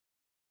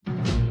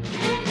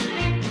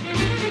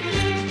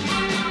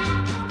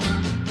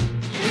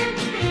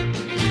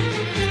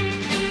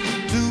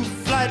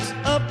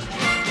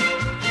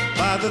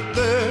the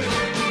third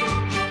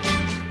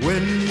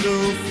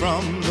window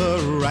from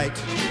the right.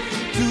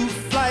 2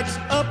 flights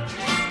up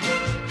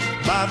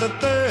by the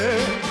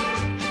third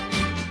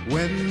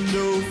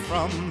window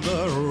from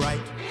the right.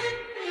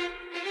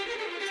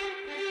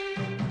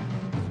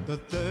 The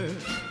third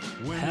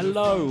window.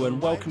 Hello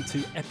and welcome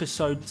to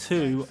episode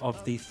 2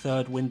 of the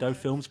Third Window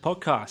Films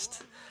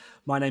podcast.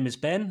 My name is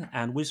Ben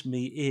and with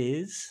me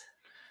is...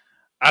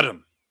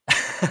 Adam.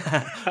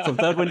 from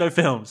Third Window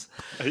Films.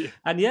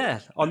 And yeah,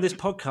 on this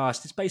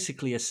podcast, it's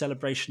basically a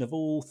celebration of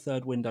all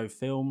Third Window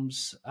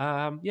films.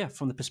 From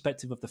the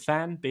perspective of the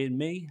fan, being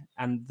me,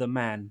 and the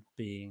man,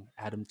 being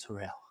Adam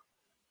Terrell.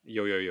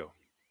 Yo.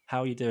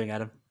 How are you doing,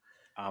 Adam?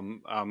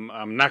 I'm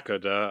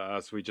knackered.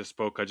 As we just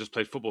spoke, I just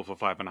played football for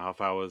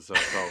 5.5 hours.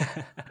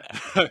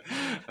 So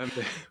and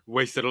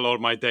wasted a lot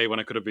of my day when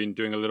I could have been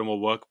doing a little more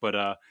work, but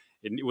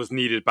it was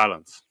needed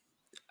balance.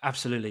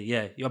 Absolutely,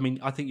 yeah. I mean,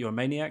 I think you're a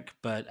maniac,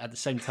 but at the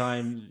same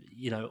time,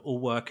 all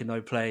work and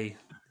no play,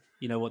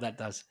 you know what that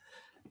does.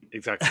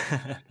 Exactly.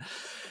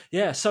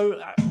 Yeah, so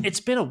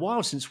it's been a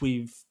while since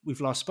we've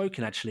last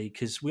spoken, actually,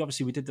 because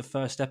we did the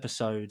first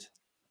episode,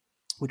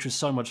 which was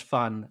so much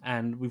fun,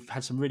 and we've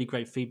had some really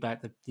great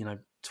feedback that,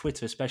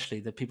 Twitter especially,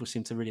 that people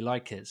seem to really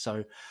like it.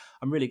 So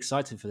I'm really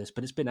excited for this,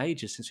 but it's been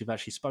ages since we've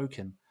actually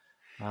spoken.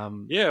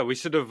 We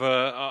sort of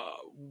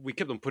we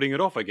kept on putting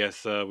it off, I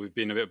guess. We've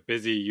been a bit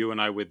busy, you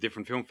and I, with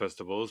different film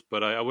festivals,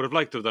 but I would have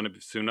liked to have done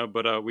it sooner,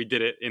 but we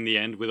did it in the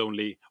end with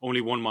only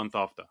 1 month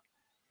after.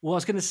 Well, I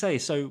was going to say,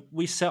 so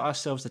we set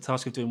ourselves the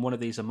task of doing one of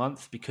these a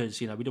month because,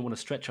 we don't want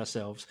to stretch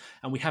ourselves,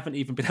 and we haven't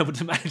even been able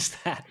to manage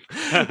that,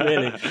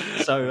 really.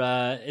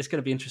 So it's going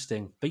to be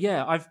interesting. But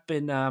yeah, I've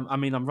been,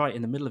 I'm right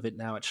in the middle of it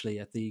now, actually,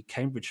 at the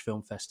Cambridge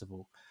Film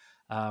Festival,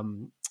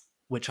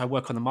 which I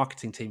work on the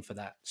marketing team for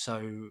that.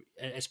 So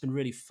it's been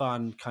really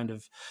fun kind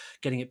of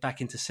getting it back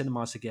into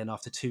cinemas again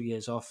after 2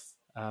 years off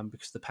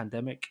because of the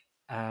pandemic.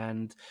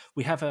 And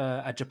we have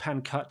a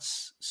Japan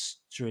Cuts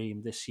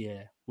stream this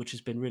year, which has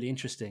been really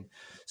interesting.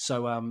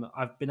 So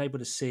I've been able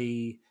to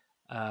see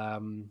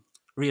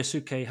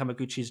Ryosuke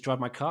Hamaguchi's Drive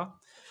My Car,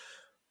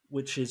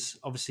 which is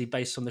obviously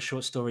based on the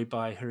short story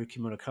by Haruki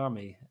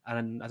Murakami.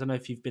 And I don't know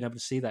if you've been able to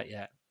see that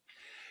yet.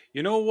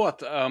 You know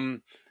what?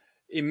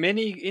 In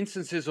many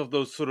instances of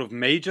those sort of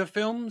major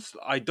films,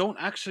 I don't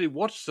actually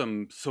watch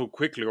them so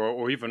quickly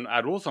or even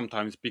at all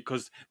sometimes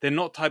because they're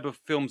not type of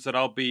films that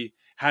I'll be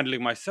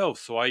handling myself.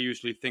 So I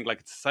usually think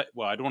like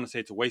I don't want to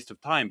say it's a waste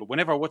of time, but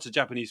whenever I watch a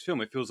Japanese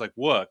film, it feels like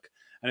work.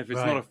 And if it's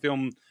not a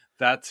film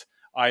that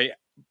I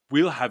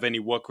will have any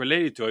work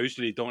related to, I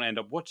usually don't end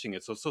up watching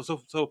it.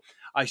 So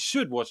I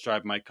should watch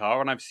Drive My Car,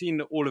 and I've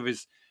seen all of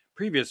his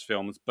previous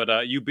films,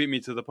 but you beat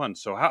me to the punch.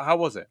 So how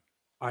was it?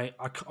 I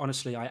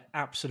honestly, I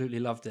absolutely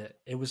loved it.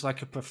 It was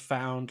like a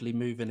profoundly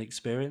moving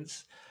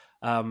experience.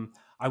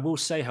 I will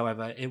say,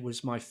 however, it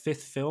was my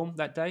 5th film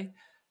that day,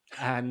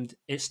 and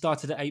it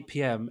started at 8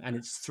 p.m. and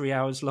it's 3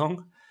 hours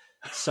long.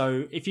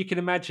 So if you can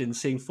imagine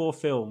seeing 4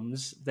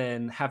 films,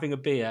 then having a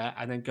beer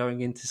and then going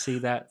in to see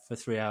that for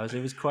 3 hours,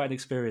 it was quite an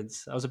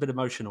experience. I was a bit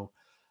emotional.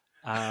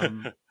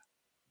 But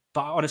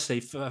honestly,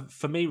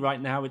 for me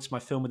right now, it's my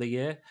film of the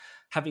year.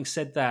 Having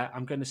said that,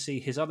 I'm going to see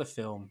his other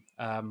film,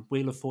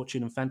 Wheel of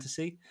Fortune and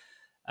Fantasy.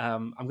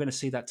 I'm going to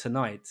see that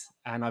tonight.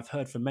 And I've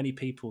heard from many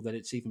people that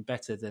it's even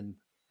better than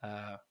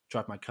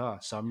Drive My Car.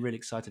 So I'm really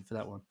excited for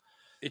that one.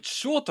 It's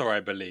shorter, I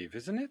believe,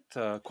 isn't it?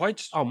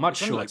 Much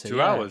shorter. Like 2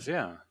 hours,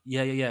 yeah.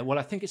 Yeah. Well,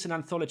 I think it's an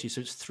anthology.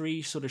 So it's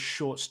 3 sort of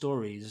short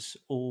stories,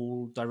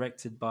 all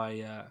directed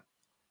by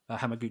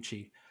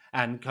Hamaguchi.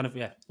 And kind of,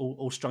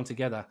 all strung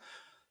together.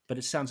 But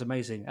it sounds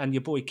amazing. And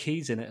your boy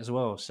Key's in it as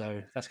well.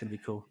 So that's going to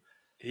be cool.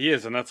 He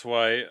is, and that's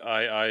why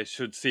I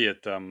should see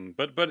it.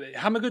 But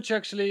Hamaguchi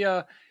actually,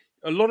 a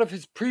lot of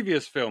his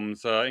previous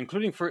films,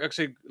 including for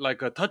actually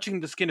like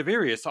Touching the Skin of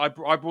Iris, I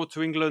brought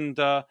to England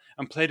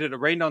and played it at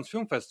Raindance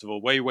Film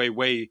Festival way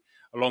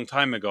a long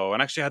time ago,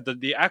 and actually had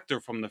the actor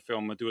from the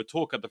film do a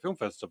talk at the film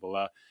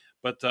festival.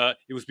 But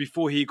it was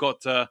before he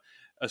got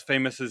as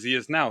famous as he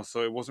is now,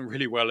 so it wasn't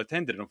really well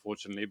attended,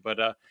 unfortunately.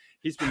 But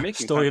he's been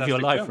making story of your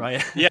life, films.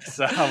 Right? Yes,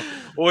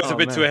 always a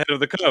bit too ahead of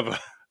the curve.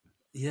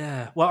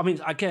 Yeah, well, I mean,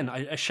 again,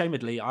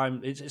 ashamedly,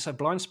 it's a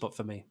blind spot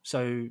for me.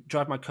 So,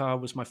 Drive My Car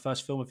was my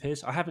first film of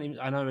his. I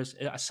know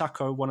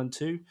Asako 1 and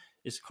 2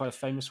 is quite a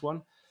famous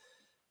one.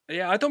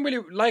 Yeah, I don't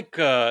really like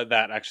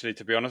that, actually,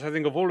 to be honest. I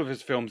think of all of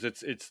his films,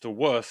 it's the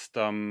worst.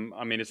 I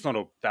mean, it's not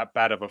that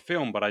bad of a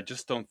film, but I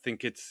just don't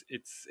think it's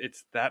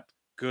that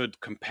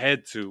good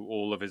compared to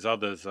all of his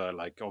others.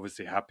 Like,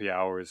 obviously, Happy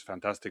Hour is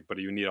fantastic, but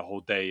you need a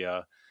whole day.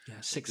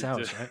 6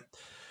 hours, right?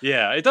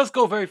 Yeah, it does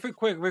go very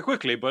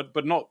quickly, but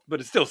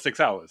it's still 6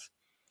 hours.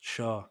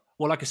 Sure.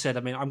 Well, like I said, I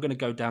mean, I'm going to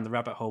go down the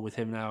rabbit hole with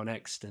him now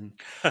next, and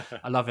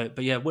I love it.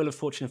 But yeah, Wheel of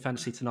Fortune and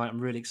Fantasy tonight, I'm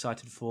really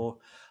excited for.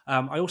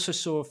 I also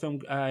saw a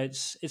film.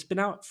 It's been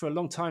out for a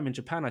long time in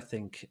Japan, I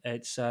think.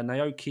 It's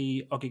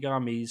Naoki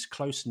Ogigami's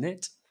Close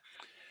Knit.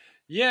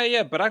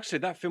 Yeah, but actually,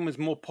 that film has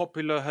been more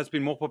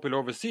popular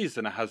overseas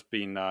than it has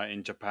been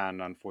in Japan,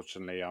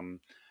 unfortunately.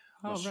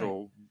 Oh, Not right.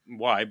 sure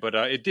why, but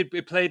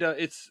it played.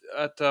 It's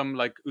at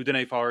like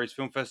Udine Far East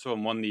Film Festival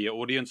and won the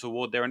audience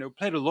award there, and it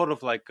played a lot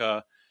of like,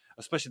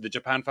 especially the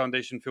Japan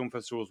Foundation film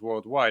festivals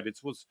worldwide. It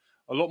was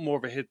a lot more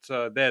of a hit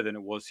there than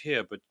it was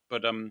here.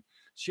 But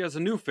she has a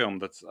new film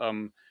that's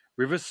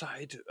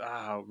Riverside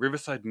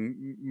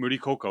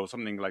Murikoko or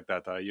something like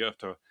that. You have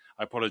to.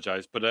 I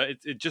apologize, but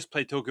it just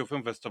played Tokyo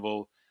Film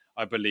Festival,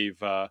 I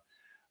believe,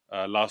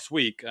 last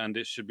week, and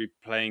it should be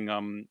playing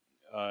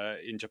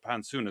in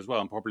Japan soon as well,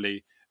 and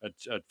probably at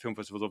film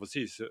festivals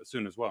overseas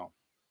soon as well.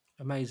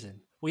 Amazing.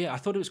 Well, yeah, I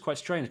thought it was quite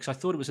strange because I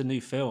thought it was a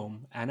new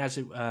film, and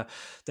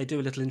they do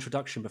a little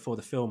introduction before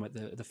the film at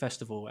the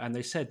festival, and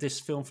they said this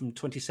film from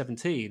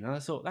 2017, and I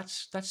thought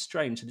that's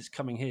strange that it's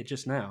coming here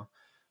just now,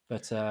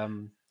 but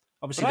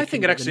But obviously they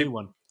couldn't get the new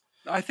one.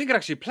 I think it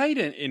actually played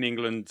in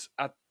England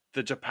at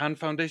the Japan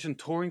Foundation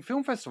Touring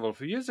Film Festival a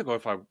few years ago,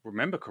 if I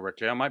remember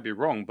correctly. I might be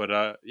wrong, but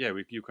yeah,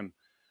 you can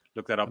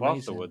look that up Amazing.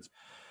 afterwards.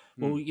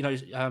 Well,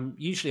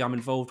 usually I'm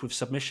involved with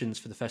submissions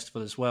for the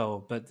festival as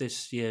well, but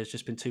this year has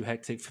just been too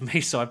hectic for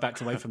me, so I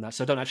backed away from that.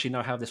 So I don't actually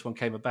know how this one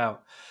came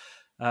about.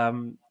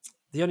 Um,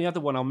 the only other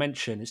one I'll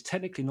mention is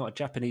technically not a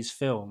Japanese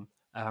film,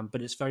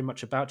 but it's very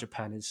much about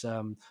Japan. Is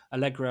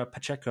Allegra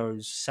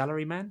Pacheco's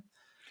Salaryman.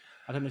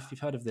 I don't know if you've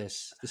heard of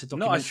this. This is a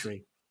No,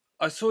 documentary.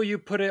 I saw you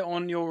put it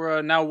on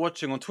your Now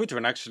Watching on Twitter,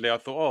 and actually I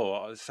thought,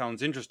 oh, it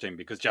sounds interesting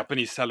because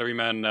Japanese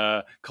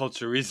salaryman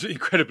culture is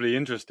incredibly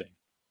interesting.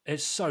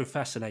 It's so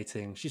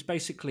fascinating. She's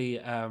basically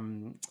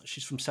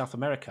she's from South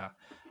America,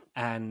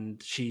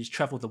 and she's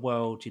traveled the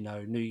world.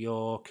 New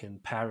York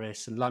and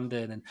Paris and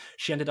London, and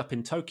she ended up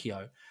in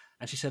Tokyo.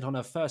 And she said on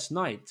her first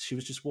night, she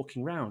was just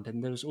walking around,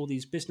 and there was all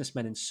these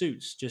businessmen in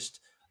suits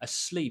just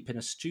asleep in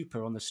a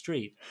stupor on the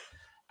street.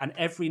 And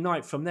every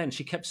night from then,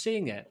 she kept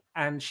seeing it,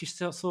 and she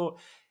still thought,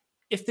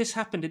 if this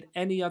happened in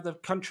any other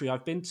country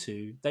I've been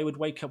to, they would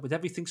wake up with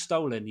everything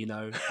stolen,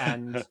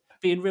 and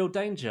be in real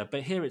danger.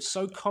 But here it's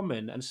so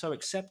common and so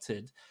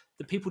accepted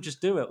that people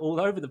just do it all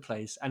over the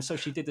place. And so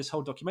she did this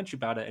whole documentary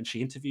about it, and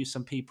she interviewed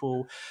some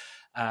people.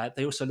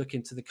 They also look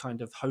into the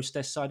kind of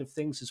hostess side of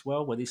things as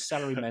well, where these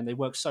salarymen, they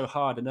work so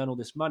hard and earn all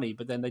this money,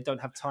 but then they don't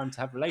have time to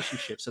have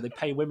relationships, so they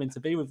pay women to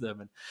be with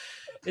them. And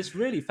it's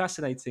really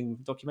fascinating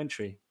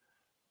documentary.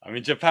 I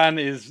mean, Japan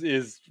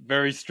is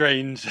very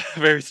strange,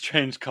 very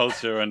strange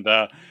culture, and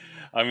I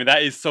mean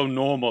that is so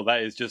normal.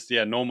 That is just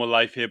normal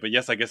life here. But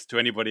yes, I guess to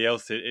anybody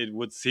else, it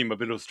would seem a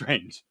little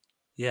strange.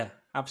 Yeah,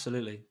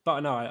 absolutely.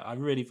 But no, I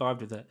really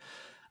vibed with it.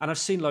 And I've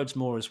seen loads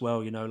more as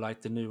well,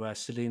 like the new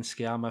Celine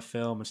Sciamma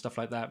film and stuff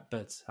like that.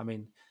 But I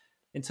mean,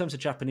 in terms of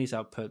Japanese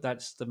output,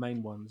 that's the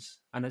main ones.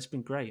 And it's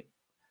been great.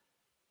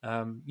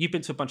 You've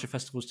been to a bunch of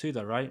festivals too,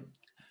 though, right?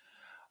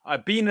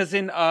 I've been as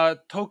in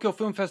Tokyo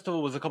Film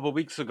Festival was a couple of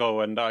weeks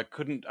ago, and I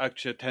couldn't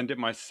actually attend it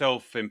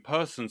myself in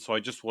person, so I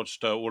just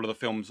watched all of the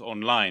films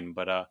online.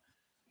 But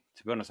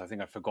to be honest, I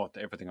think I forgot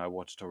everything I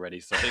watched already,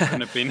 so it couldn't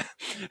have been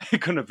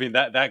it couldn't have been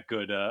that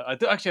good.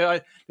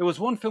 There was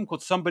one film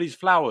called Somebody's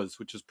Flowers,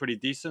 which was pretty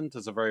decent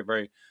as a very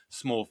very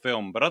small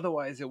film, but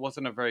otherwise it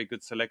wasn't a very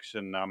good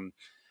selection.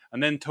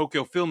 And then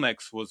Tokyo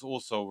Filmex was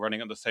also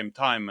running at the same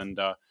time, and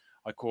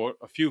I caught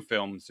a few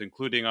films,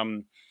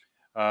 including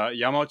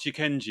Yamauchi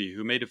Kenji,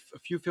 who made a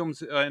few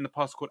films in the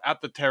past called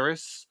At the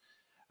Terrace,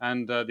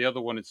 and the other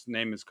one, its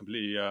name is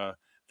completely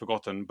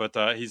forgotten. But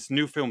his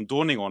new film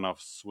Dawning on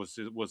Us was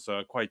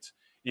quite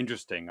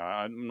interesting.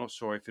 I'm not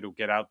sure if it'll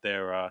get out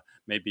there.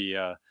 Maybe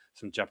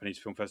some Japanese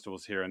film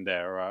festivals here and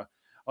there.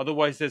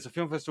 Otherwise, there's a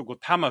film festival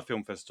called Tama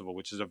Film Festival,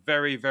 which is a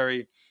very,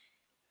 very,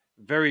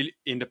 very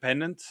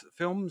independent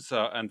films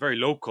and very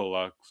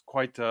local.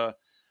 Quite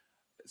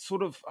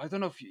sort of, I don't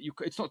know if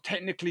it's not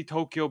technically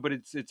Tokyo, but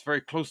it's very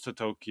close to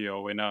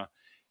Tokyo in a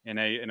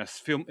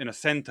film in a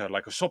center,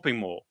 like a shopping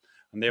mall,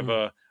 and they have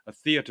a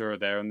theater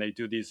there, and they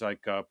do these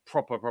like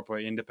proper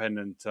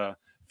independent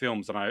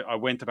films. And I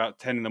went about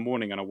 10 in the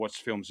morning, and I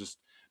watched films just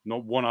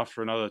not one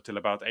after another till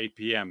about 8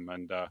 p.m.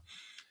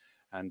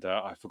 and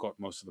I forgot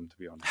most of them, to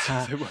be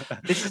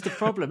honest. This is the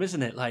problem,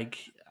 isn't it? Like,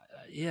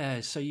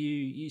 yeah, so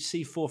you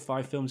see 4 or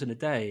 5 films in a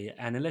day,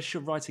 and unless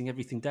you're writing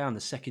everything down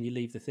the second you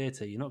leave the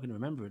theater, you're not going to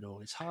remember it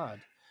all. It's hard.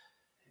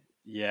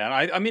 Yeah,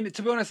 I mean,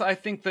 to be honest, I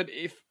think that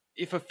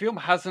if a film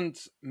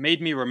hasn't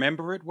made me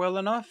remember it well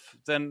enough,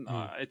 then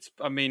it's.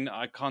 I mean,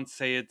 I can't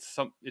say it's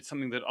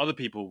something that other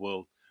people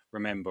will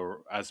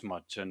remember as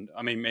much. And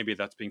I mean, maybe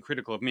that's being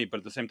critical of me, but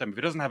at the same time, if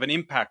it doesn't have an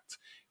impact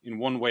in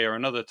one way or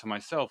another to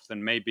myself,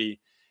 then maybe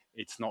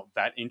it's not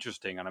that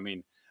interesting. And I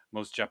mean,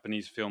 most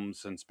Japanese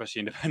films, and especially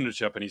independent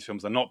Japanese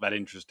films, are not that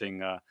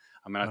interesting. I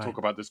mean, I talk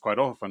about this quite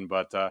often,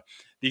 but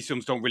these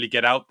films don't really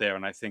get out there.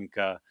 And I think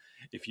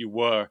if you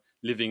were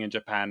living in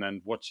Japan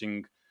and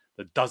watching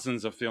the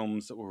dozens of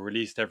films that were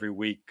released every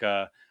week,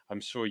 I'm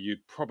sure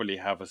you'd probably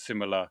have a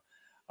similar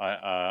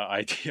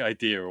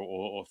idea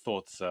or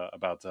thoughts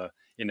about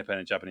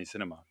independent Japanese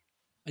cinema.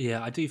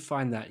 Yeah, I do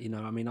find that,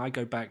 I mean, I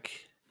go back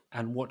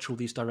and watch all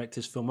these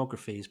directors'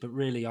 filmographies, but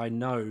really I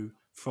know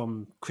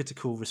from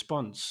critical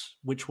response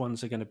which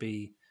ones are going to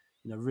be,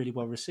 really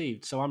well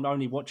received. So I'm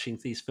only watching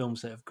these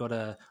films that have got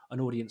an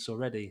audience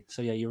already.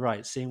 So yeah, you're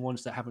right. Seeing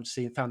ones that haven't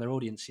found their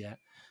audience yet,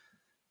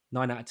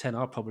 9 out of 10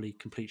 are probably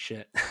complete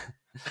shit.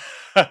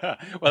 Well,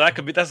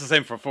 that's the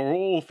same for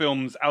all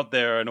films out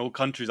there in all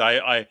countries.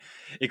 I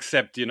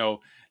except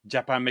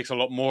Japan makes a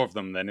lot more of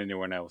them than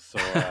anyone else. So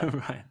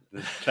Right.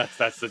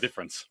 that's the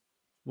difference.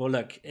 Well,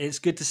 look, it's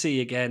good to see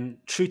you again.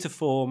 True to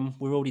form,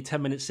 we're already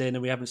 10 minutes in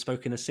and we haven't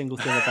spoken a single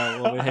thing about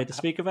what we're here to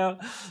speak about.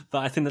 But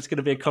I think that's going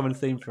to be a common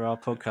theme for our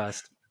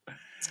podcast.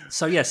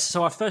 So yes,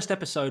 so our first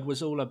episode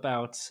was all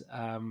about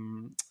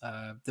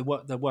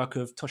the work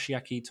of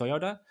Toshiaki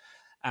Toyoda,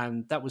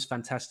 and that was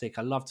fantastic.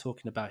 I love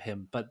talking about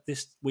him. But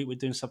this week we're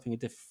doing something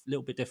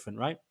little bit different,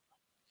 right?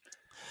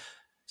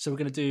 So we're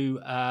going to do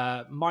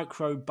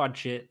micro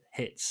budget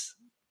hits.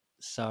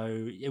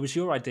 So it was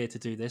your idea to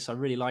do this. I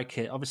really like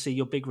it. Obviously,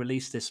 your big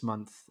release this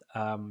month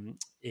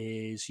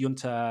is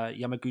Yunta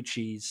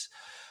Yamaguchi's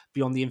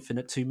Beyond the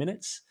Infinite 2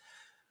 Minutes,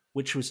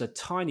 which was a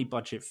tiny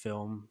budget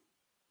film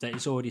that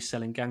is already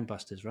selling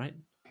gangbusters, right?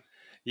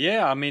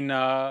 Yeah, I mean,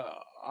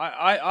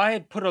 I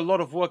had put a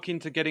lot of work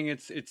into getting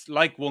it's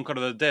like One Cut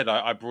of the Dead.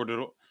 I brought it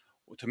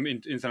to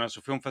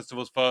international film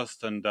festivals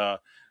first and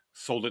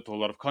sold it to a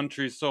lot of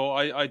countries. So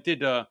I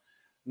did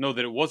know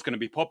that it was going to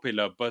be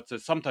popular, but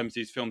sometimes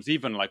these films,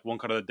 even like One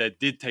Cut of the Dead,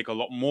 did take a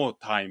lot more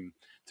time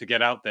to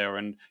get out there.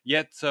 And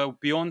yet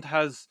Beyond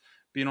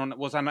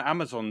was on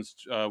Amazon's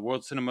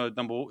World Cinema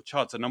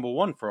charts at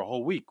 #1 for a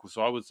whole week.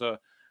 So I was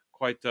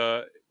quite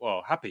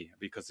happy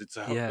because it's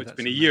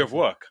been a year of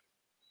work.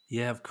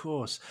 Yeah, of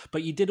course.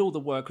 But you did all the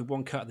work with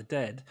One Cut of the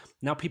Dead.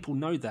 Now people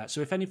know that. So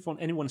if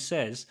anyone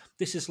says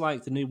this is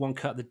like the new One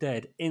Cut of the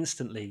Dead,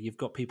 instantly you've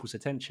got people's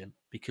attention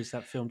because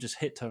that film just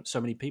hit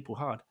so many people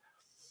hard.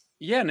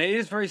 Yeah, and it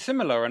is very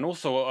similar. And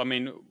also, I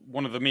mean,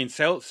 one of the main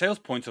sales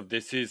points of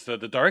this is the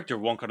director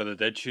of One Cut of the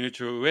Dead,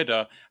 Shinichiro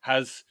Ueda,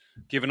 has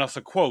given us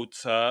a quote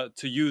to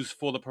use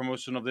for the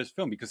promotion of this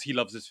film because he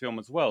loves this film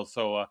as well.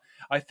 So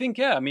I think,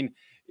 yeah, I mean,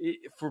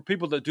 for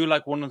people that do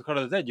like One Cut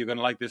of the Dead, you're going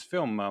to like this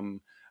film.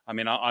 I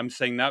mean, I'm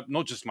saying that,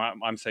 not just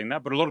I'm saying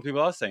that, but a lot of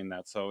people are saying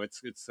that. So it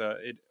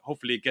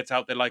hopefully it gets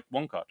out there like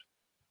One Cut.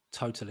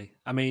 Totally.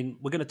 I mean,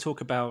 we're going to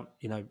talk about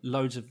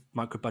loads of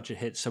micro budget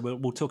hits. So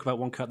we'll talk about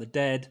One Cut of the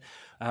Dead.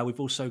 We've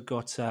also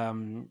got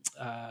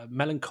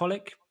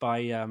Melancholic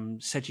by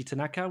Seiji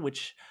Tanaka,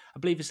 which I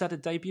believe is that a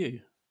debut.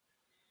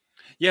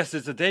 Yes,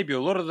 it's a debut.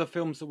 A lot of the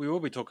films that we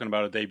will be talking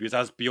about are debuts,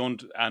 as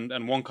Beyond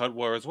and One Cut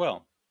were as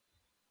well.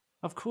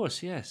 Of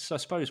course, yes. I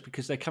suppose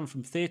because they come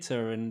from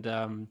theatre and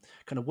kind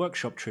of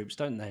workshop troupes,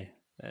 don't they?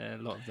 A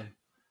lot of them.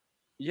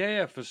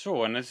 Yeah, for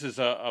sure. And this is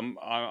a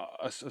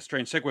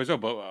strange segue as well,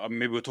 but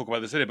maybe we'll talk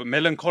about this later. But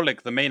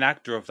Melancholic, the main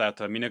actor of that,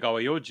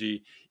 Minagawa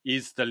Yoji,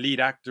 is the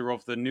lead actor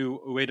of the new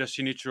Ueda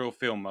Shinichiro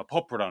film,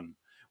 Pop Run,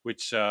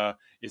 which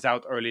is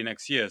out early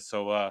next year.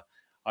 So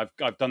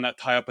I've done that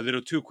tie up a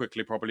little too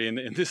quickly, probably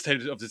in this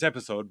stage of this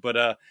episode,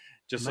 but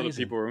just Amazing. so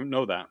that people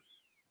know that.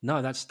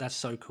 No, that's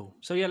so cool.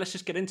 So yeah, let's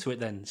just get into it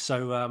then.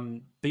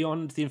 So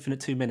Beyond the Infinite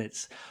 2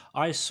 Minutes,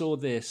 I saw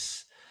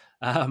this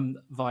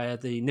via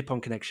the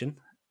Nippon Connection,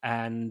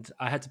 and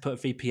I had to put a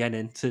VPN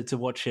in to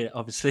watch it,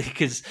 obviously,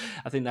 because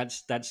I think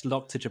that's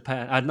locked to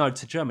Japan. No,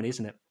 to Germany,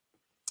 isn't it?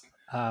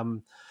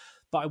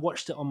 But I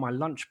watched it on my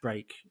lunch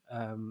break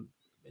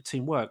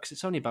between work because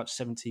it's only about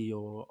 70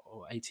 or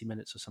 80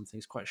 minutes or something.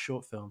 It's quite a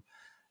short film,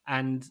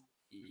 and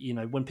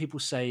when people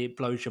say it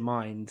blows your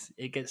mind,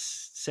 it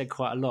gets said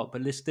quite a lot.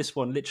 But this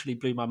one literally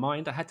blew my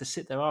mind. I had to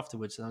sit there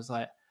afterwards, and I was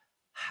like,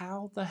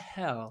 "How the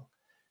hell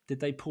did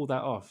they pull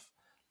that off?"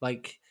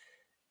 Like,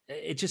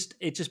 it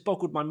just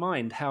boggled my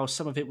mind how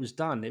some of it was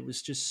done. It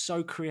was just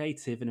so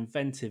creative and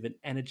inventive and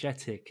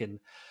energetic. And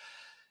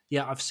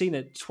yeah, I've seen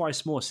it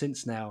twice more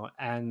since now,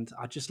 and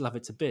I just love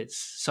it to bits.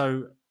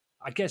 So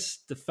I guess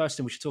the first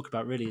thing we should talk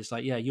about really is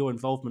your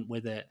involvement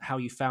with it, how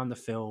you found the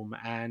film,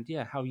 and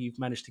how you've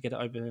managed to get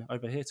it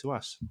over here to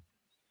us.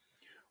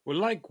 Well,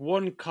 like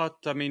One Cut,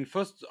 I mean,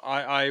 first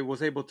I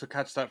was able to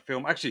catch that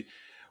film. Actually,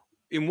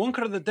 in One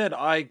Cut of the Dead,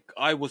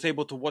 I was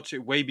able to watch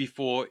it way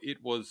before it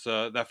was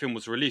that film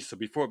was released, so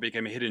before it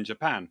became a hit in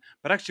Japan.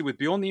 But actually, with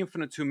Beyond the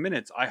Infinite 2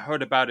 Minutes, I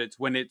heard about it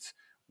when it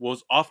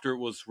was after it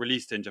was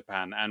released in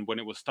Japan and when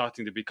it was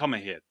starting to become a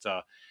hit.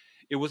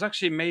 It was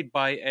actually made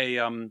by a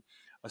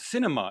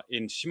cinema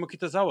in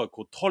Shimokitazawa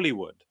called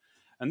Tollywood,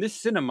 and this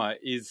cinema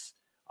is,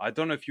 I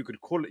don't know if you could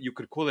call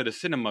it a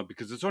cinema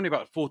because it's only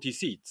about 40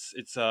 seats.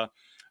 It's a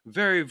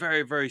very,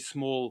 very, very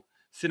small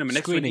cinema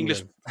next to an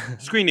English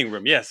screening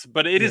room. Yes,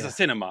 but it is a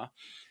cinema,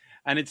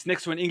 and it's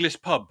next to an English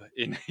pub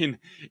in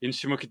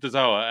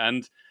Shimokitazawa.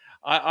 And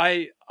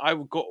I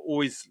got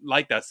always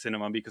like that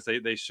cinema because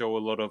they show a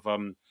lot of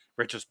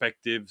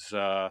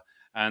retrospectives.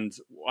 And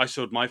I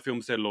showed my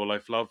films there, Low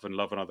Life Love and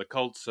Love and Other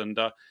Cults. And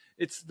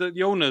it's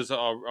the owners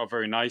are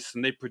very nice,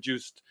 and they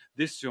produced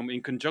this film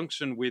in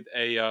conjunction with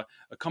a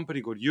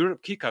company called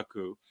Europe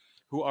Kikaku,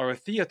 who are a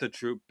theater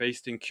troupe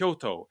based in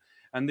Kyoto.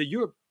 And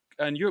Europe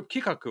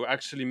Kikaku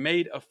actually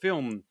made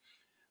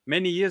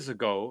many years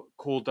ago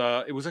called.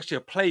 It was actually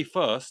a play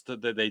first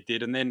that they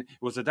did, and then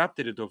it was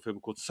adapted into a film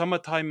called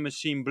Summertime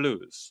Machine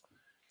Blues.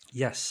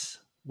 Yes,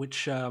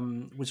 which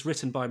was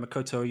written by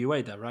Makoto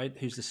Ueda, right?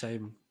 Who's the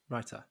same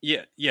writer.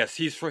 Yeah, yes,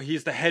 he's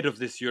the head of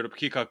this Europe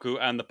Kikaku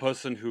and the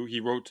person who he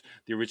wrote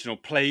the original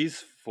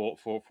plays for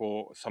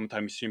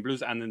Summertime Machine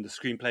Blues and then the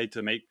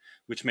screenplay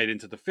which made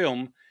into the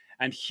film.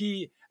 And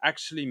he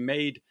actually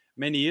made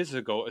many years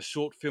ago a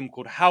short film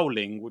called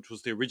Howling, which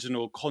was the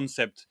original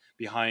concept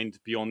behind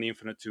Beyond the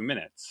Infinite 2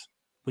 Minutes,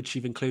 which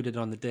you've included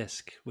on the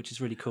disc, which is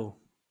really cool.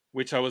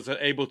 Which I was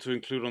able to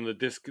include on the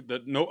disc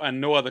that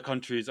no other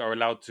countries are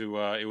allowed to.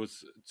 It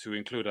was to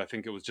include. I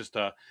think it was just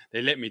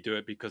they let me do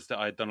it because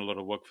I had done a lot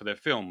of work for their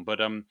film.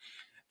 But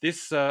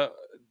this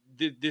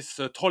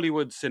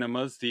Tollywood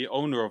Cinemas, the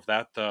owner of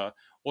that,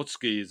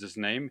 Otsuki is his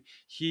name.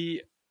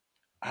 He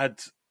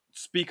had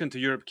spoken to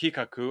Europe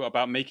Kikaku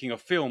about making a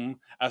film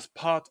as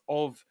part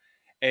of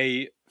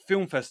a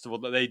film festival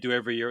that they do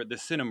every year at the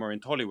cinema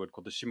in Tollywood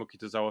called the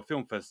Shimokitazawa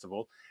Film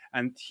Festival,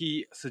 and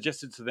he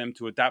suggested to them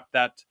to adapt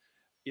that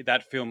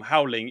film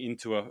Howling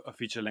into a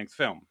feature-length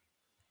film.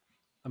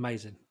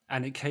 Amazing.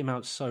 And it came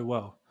out so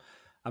well.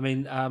 I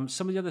mean,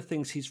 some of the other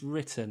things he's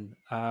written,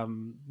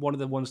 one of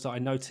the ones that I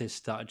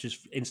noticed that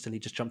just instantly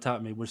jumped out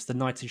at me was The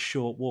Night is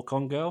Short, Walk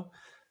On Girl,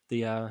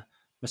 the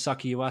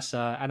Masaki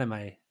Yuasa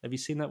anime. Have you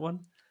seen that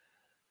one?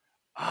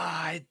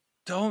 I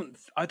don't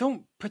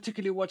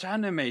particularly watch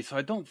anime, so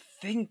I don't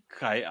think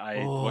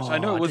I watched. I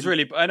know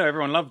I know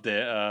everyone loved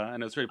it,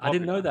 and it was really popular. I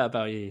didn't know that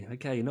about you.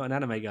 Okay, you're not an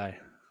anime guy.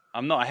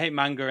 I'm not. I hate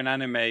manga and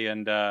anime,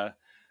 and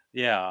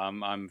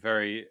I'm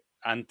very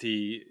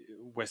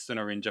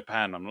anti-Westerner in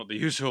Japan. I'm not the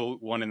usual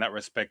one in that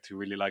respect who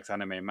really likes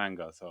anime and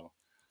manga. So,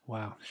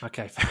 wow.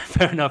 Okay,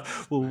 fair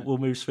enough. We'll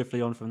move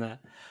swiftly on from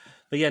that.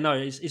 But yeah,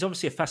 no, he's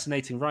obviously a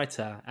fascinating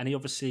writer, and he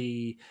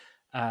obviously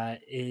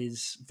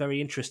is very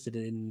interested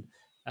in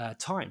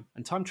time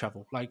and time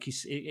travel. Like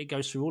it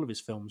goes through all of his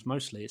films.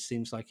 Mostly, it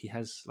seems like he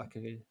has like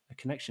a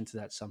connection to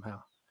that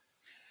somehow.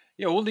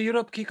 Yeah, all the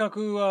Europe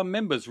Kikaku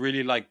members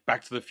really like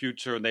Back to the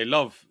Future, and they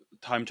love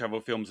time travel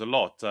films a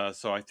lot.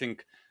 So I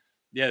think,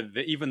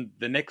 even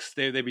the next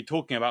day they'll be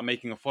talking about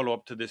making a follow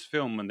up to this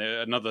film and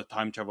another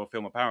time travel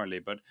film apparently.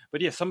 But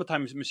yeah,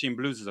 Summertime Machine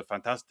Blues is a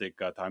fantastic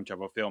time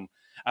travel film,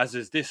 as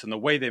is this. And the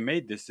way they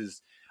made this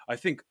is, I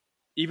think,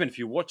 even if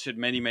you watch it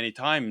many, many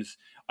times,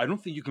 I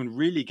don't think you can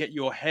really get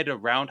your head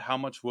around how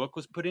much work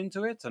was put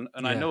into it. And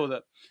I know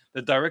that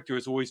the director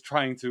is always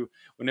trying to,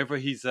 whenever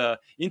he's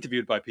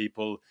interviewed by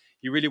people,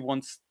 he really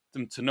wants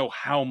them to know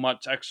how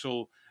much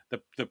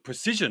the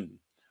precision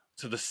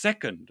to the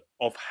second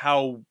of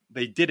how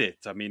they did it.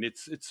 I mean,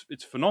 it's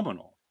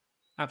phenomenal.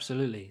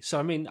 Absolutely. So,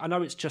 I mean, I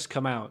know it's just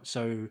come out,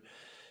 so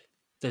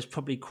there's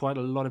probably quite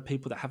a lot of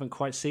people that haven't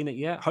quite seen it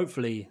yet.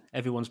 Hopefully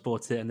everyone's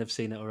bought it and they've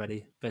seen it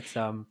already. But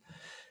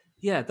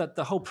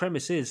the whole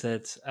premise is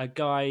that a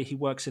guy, he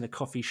works in a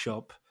coffee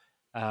shop.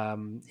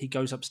 He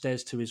goes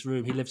upstairs to his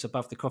room. He lives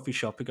above the coffee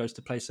shop. He goes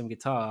to play some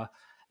guitar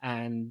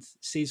and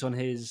sees on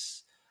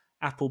his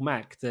Apple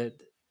Mac that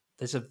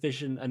there's a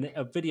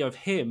video of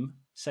him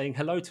saying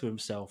hello to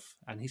himself.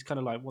 And he's kind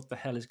of like, what the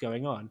hell is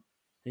going on? And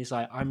he's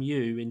like, I'm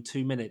you in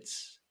 2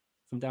 minutes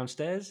from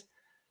downstairs.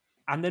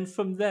 And then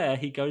from there,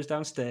 he goes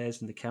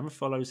downstairs and the camera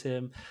follows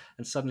him.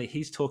 And suddenly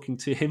he's talking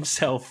to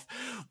himself,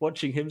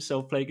 watching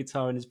himself play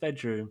guitar in his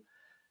bedroom.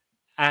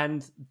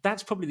 And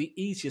that's probably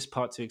the easiest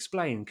part to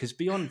explain, because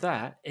beyond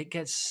that, it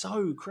gets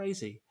so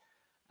crazy.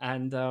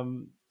 And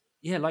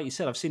like you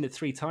said, I've seen it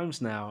 3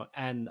 times now,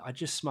 and I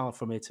just smile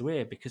from ear to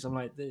ear because I'm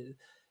like, the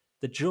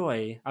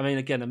joy. I mean,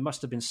 again, it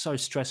must have been so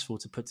stressful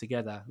to put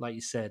together, like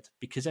you said,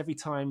 because every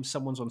time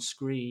someone's on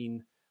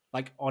screen,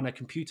 like on a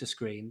computer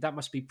screen, that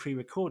must be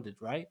pre-recorded,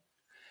 right?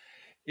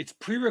 It's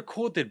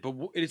pre-recorded, but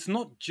it's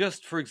not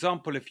just, for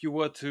example, if you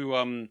were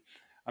to...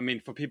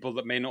 for people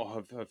that may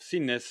not have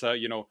seen this,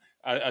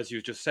 as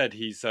you just said,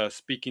 he's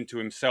speaking to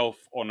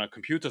himself on a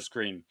computer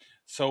screen.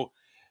 So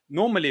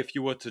normally if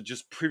you were to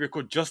just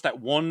pre-record just that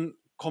one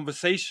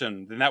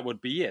conversation, then that would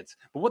be it.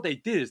 But what they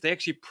did is they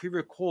actually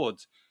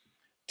pre-record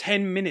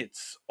 10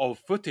 minutes of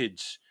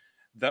footage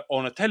that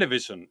on a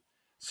television.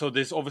 So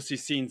there's obviously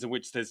scenes in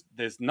which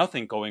there's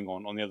nothing going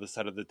on the other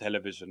side of the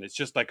television. It's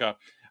just like a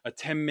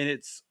 10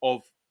 minutes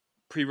of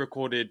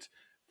pre-recorded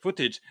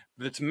footage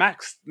that's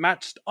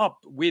matched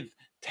up with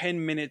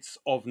 10 minutes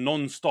of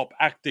non-stop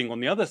acting on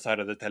the other side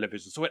of the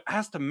television. So it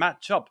has to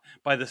match up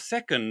by the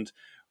second,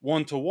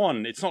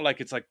 1-to-1. It's not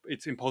like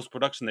it's in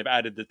post-production they've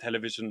added the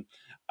television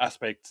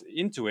aspect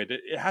into it.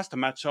 It has to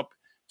match up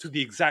to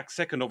the exact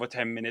second of a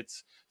 10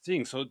 minutes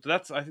thing. So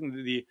that's, I think,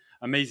 the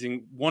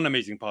amazing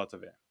part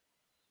of it.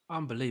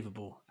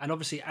 Unbelievable. And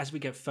obviously, as we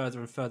get further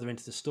and further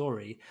into the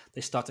story,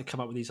 they start to come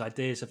up with these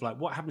ideas of like,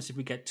 what happens if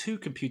we get 2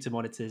 computer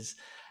monitors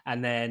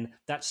and then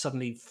that's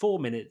suddenly 4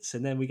 minutes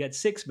and then we get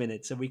 6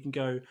 minutes and we can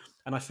go,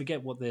 and I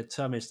forget what the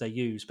term is they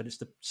use, but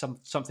it's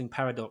something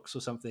paradox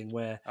or something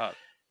where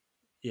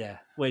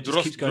it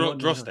just keeps going on.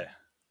 Droste.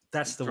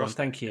 That's the one.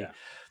 Thank you.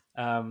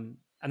 Yeah.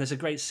 And there's a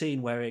great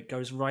scene where it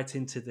goes right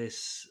into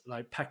this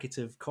like packet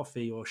of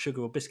coffee or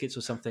sugar or biscuits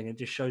or something, and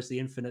just shows the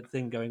infinite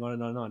thing going on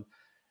and on and on.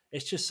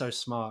 It's just so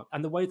smart,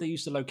 and the way they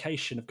use the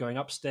location of going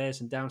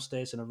upstairs and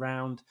downstairs and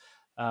around,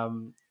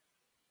 um,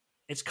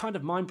 it's kind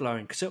of mind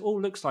blowing because it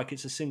all looks like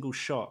it's a single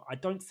shot. I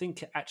don't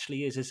think it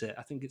actually is it?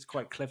 I think it's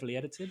quite cleverly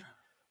edited.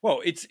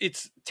 Well,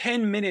 it's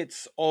 10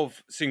 minutes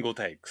of single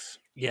takes.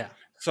 Yeah,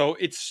 So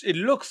it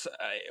looks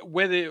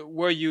whether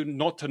were you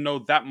not to know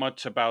that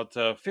much about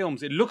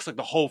films, it looks like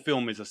the whole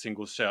film is a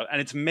single shot,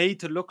 and it's made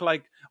to look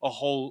like the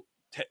whole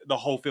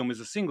film is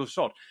a single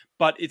shot,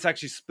 but it's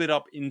actually split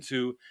up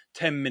into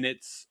 10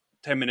 minutes,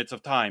 10 minutes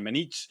of time, and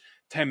each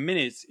 10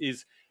 minutes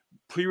is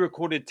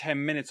pre-recorded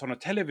 10 minutes on a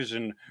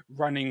television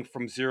running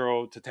from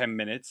 0 to 10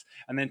 minutes,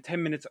 and then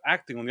 10 minutes of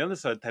acting on the other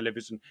side of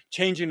television,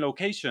 changing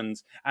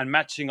locations and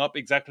matching up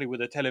exactly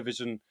with the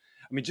television.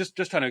 I mean, just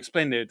trying to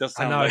explain it does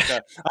sound like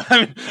I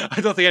mean, I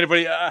don't think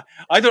anybody.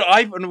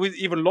 I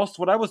even lost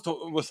what I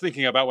was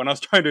thinking about when I was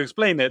trying to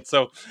explain it.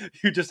 So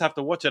you just have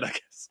to watch it, I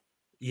guess.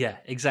 yeah,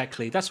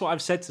 exactly. That's what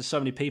I've said to so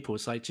many people.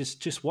 It's like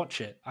just watch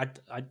it. I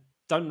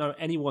don't know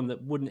anyone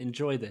that wouldn't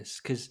enjoy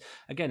this because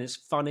again, it's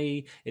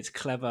funny, it's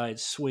clever,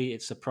 it's sweet,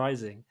 it's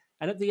surprising,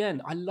 and at the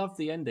end, I love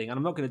the ending. And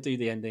I'm not going to do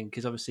the ending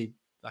because obviously,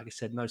 like I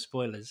said, no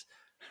spoilers.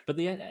 But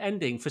the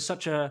ending for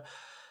such a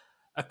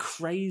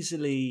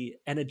crazily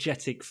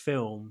energetic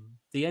film,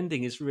 the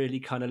ending is really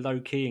kind of low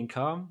key and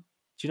calm.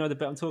 Do you know the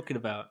bit I'm talking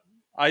about?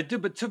 I do,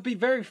 but to be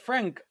very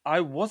frank,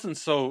 I wasn't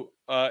so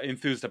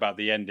enthused about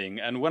the ending.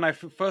 And when I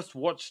first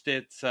watched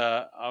it,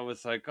 I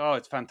was like, "Oh,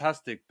 it's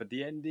fantastic," but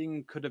the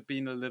ending could have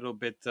been a little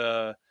bit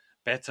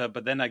better.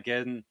 But then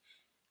again,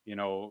 you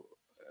know,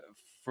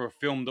 for a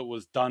film that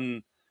was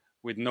done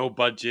with no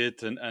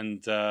budget and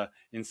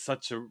in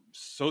such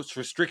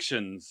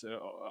restrictions,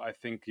 I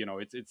think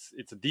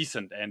it's a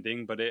decent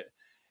ending, but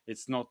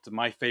it's not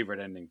my favorite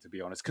ending, to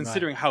be honest,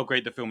 considering how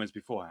great the film is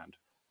beforehand.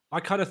 I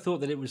kind of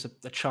thought that it was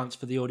a chance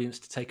for the audience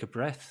to take a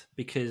breath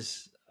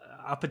because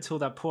up until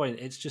that point,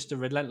 it's just a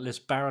relentless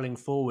barreling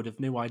forward of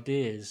new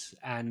ideas.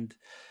 And,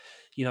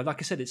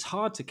 like I said, it's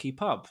hard to keep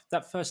up.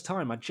 That first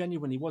time, I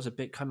genuinely was a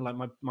bit kind of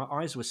like my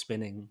eyes were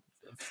spinning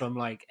from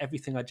like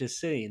everything I'd just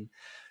seen.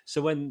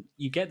 So when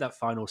you get that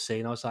final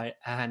scene, I was like,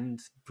 and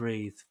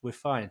breathe, we're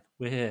fine,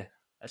 we're here.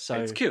 So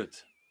it's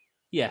cute.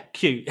 Yeah,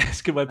 cute. That's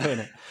a good way of putting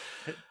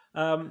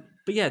it.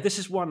 But yeah, this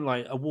has won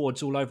like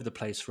awards all over the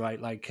place,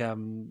 right? Like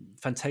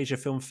Fantasia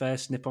Film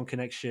Fest, Nippon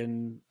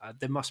Connection.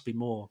 There must be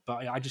more,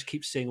 but I just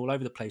keep seeing all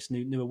over the place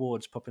new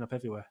awards popping up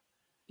everywhere.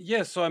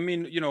 Yeah, so I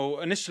mean,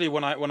 initially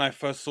when I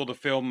first saw the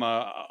film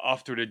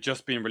after it had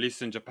just been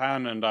released in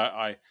Japan, and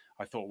I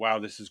thought, wow,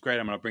 this is great.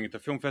 I'm going to bring it to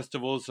film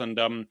festivals, and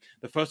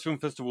the first film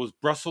festival was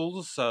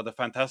Brussels, the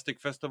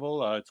Fantastic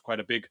Festival. It's quite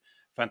a big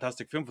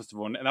fantastic film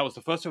festival, and that was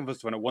the first film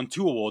festival, and it won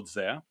 2 awards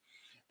there.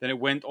 Then it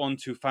went on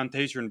to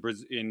Fantasia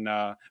in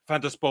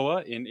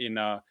Fantaspoa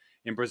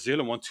in Brazil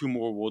and won 2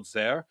 more awards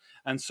there.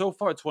 And so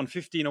far, it's won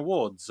 15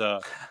 awards.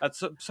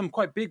 That's some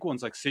quite big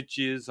ones like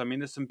Sitges. I mean,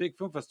 there's some big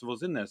film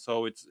festivals in there,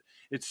 so it's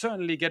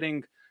certainly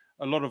getting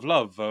a lot of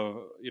love.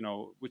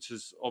 Which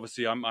is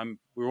obviously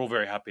we're all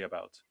very happy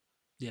about.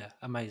 Yeah,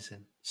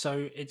 amazing.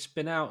 So it's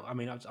been out. I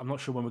mean, I'm not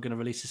sure when we're going to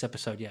release this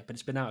episode yet, but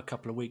it's been out a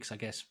couple of weeks, I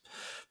guess,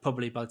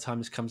 probably by the time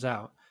this comes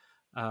out.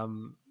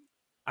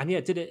 And yeah,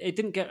 it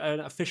didn't get an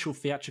official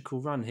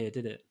theatrical run here,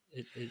 did it?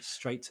 It's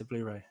straight to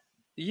Blu-ray.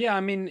 Yeah, I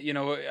mean,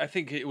 I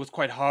think it was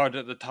quite hard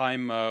at the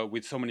time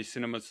with so many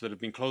cinemas that have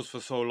been closed for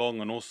so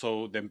long, and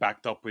also then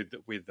backed up with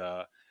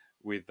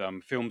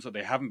films that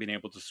they haven't been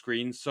able to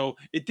screen. So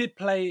it did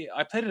play.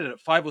 I played it at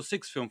 5 or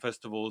 6 film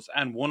festivals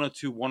and 1 or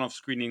 2 one-off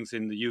screenings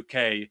in the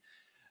UK.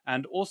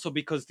 And also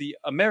because the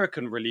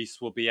American release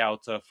will be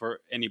out for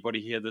anybody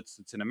here that's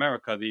in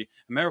America. The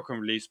American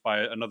release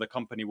by another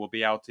company will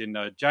be out in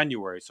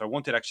January. So I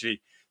wanted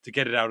actually to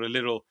get it out a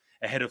little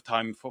ahead of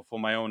time for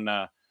my own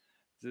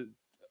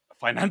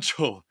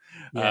financial.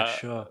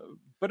 Sure.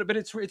 But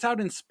it's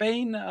out in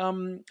Spain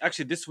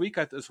actually this week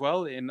as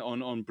well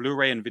on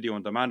Blu-ray and video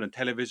on demand and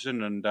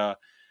television. And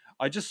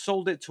I just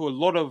sold it to a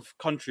lot of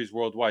countries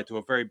worldwide, to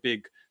a very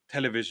big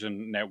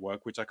television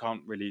network, which I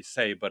can't really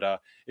say, but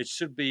it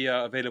should be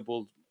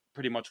available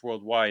pretty much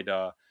worldwide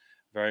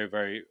very,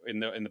 very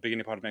in the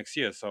beginning part of next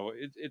year. So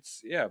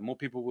it's more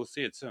people will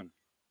see it soon.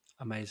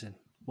 Amazing.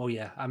 Well,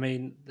 yeah, I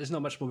mean, there's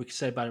not much more we can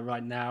say about it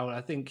right now.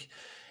 I think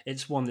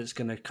it's one that's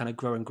going to kind of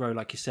grow and grow.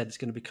 Like you said, it's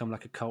going to become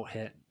like a cult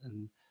hit.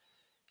 And,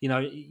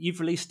 you've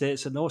released it.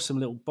 It's an awesome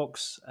little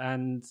box.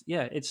 And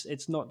yeah,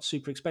 it's not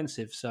super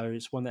expensive. So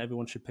it's one that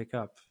everyone should pick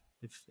up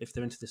if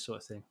they're into this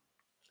sort of thing.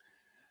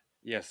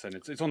 Yes, and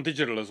it's on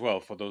digital as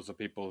well for those of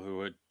people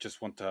who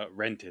just want to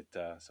rent it.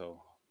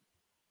 So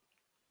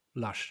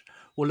lush.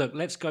 Well, look,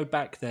 let's go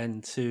back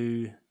then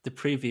to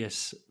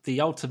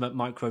the ultimate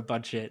micro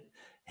budget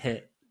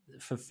hit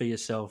for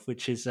yourself,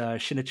 which is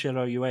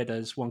Shinichiro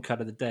Ueda's One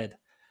Cut of the Dead.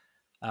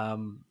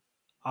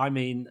 I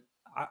mean,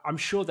 I'm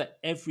sure that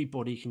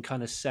everybody can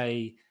kind of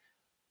say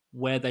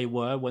where they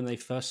were when they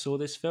first saw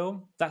this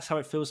film. That's how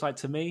it feels like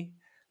to me.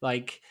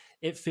 Like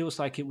it feels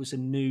like it was a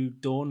new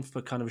dawn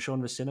for kind of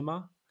genre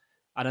cinema.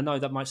 And I know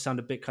that might sound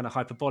a bit kind of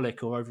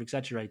hyperbolic or over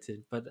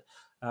exaggerated, but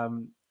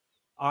um,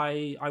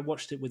 I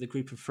watched it with a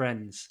group of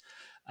friends,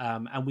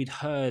 and we'd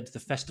heard the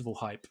festival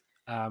hype.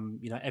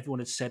 Everyone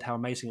had said how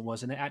amazing it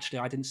was, and actually,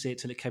 I didn't see it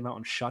till it came out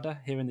on Shudder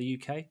here in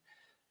the UK,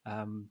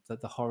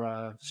 the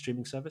horror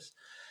streaming service.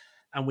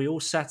 And we all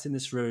sat in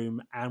this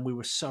room, and we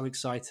were so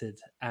excited.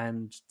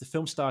 And the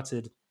film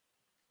started,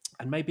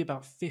 and maybe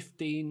about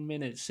 15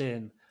 minutes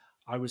in,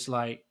 I was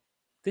like,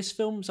 "This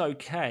film's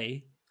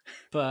okay,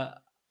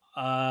 but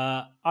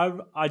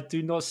I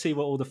do not see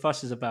what all the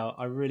fuss is about.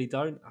 I really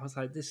don't." I was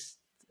like, "This."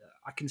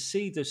 I can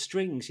see the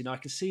strings, I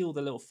can see all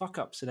the little fuck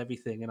ups and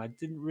everything, and I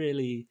didn't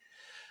really.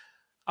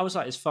 I was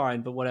like, "It's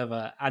fine, but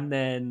whatever." And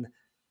then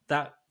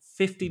that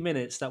 50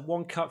 minutes, that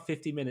one cut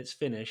 50 minutes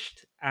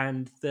finished,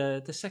 and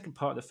the second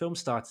part of the film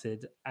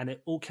started, and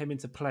it all came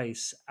into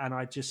place, and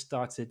I just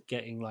started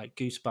getting like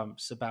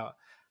goosebumps about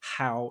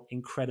how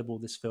incredible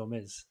this film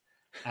is,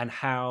 and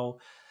how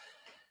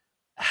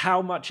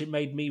much it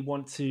made me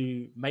want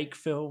to make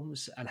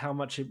films, and how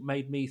much it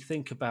made me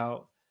think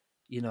about,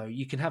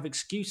 you can have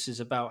excuses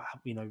about,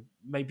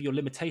 maybe your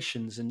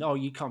limitations, and oh,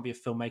 you can't be a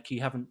filmmaker,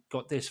 you haven't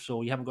got this,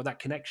 or you haven't got that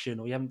connection,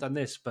 or you haven't done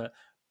this. But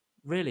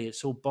really,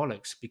 it's all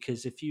bollocks,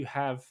 because if you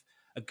have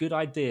a good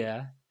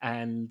idea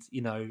and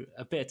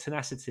a bit of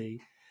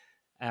tenacity,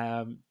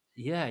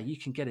 yeah, you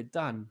can get it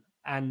done.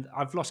 And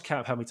I've lost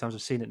count of how many times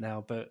I've seen it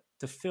now, but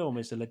the film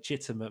is a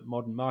legitimate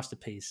modern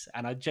masterpiece,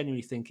 and I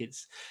genuinely think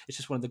it's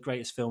just one of the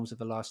greatest films of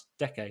the last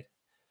decade,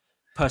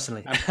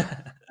 personally.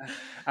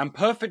 And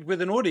perfect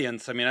with an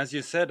audience. I mean, as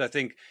you said, I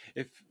think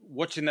if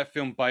watching that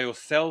film by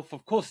yourself,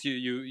 of course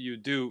you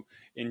do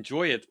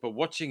enjoy it, but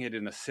watching it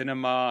in a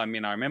cinema, I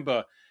mean, I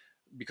remember,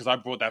 because I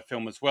brought that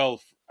film as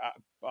well.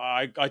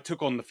 I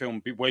took on the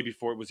film way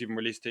before it was even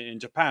released in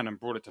Japan, and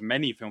brought it to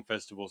many film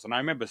festivals. And I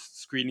remember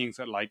screenings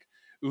at like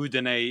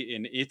Udine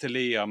in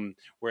Italy,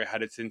 where it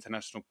had its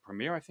international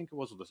premiere, I think it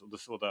was,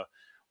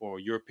 or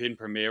European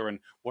premiere, and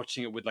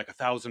watching it with like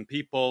 1,000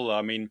 people.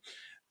 I mean,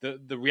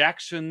 the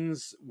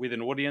reactions with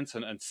an audience,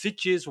 and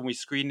Sitges when we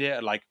screened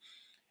it, like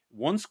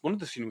one of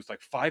the screenings was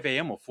like 5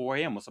 a.m. or 4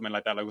 a.m. or something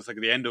like that. Like, it was like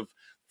the end of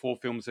 4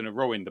 films in a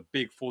row in the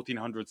big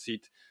 1,400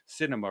 seat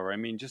cinema. I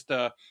mean, just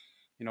the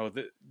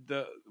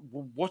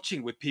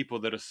watching with people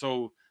that are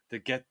so,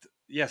 that get,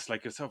 yes,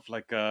 like yourself,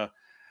 like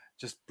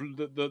just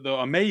the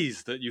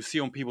amaze that you see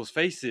on people's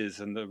faces,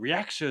 and the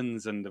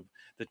reactions, and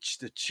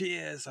the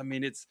cheers. I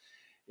mean,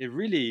 it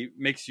really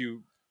makes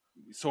you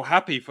so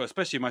happy, for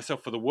especially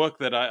myself, for the work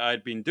that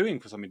I'd been doing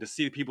for something, to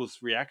see people's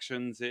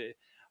reactions.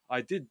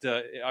 I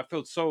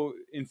felt so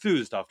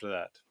enthused after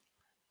that.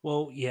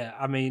 Well, yeah,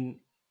 I mean,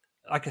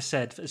 like I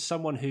said, as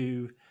someone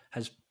who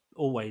has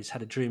always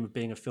had a dream of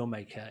being a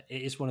filmmaker,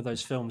 it is one of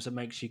those films that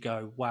makes you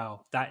go,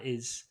 wow, that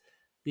is,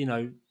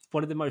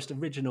 one of the most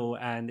original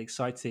and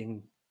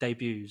exciting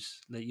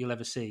debuts that you'll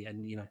ever see.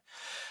 And,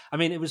 I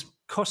mean, it was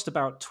cost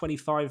about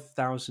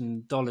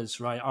 $25,000,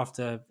 right?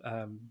 After,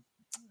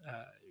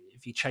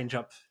 if you change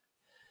up,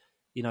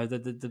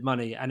 the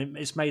money, and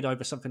it's made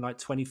over something like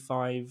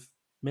 25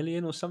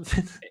 million or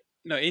something.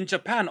 No, in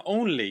Japan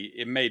only,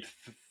 it made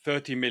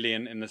 30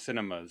 million in the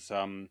cinemas.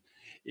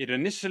 It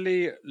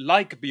initially,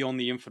 like Beyond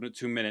the Infinite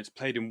 2 Minutes,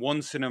 played in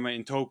one cinema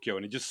in Tokyo,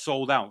 and it just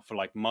sold out for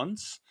like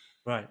months.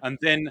 Right. And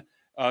then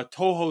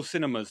Toho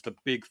Cinemas, the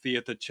big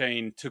theater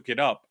chain, took it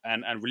up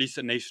and released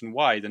it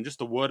nationwide. And just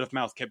the word of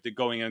mouth kept it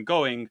going and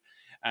going.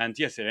 And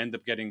yes, it ended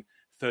up getting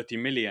 30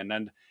 million.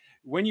 And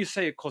when you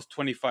say it cost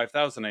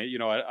 25,000,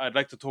 I'd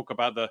like to talk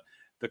about the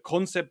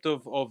concept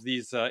of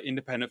these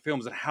independent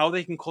films, and how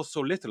they can cost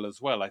so little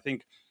as well. I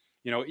think,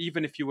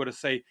 even if you were to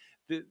say,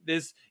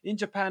 there's in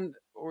Japan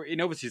or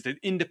in overseas, there's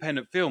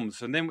independent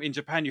films, and then in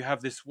Japan you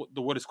have this,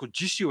 what is called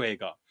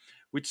jishueiga,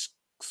 which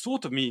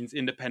sort of means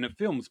independent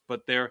films,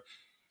 but they're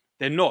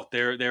not.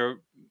 They're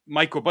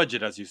micro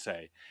budget, as you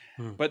say,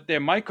 but they're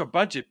micro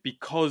budget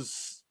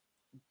because,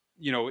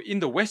 in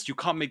the West, you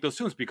can't make those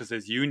films because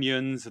there's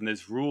unions and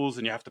there's rules,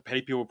 and you have to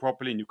pay people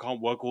properly, and you can't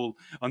work all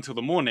until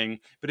the morning.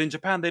 But in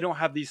Japan, they don't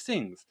have these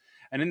things.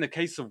 And in the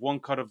case of One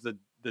Cut of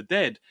the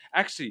Dead,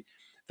 actually,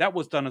 that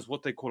was done as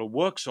what they call a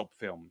workshop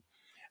film.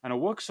 And a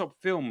workshop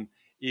film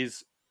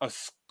is a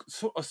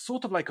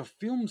sort of like a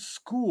film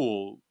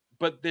school,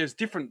 but there's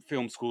different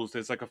film schools.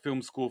 There's like a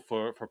film school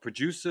for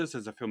producers,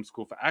 there's a film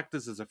school for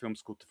actors, there's a film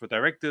school for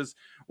directors,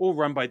 all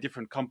run by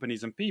different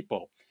companies and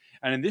people.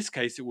 And in this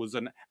case, it was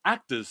an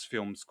actors'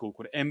 film school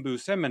called Embu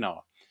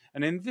Seminar.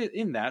 And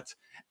in that,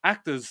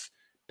 actors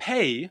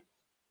pay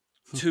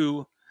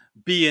to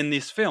be in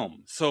this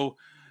film. So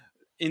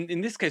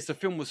in this case, the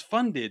film was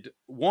funded,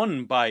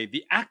 one, by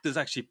the actors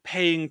actually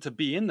paying to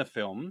be in the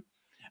film,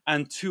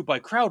 and two, by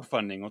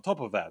crowdfunding on top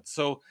of that.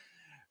 So,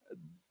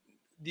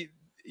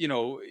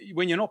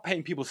 when you're not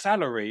paying people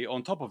salary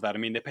on top of that, I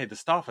mean, they pay the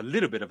staff a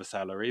little bit of a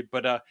salary,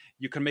 but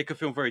you can make a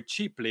film very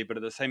cheaply, but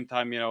at the same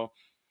time,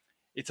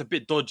 it's a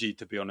bit dodgy,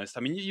 to be honest.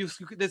 I mean,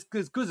 there's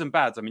goods and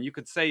bads. I mean, you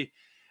could say,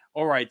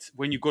 all right,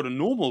 when you go to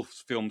normal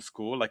film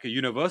school, like a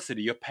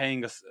university, you're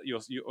paying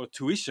your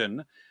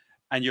tuition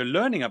and you're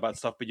learning about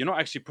stuff, but you're not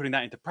actually putting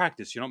that into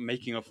practice. You're not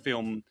making a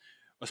film,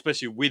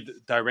 especially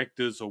with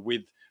directors or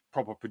with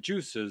proper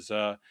producers.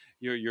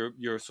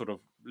 You're sort of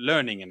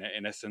learning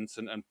in essence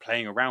and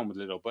playing around with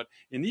it a little. But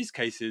in these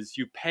cases,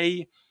 you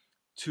pay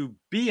to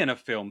be in a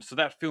film, so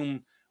that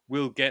film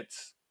will get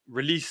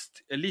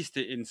released at least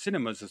in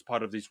cinemas as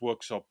part of these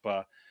workshop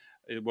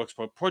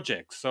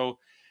projects. So,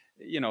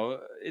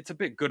 it's a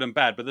bit good and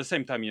bad, but at the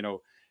same time,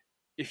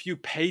 if you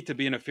pay to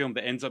be in a film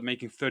that ends up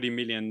making $30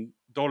 million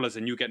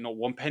and you get not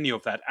one penny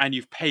of that, and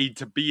you've paid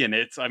to be in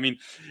it, I mean,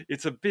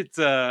 it's a bit.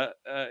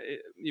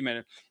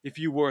 If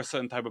you were a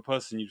certain type of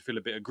person, you'd feel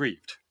a bit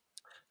aggrieved.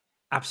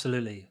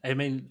 Absolutely. I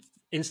mean,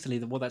 instantly,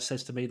 what that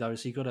says to me, though,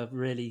 is you've got to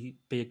really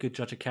be a good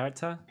judge of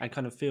character and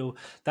kind of feel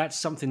that's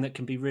something that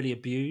can be really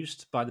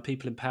abused by the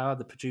people in power,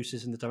 the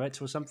producers and the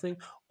director or something,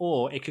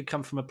 or it could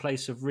come from a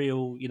place of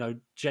real,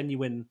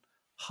 genuine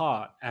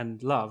heart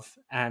and love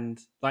and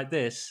like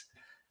this,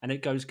 and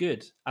it goes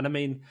good. And I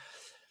mean,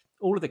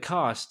 all of the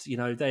cast,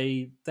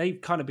 they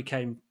kind of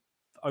became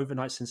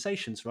overnight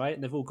sensations, right?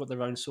 And they've all got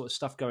their own sort of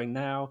stuff going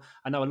now.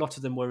 I know a lot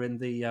of them were in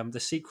the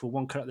sequel,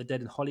 One Cut of the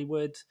Dead in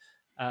Hollywood,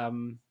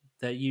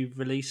 that you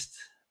released,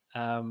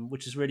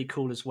 which is really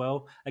cool as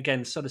well.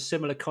 Again, sort of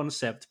similar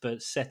concept,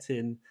 but set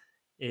in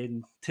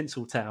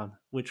Tinseltown,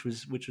 which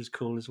was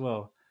cool as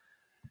well.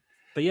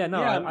 But yeah,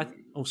 no, Yeah.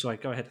 oh, sorry,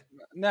 go ahead.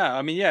 No,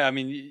 I mean,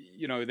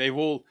 they've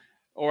all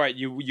right.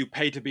 You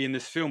pay to be in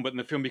this film, but then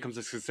the film becomes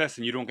a success,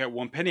 and you don't get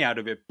one penny out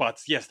of it. But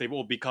yes, they've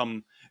all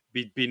been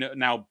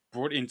now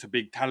brought into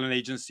big talent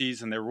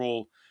agencies, and they're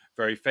all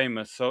very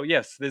famous. So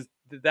yes,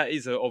 that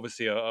is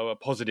obviously a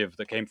positive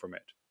that came from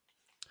it.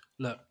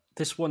 Look,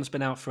 this one's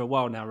been out for a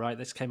while now, right?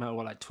 This came out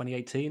like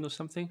 2018 or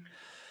something.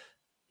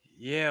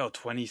 Yeah, or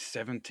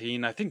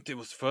 2017. I think it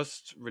was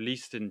first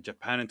released in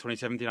Japan in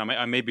 2017.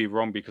 I may be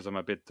wrong because I'm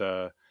a bit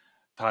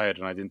tired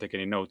and I didn't take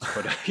any notes.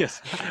 But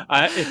yes,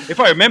 if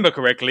I remember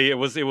correctly, it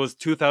was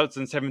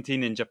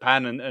 2017 in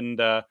Japan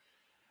and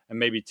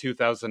maybe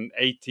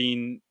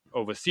 2018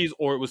 overseas,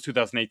 or it was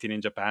 2018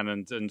 in Japan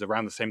and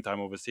around the same time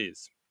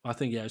overseas. I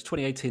think, it was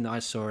 2018 that I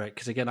saw it,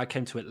 because again, I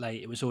came to it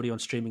late. It was already on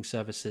streaming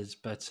services,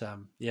 but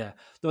yeah.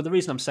 No, the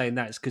reason I'm saying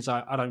that is because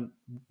I don't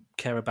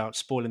care about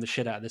spoiling the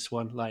shit out of this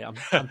one. Like,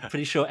 I'm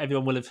pretty sure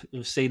everyone will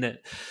have seen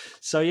it.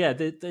 So yeah,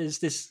 there's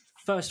this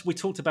first we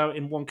talked about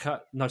in One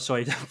Cut. No,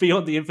 sorry,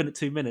 Beyond the Infinite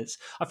 2 Minutes.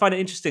 I find it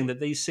interesting that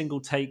these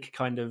single take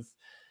kind of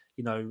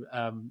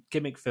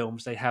gimmick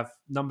films, they have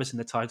numbers in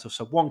the title,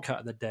 so One Cut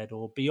of the Dead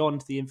or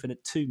Beyond the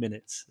Infinite 2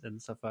 Minutes and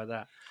stuff like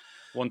that.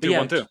 1, 2,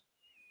 1, 2.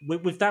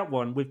 With that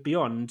one, with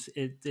Beyond,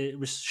 it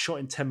was shot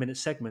in 10-minute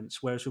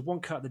segments, whereas with One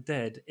Cut of the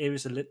Dead, there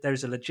is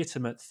a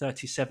legitimate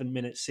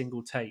 37-minute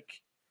single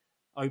take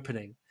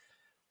opening,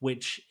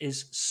 which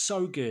is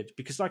so good.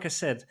 Because like I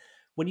said,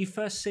 when you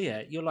first see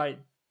it, you're like,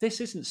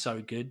 this isn't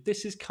so good.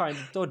 This is kind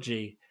of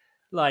dodgy.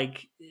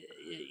 Like,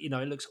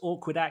 it looks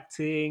awkward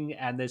acting,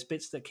 and there's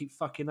bits that keep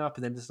fucking up,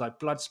 and then there's like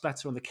blood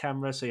splatter on the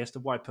camera, so he has to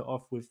wipe it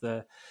off with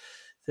the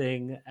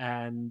thing.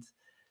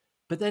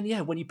 But then, yeah,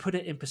 when you put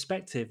it in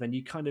perspective and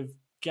you kind of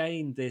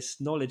gain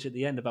this knowledge at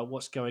the end about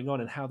what's going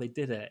on and how they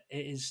did it,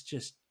 it is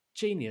just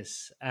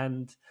genius.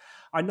 And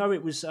I know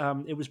it was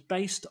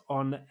based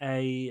on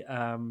a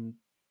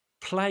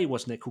play,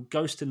 wasn't it, called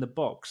Ghost in the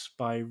Box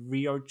by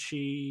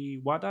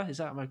Ryoichi Wada? Is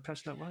that, am I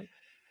pronouncing that right?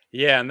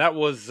 Yeah, and that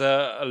was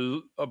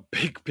a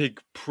big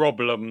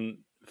problem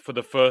for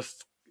the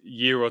first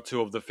year or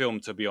two of the film,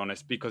 to be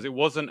honest, because it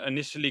wasn't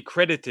initially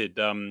credited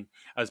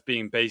as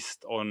being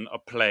based on a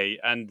play,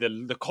 and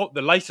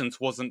the license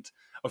wasn't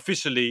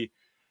officially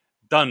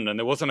done, and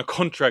there wasn't a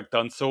contract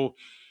done. So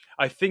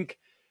I think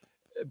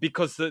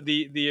because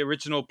the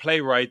original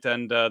playwright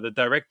and the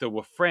director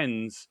were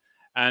friends,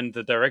 and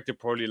the director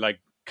probably like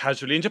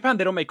casually in Japan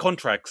they don't make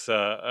contracts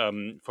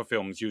for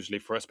films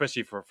usually,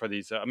 especially for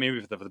these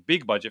maybe for the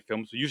big budget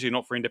films, usually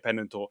not for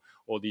independent or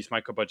these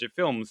micro budget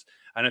films.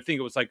 And I think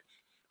it was like,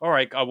 all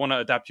right, I want to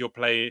adapt your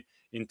play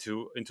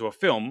into a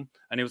film,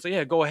 and it was like,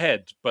 yeah, go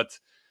ahead. But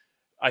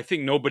I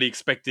think nobody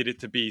expected it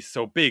to be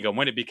so big, and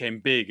when it became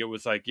big, it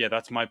was like, yeah,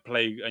 that's my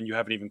play, and you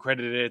haven't even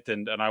credited it,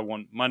 and I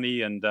want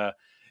money, and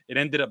it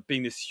ended up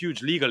being this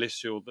huge legal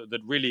issue that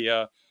really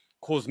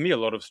caused me a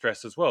lot of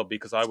stress as well,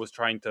 because I was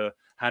trying to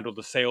handle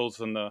the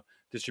sales and the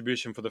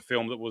distribution for the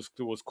film that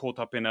was caught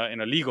up in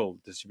a legal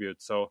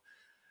dispute. So,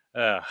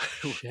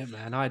 shit,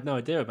 man, I had no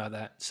idea about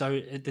that. So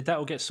did that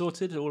all get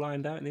sorted, all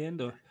ironed out in the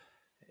end, or?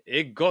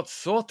 It got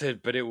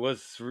sorted, but it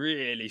was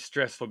really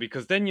stressful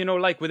because then,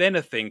 like with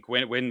anything,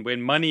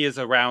 when money is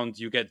around,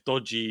 you get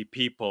dodgy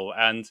people.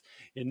 And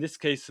in this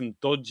case, some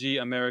dodgy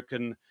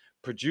American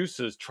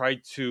producers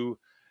tried to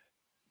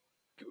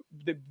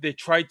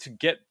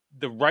get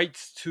the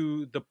rights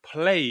to the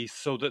play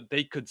so that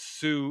they could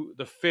sue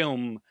the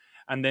film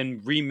and then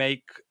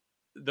remake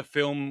the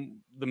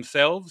film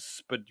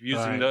themselves, but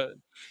using Right.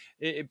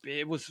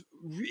 it was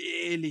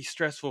really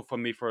stressful for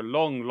me for a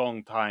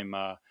long time.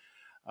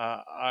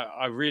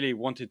 I really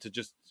wanted to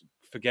just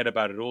forget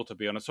about it all, to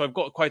be honest. So I've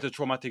got quite a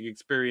traumatic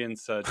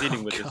experience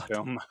dealing with this God.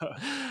 film.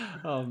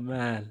 Oh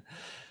man.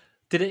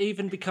 Did it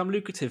even become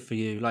lucrative for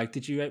you? Like,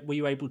 were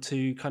you able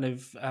to kind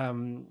of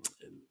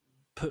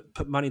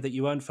put money that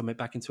you earned from it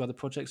back into other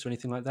projects or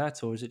anything like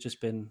that, or has it just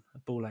been a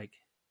ball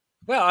ache?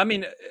 Well, I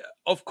mean,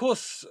 of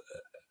course,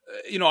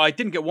 I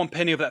didn't get one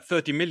penny of that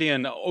 30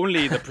 million.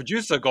 Only the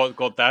producer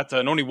got that,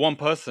 and only one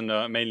person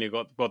mainly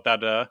got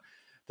that,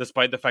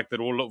 despite the fact that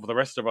all of the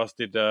rest of us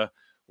did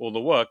all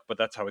the work. But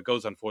that's how it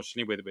goes,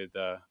 unfortunately,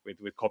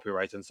 with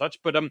copyright and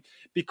such. But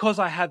because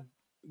I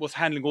was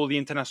handling all the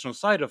international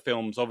side of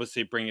films,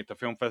 obviously bringing it to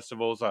film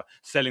festivals,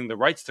 selling the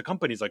rights to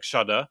companies like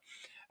Shudder,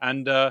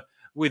 and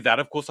with that,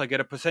 of course, I get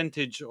a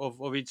percentage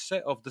of each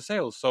of the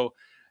sales. So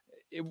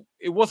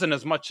it wasn't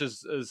as much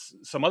as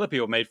some other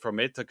people made from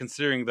it,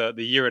 considering the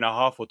year and a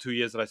half or 2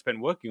 years that I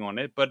spent working on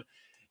it. But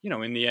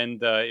in the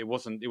end, it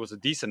was a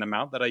decent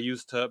amount that I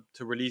used to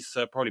release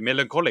probably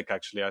Melancholic.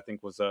 Actually, I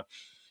think was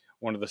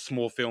one of the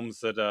small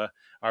films that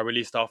I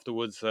released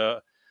afterwards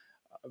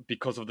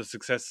because of the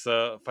success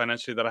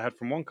financially that I had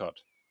from One Cut.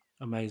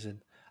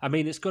 Amazing. I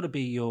mean, it's got to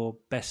be your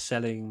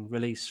best-selling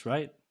release,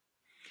 right?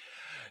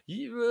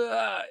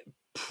 Yeah,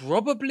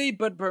 probably,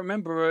 but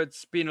remember,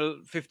 it's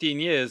been 15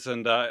 years,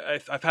 and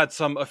I've had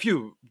a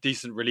few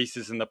decent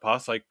releases in the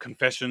past. Like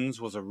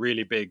Confessions was a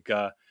really big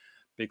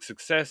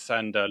success,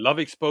 and Love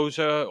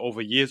Exposure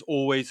over years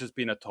always has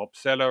been a top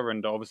seller,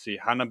 and obviously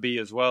Hanabi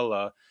as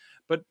well.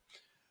 But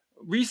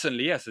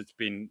recently, yes, it's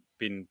been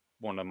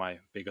one of my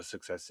biggest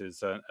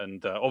successes,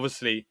 and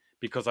obviously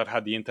because I've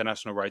had the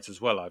international rights as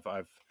well,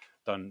 I've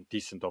done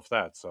decent off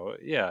that. So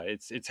yeah,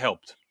 it's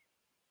helped.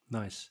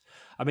 Nice.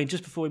 I mean,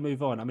 just before we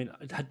move on, I mean,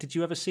 did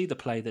you ever see the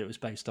play that it was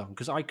based on?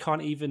 Because I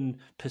can't even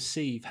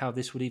perceive how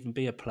this would even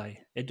be a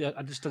play. It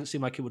just doesn't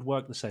seem like it would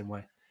work the same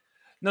way.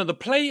 No, the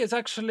play is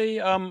actually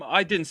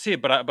I didn't see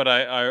it, but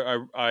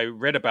I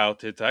read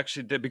about it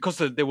actually because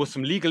there was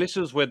some legal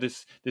issues where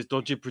this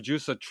dodgy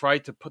producer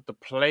tried to put the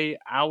play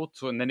out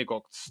and then it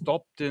got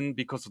stopped in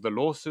because of the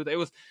lawsuit. It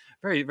was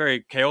very,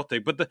 very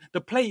chaotic. But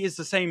the play is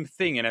the same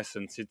thing in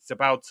essence. It's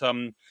about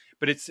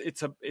but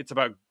it's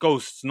about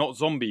ghosts, not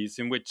zombies,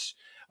 in which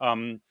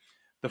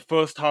the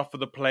first half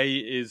of the play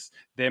is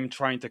them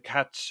trying to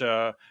catch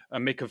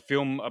and make a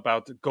film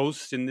about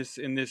ghosts in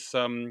this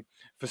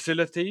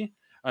facility.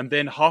 And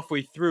then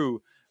halfway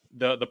through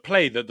the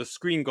play, the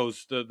screen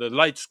goes, the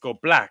lights go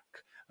black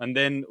and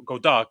then go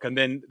dark, and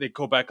then they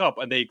go back up,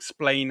 and they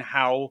explain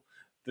how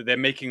they're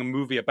making a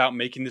movie about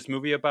making this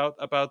movie about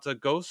a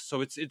ghost.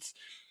 So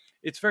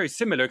it's very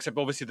similar, except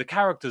obviously the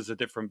characters are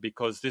different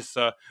because this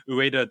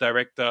Ueda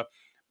director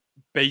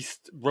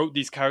wrote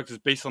these characters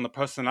based on the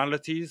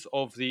personalities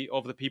of the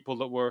people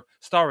that were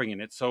starring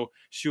in it. So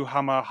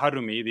Shuhama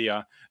Harumi,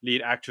 the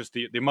lead actress,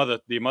 the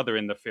mother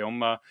in the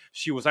film,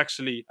 she was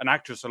actually an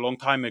actress a long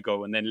time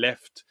ago and then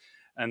left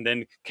and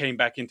then came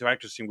back into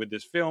actressing with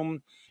this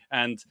film.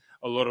 And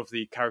a lot of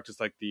the characters,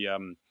 like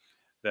the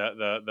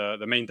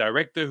main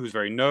director, who's a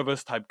very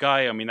nervous type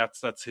guy, I mean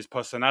that's his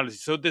personality.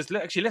 So there's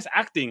actually less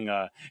acting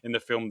in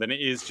the film than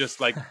it is just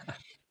like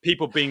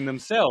people being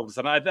themselves,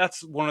 and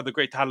that's one of the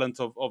great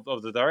talents of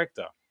the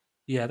director.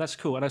 Yeah, that's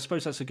cool, and I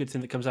suppose that's a good thing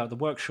that comes out of the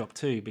workshop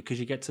too, because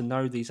you get to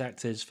know these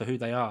actors for who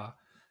they are,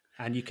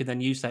 and you can then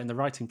use that in the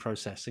writing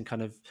process and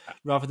kind of,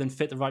 rather than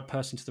fit the right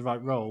person to the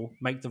right role,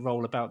 make the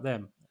role about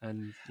them.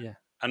 And yeah,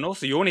 and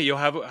also you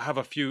have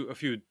a few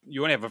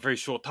you only have a very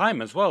short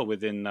time as well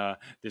within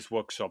this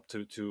workshop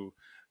to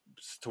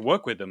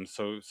work with them,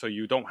 so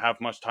you don't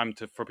have much time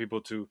for people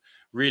to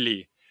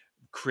really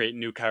create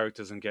new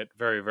characters and get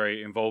very,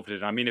 very involved in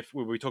it. I mean, if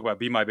we talk about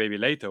Be My Baby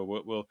later,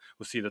 we'll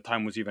see the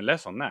time was even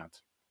less on that.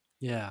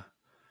 Yeah.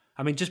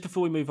 I mean, just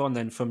before we move on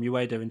then from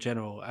Ueda in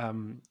general,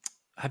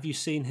 have you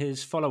seen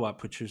his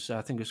follow-up, which was,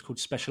 I think it was called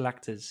Special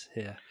Actors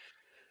here?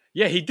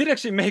 Yeah, he did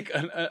actually make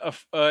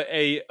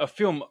a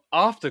film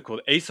after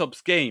called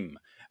Aesop's Game.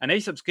 And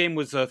Aesop's Game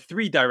was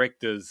 3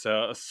 directors,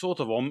 a sort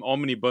of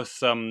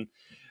omnibus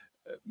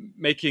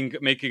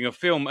making a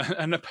film,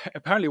 and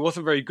apparently it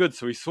wasn't very good,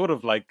 so he sort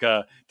of like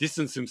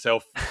distanced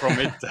himself from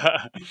it.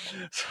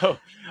 So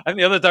I think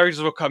the other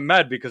directors were quite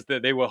mad because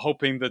they were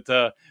hoping that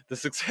the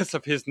success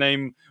of his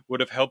name would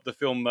have helped the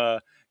film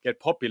get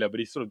popular, but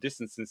he sort of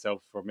distanced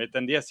himself from it.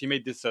 And yes, he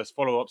made this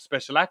follow-up,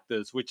 Special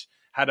Actors, which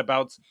had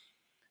about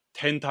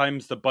 10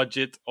 times the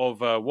budget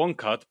of One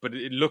Cut, but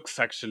it looks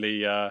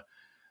actually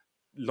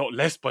lot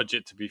less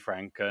budget, to be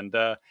frank, and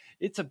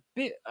it's a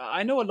bit,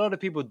 I know a lot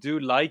of people do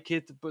like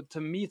it, but to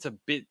me it's a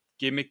bit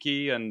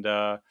gimmicky, and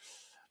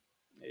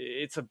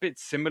it's a bit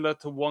similar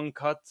to One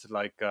Cut,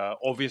 like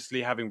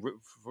obviously having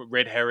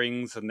red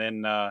herrings and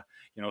then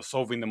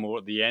solving them all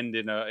at the end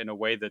in a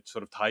way that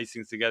sort of ties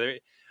things together.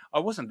 I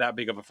wasn't that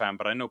big of a fan,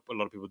 but I know a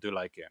lot of people do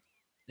like it.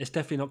 It's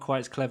definitely not quite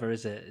as clever,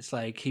 is it? It's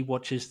like he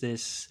watches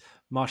this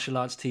martial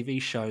arts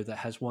TV show that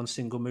has one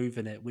single move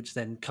in it, which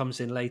then comes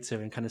in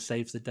later and kind of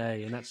saves the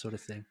day and that sort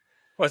of thing.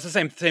 Well, it's the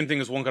same thing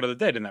as One Cut of the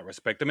Dead in that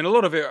respect. I mean, a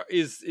lot of it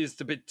is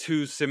a bit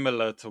too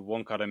similar to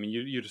One Cut. I mean,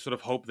 you sort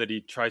of hope that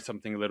he tries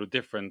something a little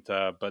different,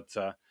 but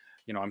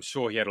I'm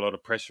sure he had a lot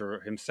of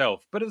pressure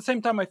himself. But at the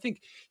same time, I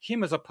think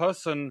him as a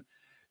person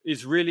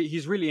he's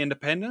really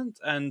independent,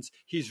 and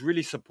he's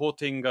really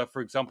supporting,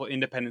 for example,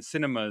 independent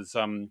cinemas.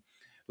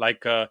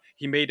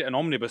 He made an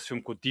omnibus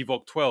film called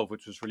Divok 12,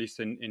 which was released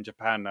in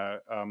Japan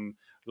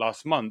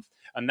last month,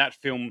 and that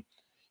film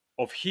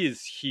of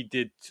his, he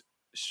did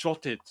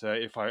shot it,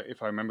 if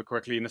I remember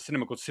correctly, in a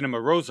cinema called Cinema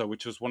Rosa,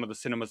 which was one of the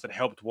cinemas that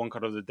helped One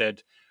Cut of the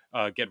Dead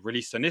get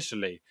released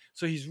initially.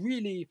 So he's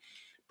really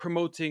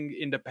promoting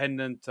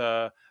independent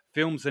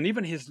films, and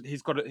even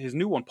he's got his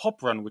new one,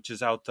 Pop Run, which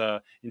is out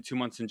in 2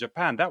 months in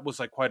Japan. That was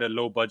like quite a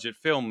low budget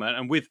film,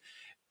 and with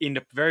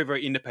very,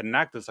 very independent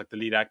actors, like the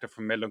lead actor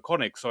from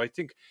Melancholic. So I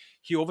think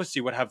he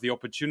obviously would have the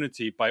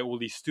opportunity by all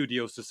these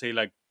studios to say,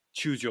 like,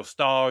 choose your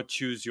star,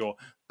 choose your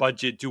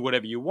budget, do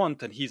whatever you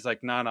want, and he's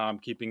like, nah, I'm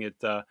keeping it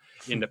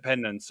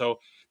independent. So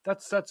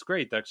that's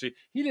great. Actually,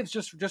 he lives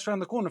just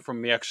around the corner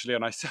from me, actually,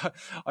 and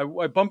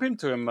I bump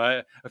into him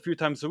a few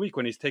times a week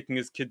when he's taking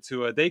his kid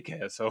to a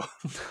daycare. So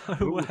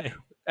No way.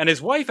 and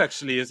his wife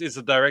actually is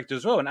a director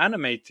as well, an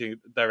animating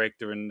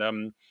director,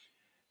 and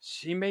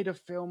she made a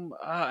film,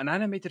 an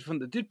animated film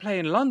that did play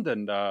in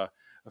London a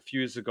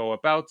few years ago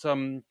about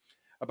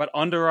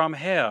underarm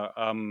hair,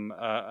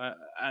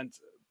 and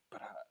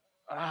but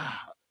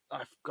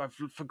I've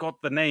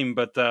forgot the name,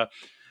 but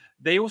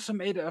they also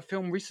made a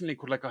film recently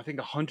called, like, I think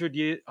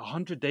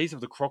 100 Days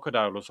of the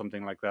Crocodile or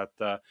something like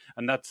that,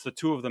 and that's the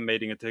two of them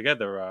making it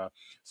together.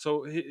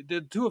 So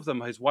the two of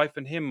them, his wife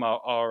and him,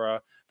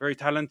 are very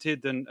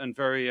talented and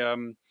very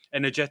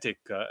energetic,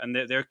 and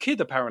their kid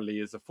apparently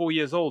is 4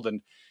 years old,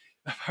 and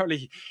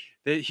apparently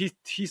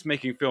he's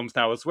making films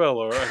now as well.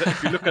 Or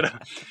if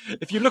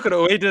you look at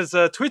Ueda's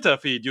Twitter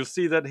feed, you'll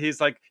see that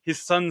he's like,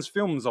 his son's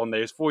films on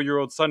there. His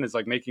 4-year-old son is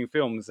like making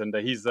films, and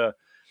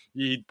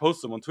he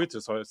posts them on Twitter.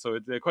 So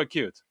they're quite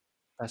cute.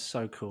 That's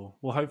so cool.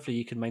 Well, hopefully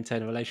you can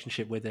maintain a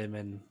relationship with him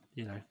and,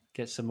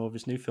 get some more of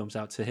his new films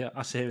out to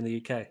us here in the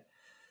UK.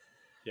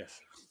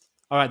 Yes.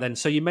 All right, then.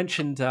 So you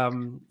mentioned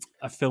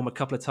a film a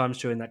couple of times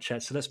during that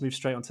chat. So let's move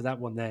straight on to that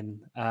one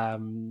then.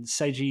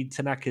 Seiji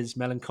Tanaka's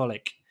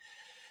Melancholic,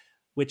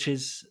 which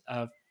is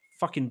a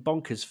fucking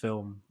bonkers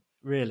film,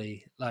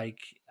 really. Like,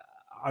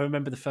 I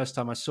remember the first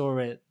time I saw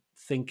it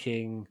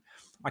thinking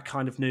I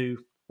kind of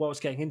knew what I was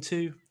getting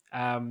into.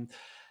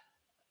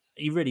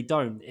 You really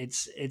don't.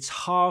 It's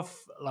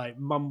half like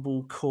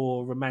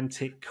mumblecore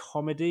romantic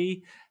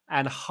comedy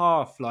and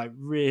half like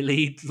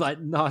really like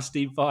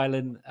nasty,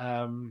 violent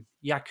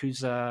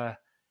Yakuza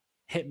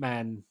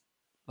hitman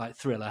like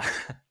thriller.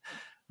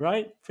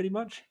 Right? Pretty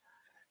much.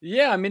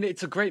 Yeah, I mean,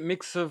 it's a great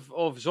mix of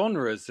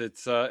genres.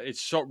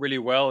 It's shot really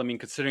well. I mean,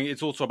 considering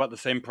it's also about the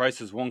same price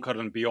as One Cut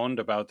and Beyond,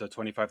 about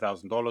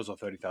 $25,000 or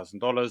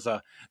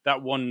 $30,000.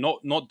 That one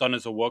not done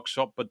as a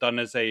workshop, but done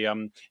as a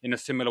in a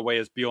similar way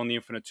as Beyond the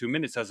Infinite 2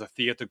 Minutes, as a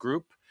theater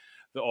group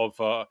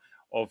that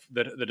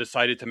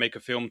decided to make a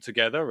film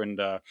together, and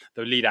the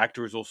lead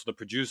actor is also the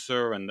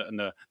producer, and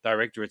the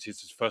director. It's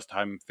his first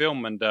time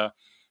film, and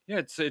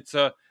yeah, it's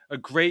a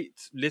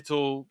great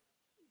little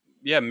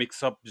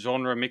mix up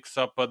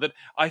that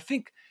I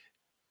think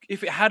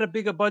if it had a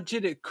bigger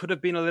budget, it could have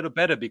been a little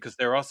better, because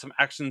there are some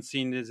action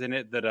scenes in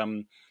it that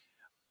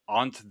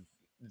aren't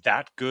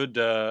that good,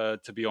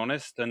 to be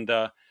honest. And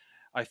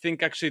I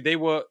think actually they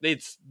were.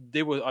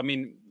 I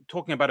mean,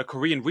 talking about a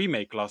Korean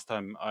remake last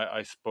time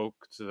I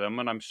spoke to them,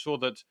 and I'm sure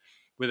that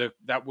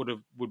that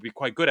would be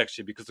quite good,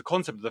 actually, because the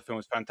concept of the film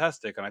is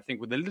fantastic, and I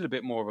think with a little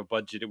bit more of a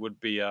budget, it would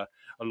be a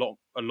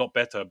lot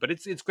better. But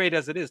it's great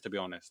as it is, to be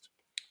honest.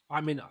 I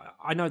mean,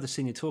 I know the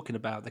scene you're talking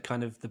about, the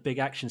kind of the big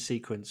action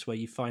sequence where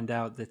you find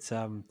out that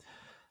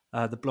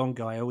the blonde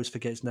guy, I always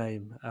forget his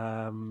name.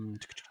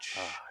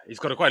 He's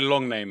got a quite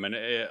long name, and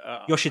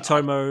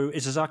Yoshitomo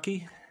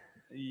Izazaki.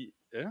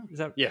 Yeah, Is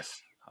that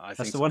yes? I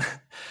that's think the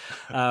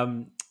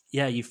one.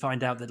 Yeah, you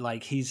find out that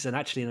like he's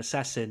actually an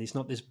assassin. He's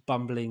not this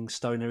bumbling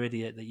stoner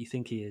idiot that you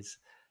think he is.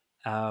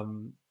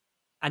 And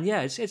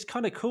yeah, it's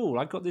kind of cool.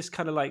 I got this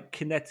kind of like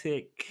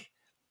kinetic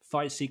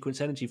fight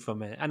sequence energy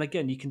from it. And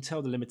again, you can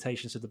tell the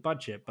limitations of the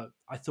budget, but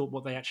I thought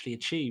what they actually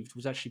achieved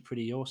was actually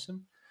pretty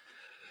awesome.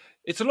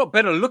 It's a lot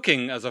better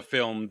looking as a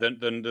film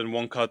than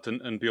One Cut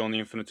and Beyond the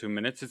Infinite 2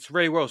 Minutes. It's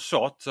very well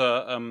shot,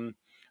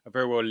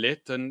 very well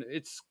lit, and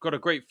it's got a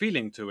great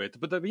feeling to it.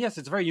 But yes,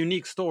 it's a very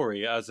unique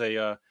story as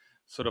a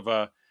sort of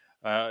a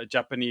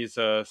Japanese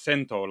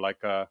sento,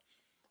 like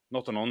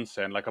not an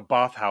onsen, like a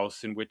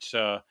bathhouse in which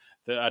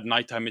at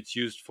nighttime it's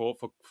used for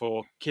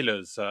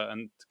killers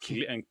and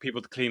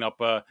people to clean up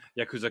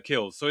Yakuza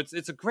kills. So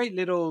it's a great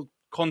little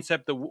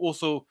concept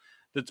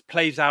that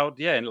plays out,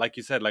 and like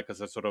you said, like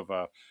as a sort of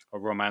a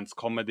romance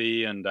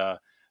comedy and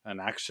an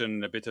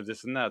action, a bit of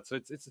this and that. So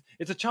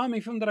it's a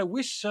charming film that I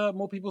wish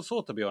more people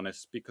saw, to be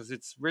honest, because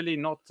it's really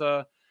not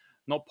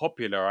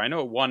popular. I know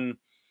it won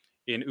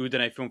in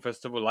Udine Film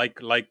Festival, like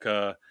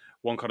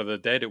One Cut of the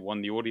Dead. It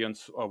won the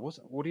audience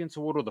audience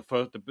award, or the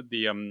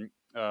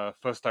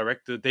first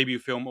director debut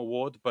film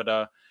award.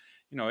 But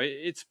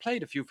it's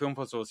played a few film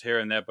festivals here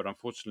and there, but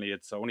unfortunately,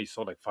 it's only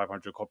sold like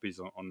 500 copies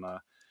on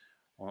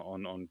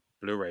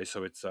Blu-ray,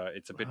 so it's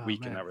a bit Oh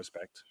weak in man. that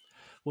respect.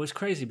 Well, it's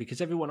crazy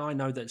because everyone I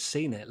know that's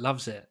seen it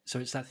loves it. So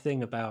it's that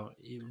thing about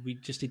we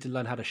just need to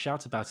learn how to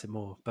shout about it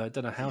more, but I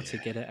don't know how to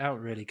Yeah. get it out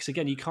really. Because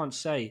again, you can't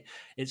say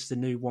it's the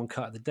new One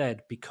Cut of the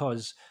Dead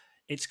because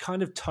it's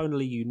kind of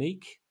tonally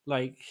unique.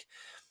 Like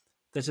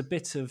there's a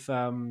bit of.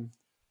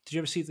 Did you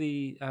ever see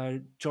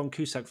the John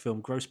Cusack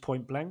film Gross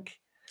Point Blank?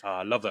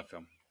 I love that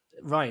film.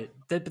 Right,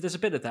 but there's a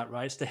bit of that,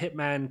 right? It's the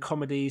hitman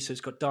comedy, so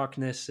it's got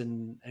darkness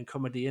and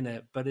comedy in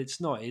it, but it's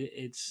not. It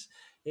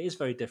is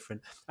very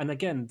different. And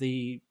again,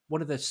 the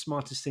one of the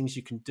smartest things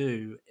you can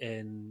do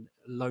in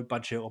low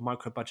budget or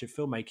micro budget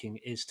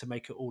filmmaking is to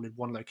make it all in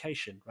one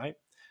location, right?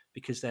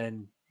 Because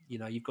then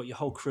you've got your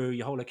whole crew,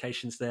 your whole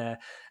locations there,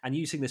 and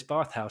using this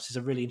bathhouse is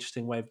a really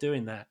interesting way of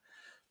doing that.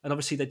 And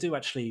obviously, they do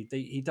actually.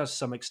 He does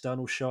some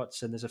external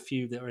shots, and there's a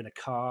few that are in a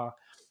car,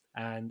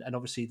 and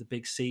obviously the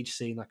big siege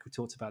scene, like we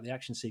talked about, the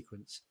action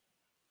sequence.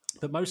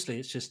 But mostly,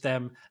 it's just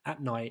them at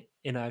night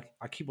in a.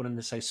 I keep wanting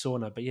to say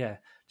sauna, but yeah,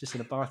 just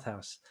in a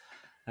bathhouse,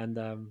 and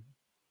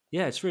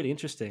yeah, it's really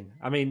interesting.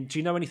 I mean, do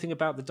you know anything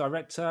about the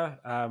director?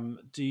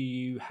 Do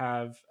you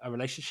have a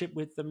relationship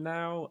with them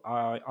now?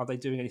 Are they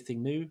doing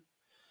anything new?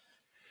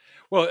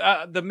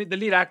 Well, the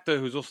lead actor,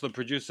 who's also the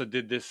producer,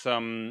 did this.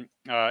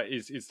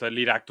 Is the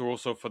lead actor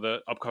also for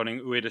the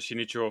upcoming Ueda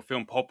Shinichiro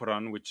film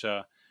Popran, which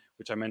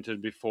I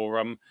mentioned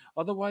before.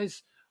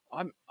 Otherwise,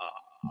 I'm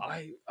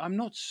I'm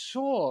not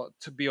sure,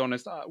 to be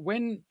honest.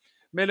 When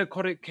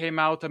Melancholic came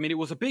out, I mean, it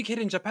was a big hit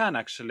in Japan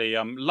actually.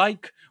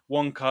 Like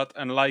One Cut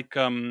and like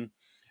Beyond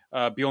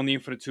the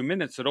Infinite 2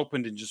 Minutes, it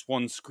opened in just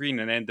one screen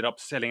and ended up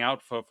selling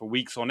out for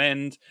weeks on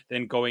end,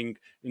 then going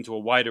into a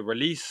wider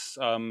release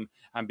and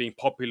being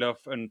popular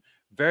and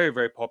very,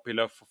 very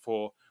popular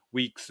for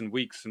weeks and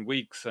weeks and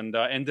weeks, and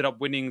ended up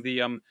winning the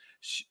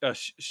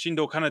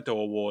Shindo Kaneto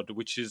Award,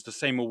 which is the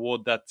same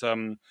award that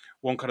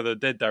One Cut of the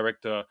Dead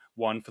director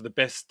won for the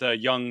best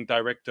young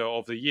director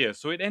of the year.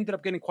 So it ended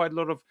up getting quite a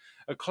lot of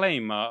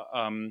acclaim.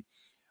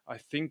 I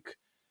think,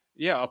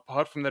 yeah,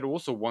 apart from that, it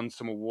also won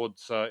some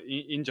awards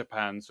in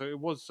Japan. So it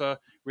was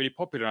really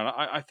popular. And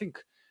I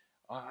think,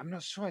 I'm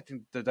not sure, I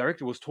think the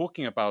director was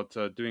talking about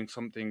doing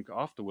something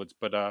afterwards,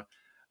 but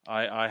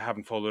I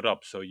haven't followed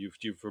up. So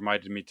you've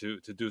reminded me to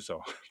do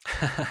so.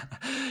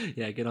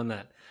 Yeah, get on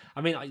that.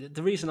 I mean,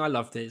 the reason I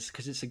loved it is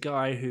because it's a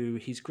guy who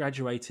he's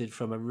graduated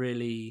from a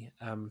really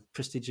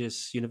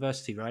prestigious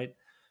university, right?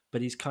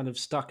 But he's kind of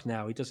stuck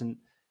now. He doesn't.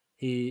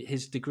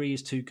 His degree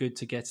is too good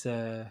to get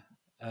a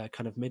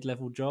kind of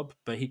mid-level job,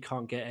 but he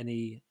can't get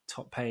any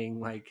top-paying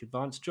like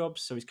advanced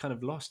jobs. So he's kind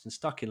of lost and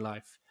stuck in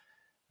life.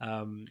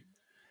 Um,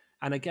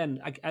 and again,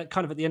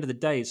 kind of at the end of the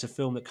day, it's a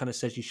film that kind of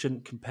says you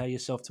shouldn't compare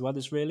yourself to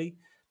others, really.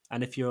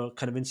 And if you're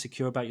kind of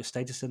insecure about your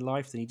status in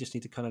life, then you just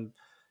need to kind of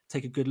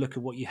take a good look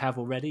at what you have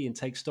already and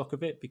take stock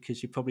of it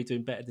because you're probably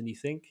doing better than you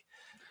think.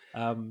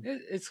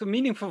 It's a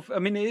meaningful. I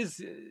mean, it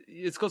is.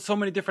 It's got so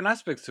many different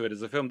aspects to it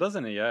as a film,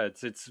 doesn't it? Yeah,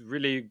 it's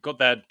really got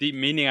that deep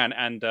meaning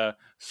and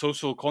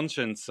social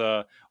conscience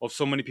of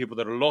so many people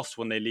that are lost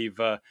when they leave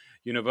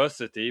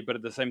university, but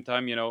at the same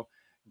time,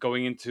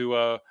 going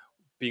into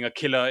being a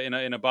killer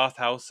in a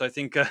bathhouse. I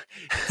think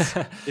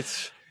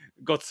it's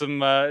got some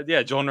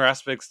genre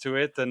aspects to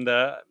it, and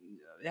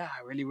yeah,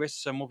 I really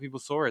wish more people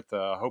saw it.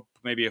 I hope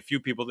maybe a few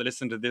people that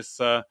listen to this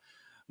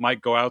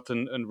might go out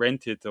and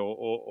rent it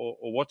or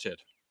watch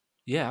it.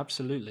 Yeah,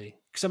 absolutely.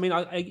 Because I mean,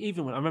 I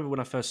even when I remember when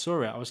I first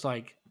saw it, I was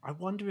like, I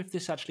wonder if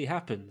this actually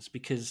happens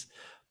because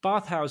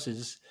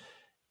bathhouses,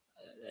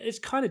 it's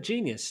kind of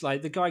genius.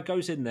 Like the guy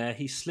goes in there,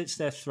 he slits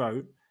their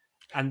throat,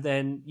 and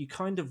then you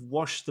kind of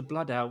wash the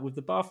blood out with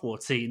the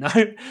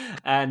bathwater,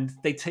 and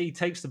he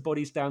takes the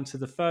bodies down to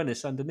the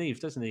furnace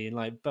underneath, doesn't he, and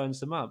like burns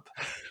them up.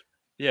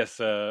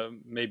 Yes,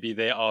 maybe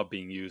they are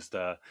being used.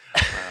 Okay,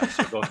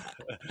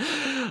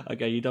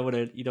 you don't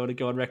want to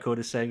go on record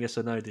as saying yes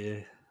or no, do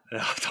you?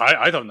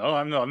 I don't know.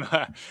 I'm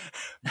not,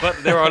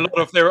 but there are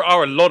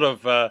a lot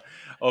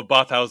of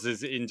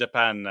bathhouses in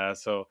Japan.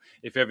 So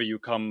if ever you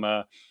come,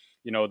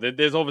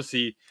 there's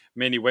obviously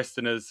many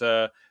Westerners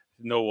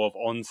know of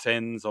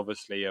onsens.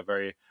 Obviously, a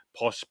very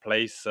posh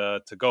place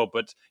to go.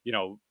 But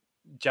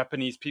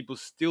Japanese people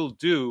still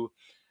do.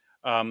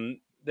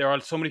 There are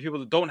so many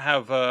people that don't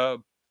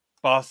have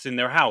baths in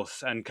their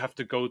house and have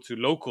to go to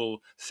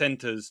local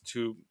centers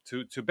to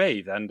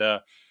bathe. And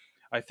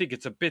I think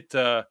it's a bit.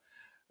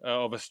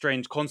 Of a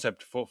strange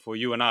concept for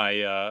you and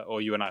I,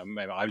 or you and I.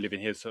 Maybe I'm living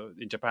here, so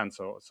in Japan,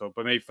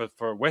 but maybe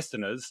for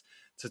Westerners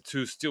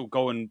to still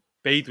go and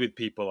bathe with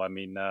people. I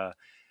mean, Yeah,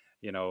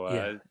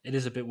 it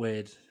is a bit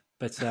weird,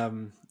 but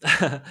one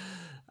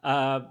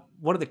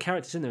of the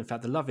characters in there, in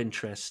fact, the love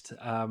interest,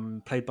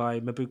 played by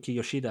Mabuki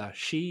Yoshida,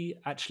 she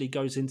actually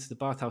goes into the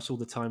bathhouse all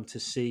the time to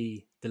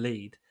see the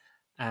lead,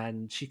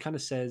 and she kind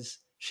of says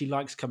she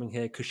likes coming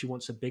here because she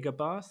wants a bigger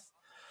bath.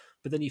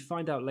 But then you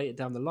find out later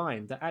down the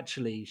line that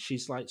actually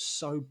she's like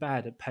so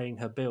bad at paying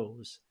her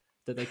bills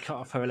that they cut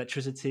off her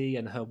electricity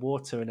and her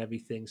water and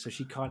everything, so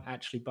she can't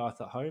actually bath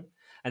at home.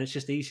 And it's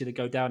just easier to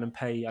go down and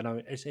pay. I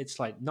know it's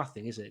like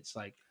nothing, is it? It's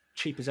like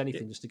cheap as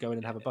anything just to go in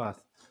and have a bath.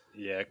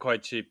 yeah,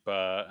 quite cheap.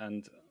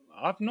 And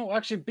I've not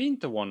actually been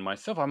to one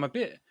myself. I'm a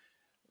bit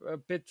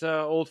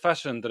old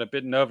fashioned and a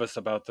bit nervous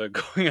about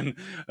going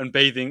and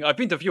bathing. I've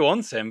been to a few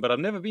onsen, but I've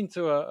never been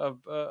to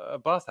a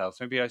bathhouse.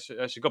 Maybe I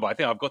should go. But I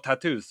think I've got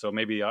tattoos, so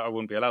maybe I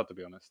wouldn't be allowed, to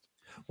be honest.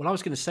 Well, I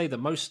was going to say that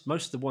most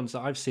of the ones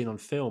that I've seen on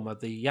film are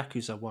the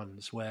Yakuza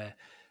ones where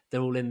they're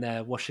all in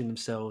there washing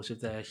themselves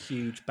with their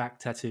huge back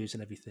tattoos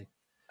and everything.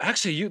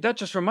 Actually, that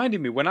just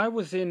reminded me. When I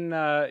was in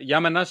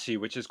Yamanashi,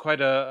 which is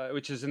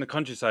in the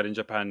countryside in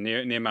Japan,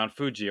 near Mount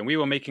Fuji, and we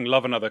were making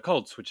Love and Other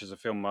Cults, which is a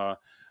film,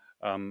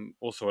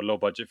 also a low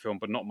budget film,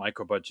 but not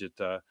micro budget.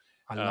 I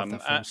love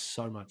that film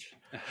so much.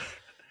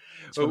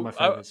 It's one of my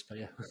favorites, but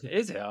yeah.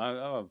 Is it?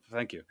 Oh,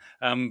 thank you.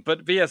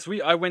 But yes,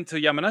 I went to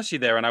Yamanashi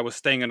there, and I was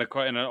staying in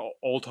an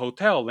old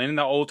hotel. And in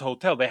that old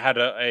hotel, they had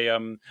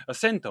a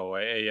sento,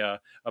 a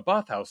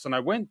bathhouse, and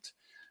I went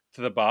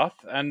to the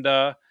bath, and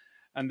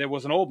there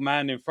was an old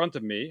man in front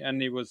of me,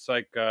 and he was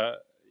like,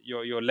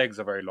 "Your legs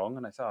are very long,"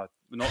 and I said,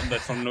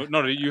 "That's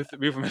not a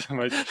euphemism.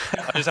 I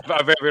just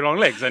have very long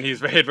legs," and he's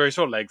very, very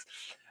short legs.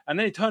 And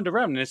then he turned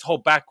around, and his whole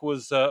back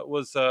was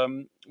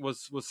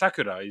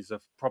Sakura. He's a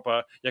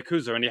proper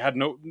yakuza, and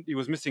he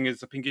was missing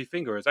his pinky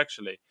fingers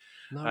actually.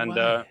 No and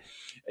way.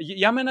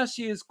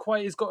 Yamanashi he's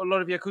got a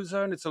lot of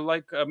yakuza, and it's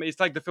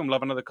like the film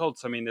Love and Other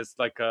Cults. I mean, it's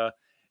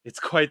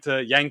quite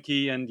a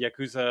Yankee and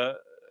yakuza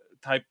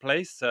type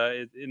place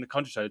in the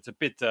countryside. It's a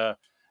bit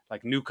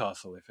like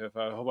Newcastle. If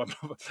I hope I'm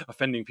not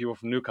offending people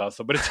from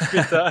Newcastle, but it's a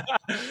bit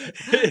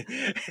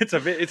it's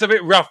a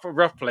bit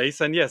rough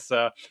place. And yes,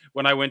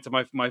 when I went to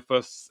my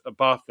first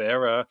bath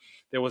there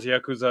was a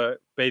yakuza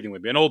bathing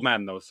with me, an old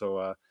man though,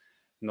 so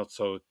not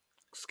so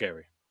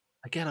scary.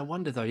 Again, I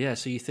wonder though. Yeah,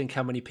 so you think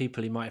how many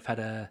people he might have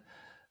had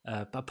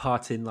a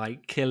part in,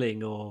 like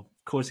killing or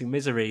causing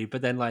misery, but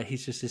then like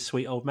he's just this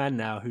sweet old man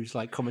now who's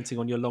like commenting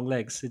on your long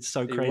legs. It's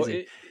so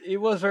crazy. It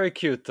was very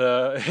cute,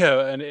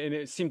 yeah, and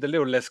it seemed a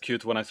little less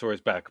cute when I saw his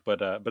back,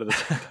 but at the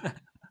same time.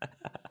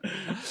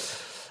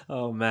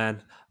 Oh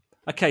man.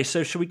 Okay,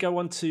 so should we go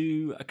on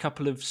to a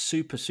couple of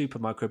super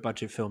micro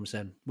budget films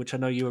then, which I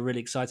know you were really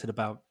excited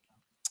about.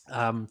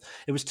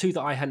 It was two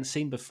that I hadn't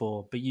seen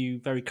before, but you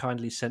very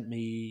kindly sent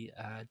me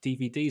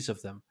DVDs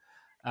of them.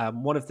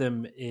 One of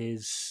them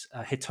is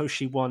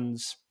Hitoshi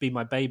One's "Be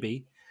My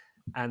Baby,"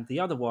 and the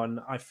other one,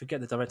 I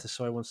forget the director.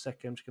 Sorry, 1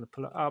 second. I'm just going to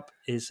pull it up.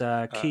 Is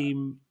Kei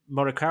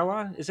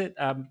Morikawa? Is it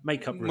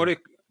Makeup Room?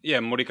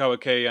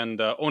 Morikawa Kei and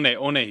One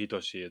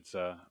Hitoshi. It's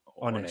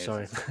One.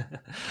 Sorry,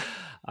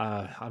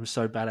 I'm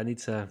so bad. I need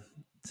to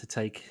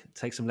take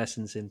some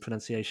lessons in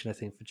pronunciation, I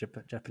think, for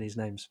Japanese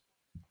names.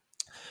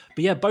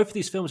 But yeah, both of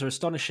these films are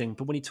astonishing.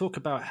 But when you talk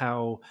about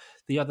how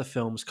the other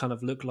films kind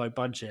of look low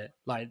budget,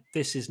 like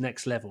this is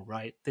next level,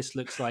 right? This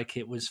looks like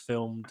it was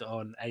filmed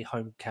on a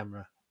home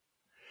camera.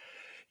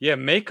 Yeah,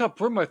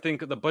 Makeup Room, I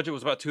think the budget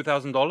was about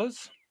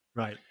 $2,000.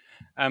 Right.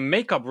 And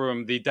Makeup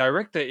Room, the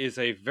director is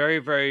a very,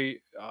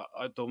 very,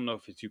 I don't know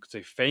if you could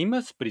say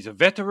famous, but he's a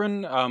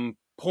veteran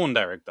porn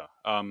director.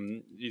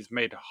 He's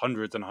made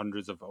hundreds and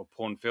hundreds of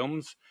porn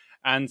films.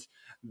 And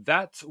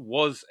that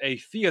was a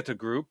theater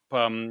group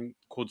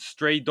called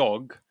Stray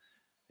Dog.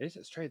 Is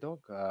it Stray Dog?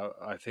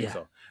 I think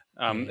so.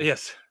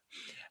 Yes.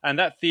 And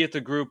that theater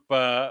group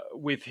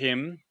with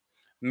him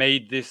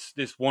made this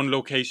one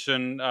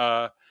location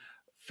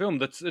film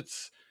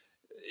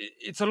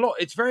it's a lot.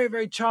 It's very,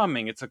 very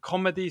charming. It's a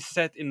comedy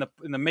set in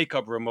the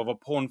makeup room of a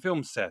porn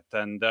film set,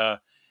 and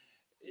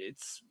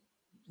it's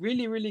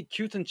really, really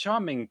cute and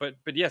charming. But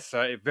yes,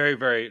 very,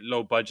 very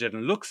low budget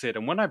and looks it.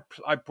 And when I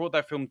brought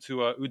that film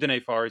to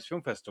Udine Far East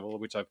Film Festival,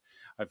 which I've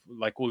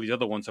like all these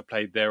other ones I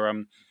played there,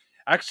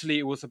 actually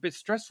it was a bit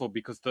stressful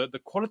because the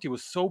quality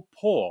was so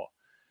poor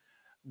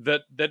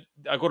that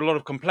I got a lot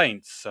of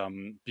complaints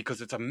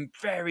because it's a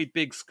very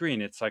big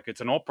screen. It's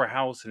an opera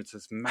house and it's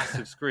this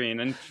massive screen,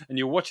 and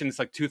you're watching this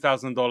like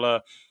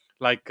 $2,000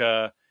 like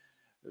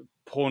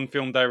porn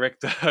film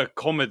director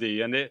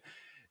comedy, and it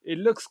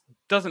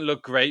doesn't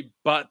look great,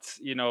 but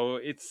you know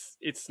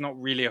it's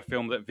not really a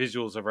film that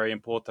visuals are very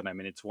important. I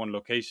mean, it's one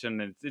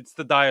location and it's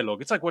the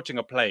dialogue. It's like watching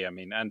a play. I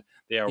mean, and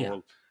they are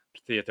all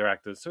theater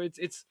actors, so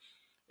it's.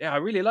 Yeah, I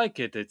really like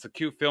it. It's a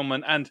cute film,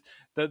 and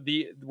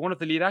the one of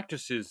the lead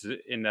actresses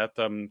in that,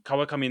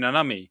 Kawakami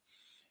Nanami,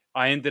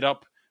 I ended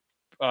up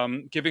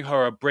giving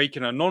her a break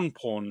in a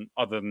non-porn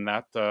other than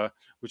that,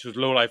 which was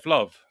Low Life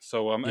Love.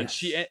 So and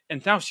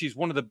now she's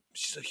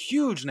she's a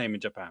huge name in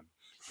Japan,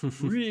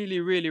 really,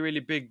 really, really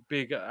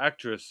big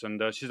actress,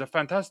 and she's a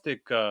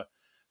fantastic girl,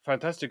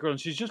 and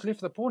she's just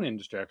left the porn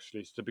industry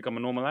actually to become a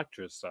normal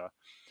actress.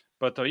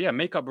 But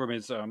Makeup Room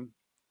is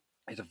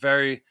it's a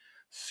very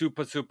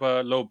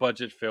super low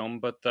budget film,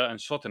 but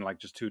and shot in like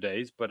just 2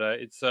 days, but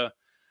it's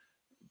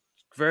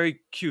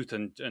very cute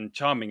and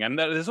charming, and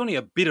there's only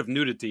a bit of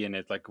nudity in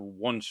it, like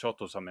one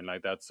shot or something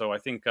like that, so I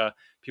think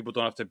people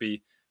don't have to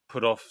be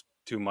put off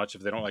too much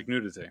if they don't like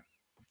nudity.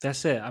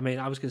 That's it. I mean,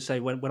 I was going to say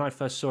when I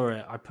first saw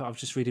it, I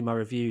was just reading my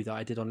review that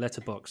I did on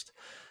Letterboxd,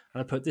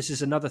 and I put, this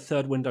is another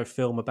third window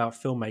film about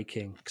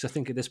filmmaking, because I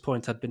think at this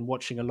point I'd been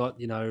watching a lot,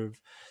 you know,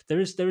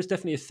 there is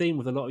definitely a theme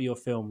with a lot of your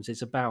films.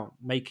 It's about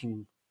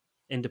making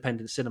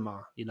independent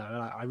cinema, you know, and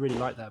I really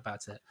like that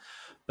about it.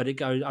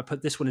 But I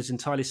put this one is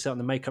entirely set on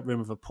the makeup room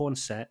of a porn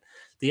set.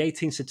 The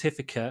 18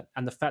 certificate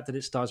and the fact that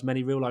it stars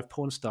many real life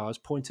porn stars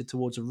pointed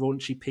towards a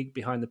raunchy peek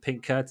behind the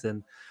pink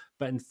curtain.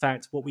 But in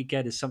fact, what we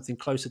get is something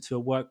closer to a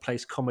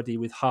workplace comedy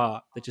with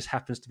heart that just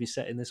happens to be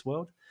set in this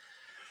world.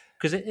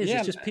 Because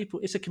it's just people,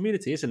 it's a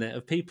community, isn't it,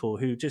 of people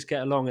who just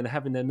get along and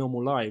having their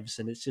normal lives,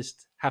 and it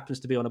just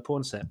happens to be on a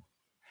porn set.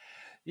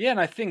 Yeah,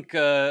 and I think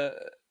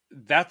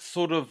that's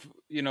sort of,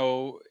 you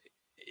know,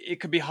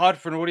 it could be hard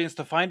for an audience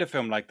to find a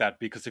film like that,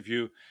 because if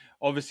you,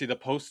 obviously the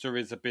poster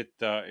is a bit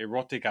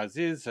erotic as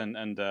is, and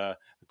the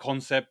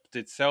concept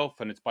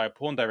itself, and it's by a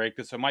porn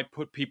director, so it might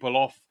put people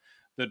off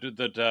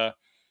that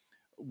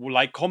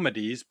like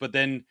comedies, but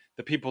then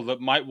the people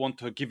that might want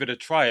to give it a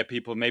try are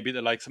people maybe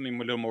that like something a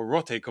little more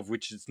erotic, of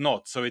which it's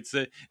not. So it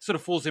sort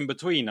of falls in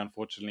between,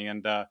 unfortunately.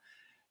 And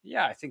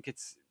yeah, I think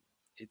it's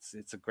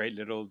a great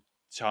little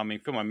charming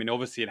film. I mean,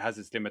 obviously it has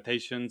its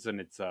limitations,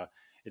 and it's a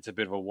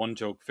bit of a one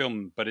joke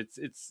film, but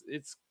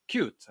it's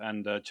cute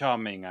and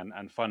charming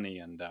and funny,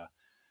 and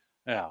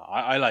yeah,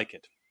 I like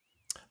it.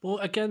 Well,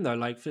 again, though,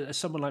 like for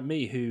someone like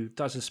me who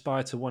does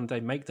aspire to one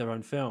day make their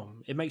own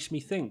film, it makes me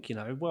think, you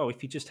know, well,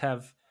 if you just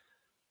have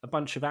a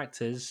bunch of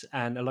actors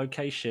and a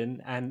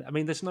location, and I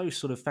mean, there's no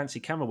sort of fancy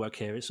camera work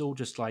here. It's all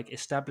just like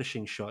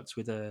establishing shots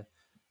with a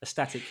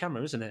static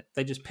camera, isn't it?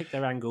 They just pick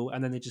their angle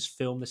and then they just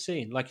film the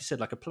scene, like you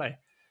said, like a play.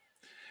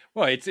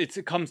 Well,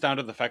 it comes down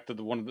to the fact that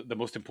one of the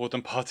most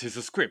important parts is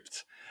a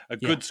script, a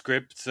good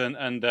script,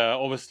 and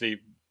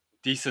obviously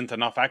decent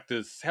enough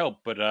actors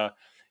help. But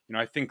you know,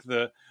 I think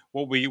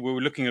what we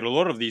were looking at a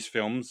lot of these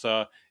films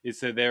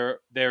is that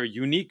they're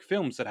unique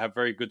films that have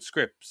very good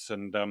scripts,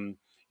 and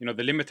you know,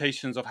 the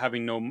limitations of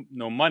having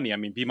no money. I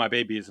mean, Be My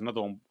Baby is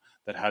another one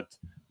that had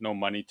no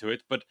money to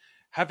it, but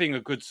having a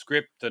good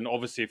script, and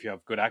obviously if you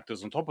have good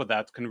actors on top of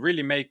that, can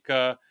really make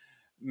a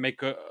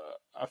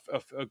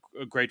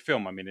great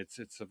film. I mean, it's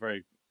a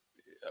very,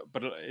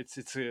 but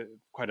it's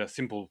quite a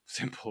simple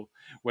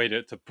way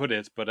to put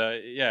it. But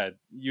yeah,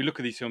 you look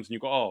at these films and you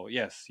go, oh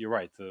yes, you're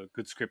right. A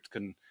good script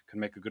can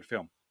make a good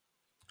film.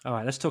 All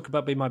right, let's talk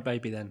about Be My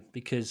Baby then,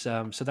 because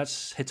so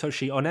that's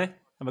Hitoshi One. Have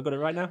I got it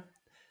right now?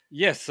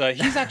 Yes,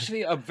 he's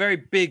actually a very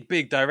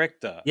big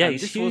director. Yeah,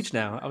 he's huge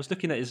now. I was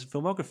looking at his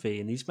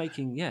filmography, and he's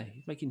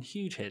making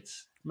huge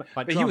hits.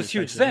 Like but he was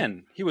huge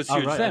then. He was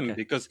huge then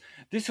because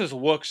this was a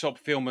workshop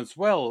film as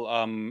well,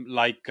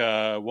 like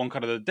One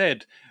Cut of the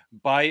Dead,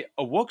 by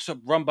a workshop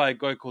run by a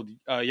guy called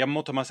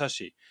Yamamoto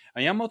Masashi.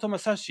 And Yamamoto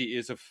Masashi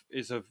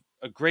is a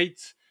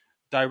great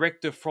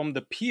director from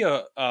the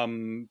peer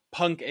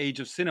punk age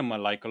of cinema,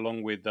 like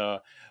along with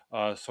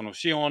Sono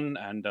Shion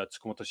and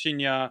Tsukumoto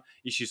Shinya,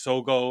 Ishii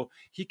Sogo.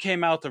 He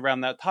came out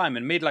around that time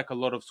and made like a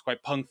lot of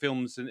quite punk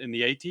films in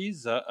the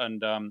 80s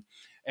and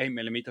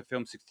 8mm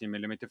films,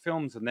 16mm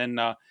films. And then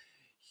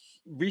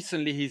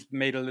recently he's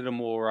made a little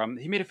more,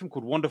 he made a film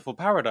called Wonderful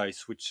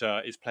Paradise, which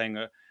is playing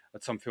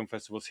at some film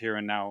festivals here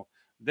and now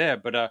there.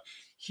 But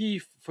he,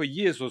 for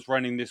years, was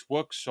running this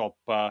workshop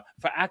for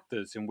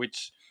actors in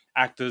which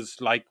actors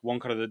like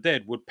One Cut of the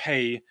Dead would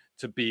pay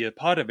to be a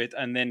part of it,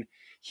 and then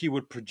he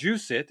would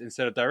produce it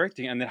instead of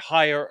directing, and then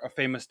hire a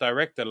famous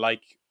director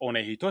like One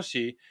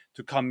Hitoshi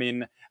to come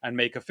in and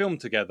make a film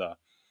together.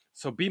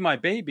 So Be My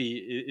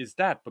Baby is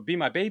that, but Be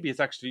My Baby is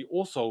actually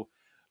also,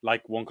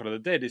 like One Cut of the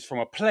Dead, is from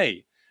a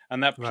play,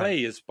 and that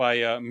play is by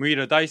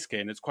Muira Daisuke,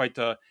 and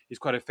he's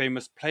quite a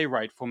famous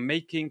playwright for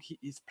making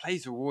his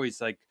plays are always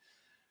like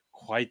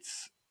quite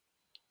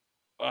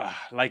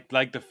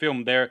like the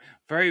film. They're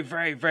very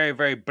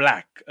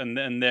black, and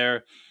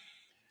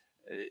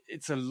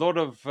it's a lot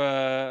of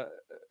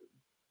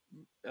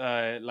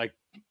like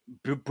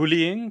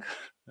bullying.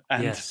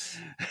 And yes.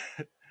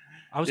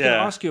 I was going to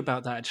ask you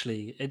about that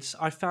actually.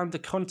 I found the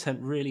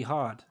content really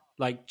hard,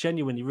 like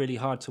genuinely really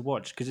hard to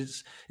watch, because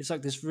it's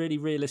like this really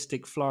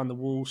realistic fly on the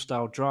wall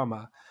style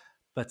drama,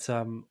 but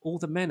all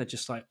the men are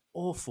just like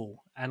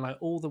awful, and like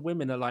all the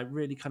women are like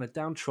really kind of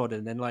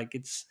downtrodden, and like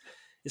it's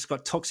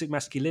got toxic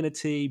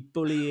masculinity,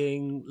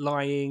 bullying,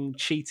 lying,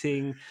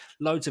 cheating,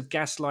 loads of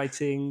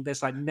gaslighting.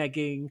 There's like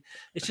negging.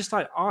 It's just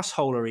like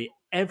arseholery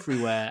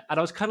everywhere. And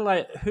I was kind of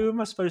like, who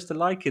am I supposed to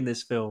like in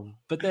this film?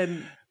 But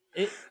then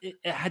it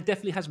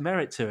definitely has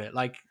merit to it.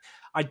 Like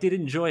I did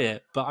enjoy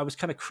it, but I was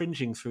kind of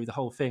cringing through the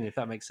whole thing, if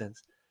that makes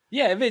sense.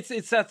 Yeah,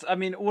 it's that. I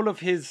mean, all of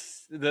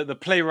his the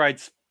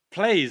playwright's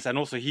plays, and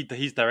also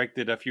he's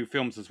directed a few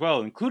films as well,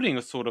 including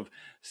a sort of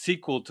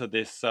sequel to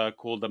this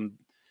called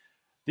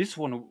this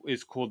one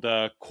is called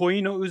Koi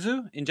no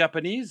Uzu in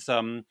Japanese,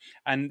 and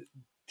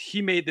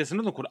there's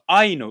another one called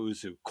Ai no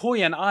Uzu.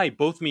 Koi and Ai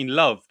both mean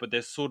love, but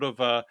there's sort of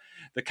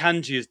the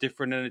kanji is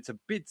different, and it's a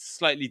bit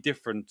slightly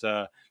different.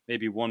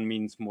 Maybe one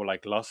means more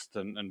like lust,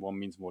 and one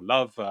means more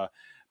love.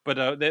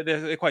 But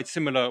they're quite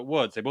similar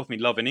words. They both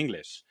mean love in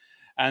English.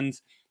 And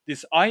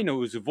this Ai no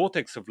Uzu,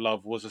 Vortex of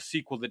Love, was a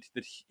sequel that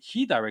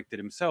he directed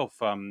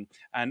himself, and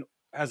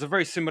has a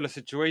very similar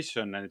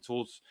situation, and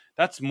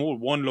that's more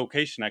one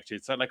location actually.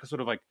 It's like a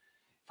sort of like,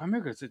 if I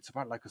remember, it's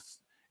about like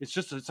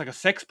it's like a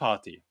sex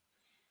party,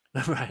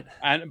 Right.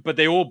 But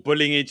they're all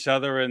bullying each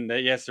other, and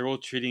they're all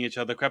treating each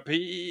other crap.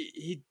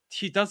 He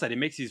does that. He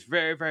makes these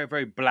very, very,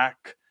 very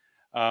black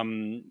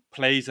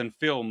plays and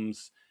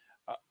films,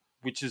 uh,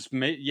 which is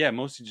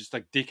mostly just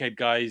like dickhead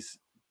guys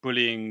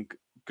bullying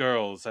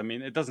girls. I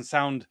mean, it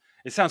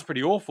sounds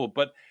pretty awful,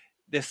 but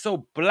they're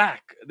so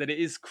black that it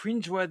is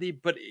cringeworthy.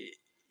 But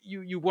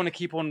you want to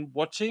keep on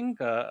watching.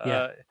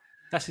 Yeah.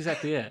 That's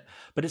exactly it.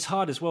 But it's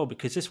hard as well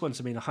because this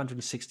one's,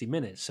 160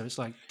 minutes. So it's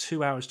like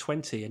 2 hours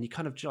 20. And you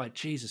kind of like,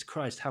 Jesus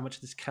Christ, how much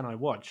of this can I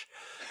watch?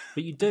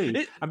 But you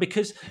do. And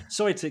because,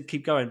 sorry to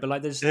keep going, but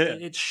like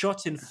it's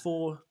shot in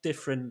 4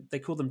 different, they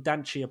call them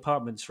Danchi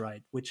apartments,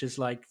 right? Which is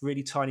like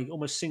really tiny,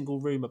 almost single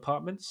room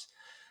apartments.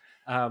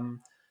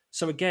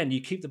 So again,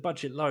 you keep the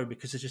budget low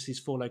because there's just these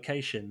 4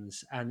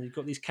 locations, and you've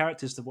got these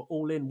characters that were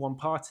all in one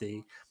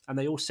party, and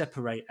they all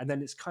separate. And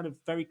then it's kind of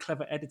very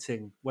clever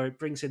editing where it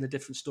brings in the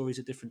different stories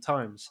at different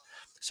times.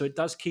 So it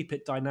does keep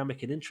it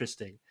dynamic and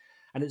interesting.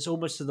 And it's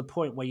almost to the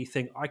point where you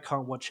think, I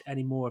can't watch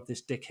any more of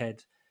this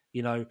dickhead,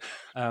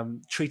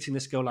 treating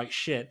this girl like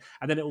shit.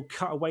 And then it will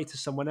cut away to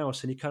someone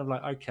else, and you're kind of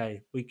like,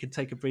 okay, we can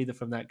take a breather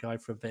from that guy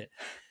for a bit.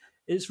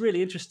 It's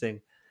really interesting.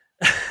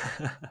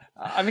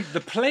 I mean, the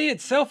play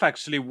itself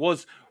actually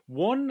was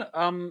one.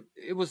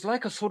 It was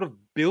like a sort of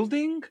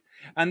building,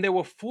 and there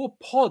were 4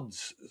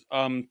 pods,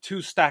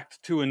 2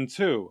 stacked 2 and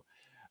 2,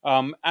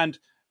 and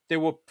there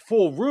were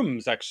 4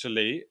 rooms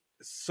actually.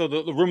 So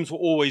the rooms were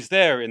always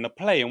there in the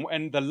play,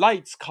 and the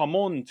lights come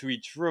on to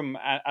each room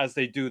as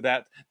they do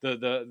that.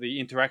 The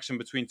interaction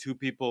between 2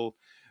 people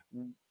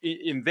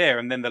in there,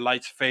 and then the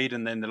lights fade,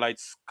 and then the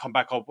lights come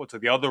back up to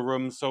the other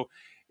room. So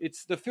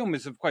the film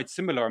is quite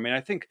similar. I mean,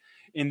 I think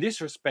in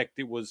this respect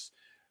it was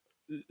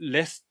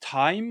less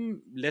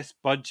time, less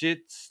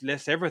budget,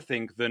 less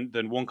everything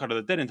than One Cut of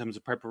the Dead in terms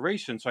of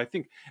preparation. So I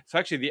think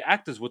actually the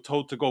actors were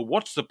told to go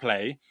watch the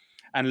play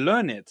and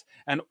learn it,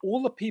 and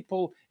all the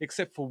people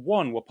except for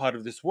one were part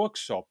of this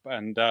workshop.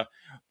 And there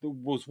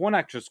was one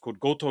actress called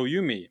Goto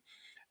Yumi,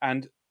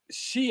 and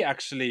she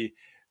actually,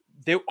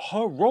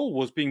 her role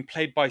was being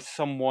played by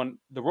someone.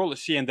 The role that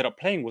she ended up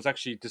playing was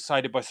actually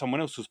decided by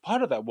someone else who's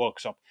part of that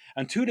workshop.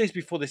 And 2 days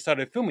before they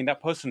started filming,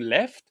 that person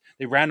left.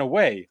 They ran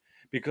away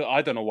because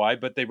I don't know why,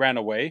 but they ran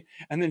away.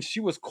 And then she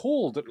was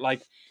called,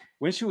 like,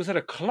 when she was at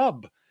a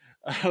club.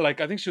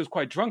 Like, I think she was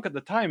quite drunk at the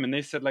time, and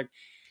they said, like,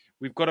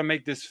 we've got to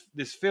make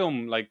this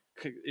film like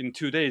in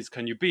 2 days.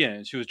 Can you be in it?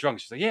 And she was drunk.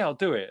 She's like, yeah, I'll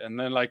do it. And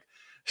then like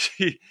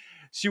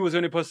she was the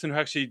only person who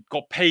actually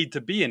got paid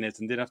to be in it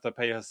and didn't have to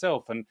pay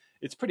herself. And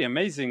it's pretty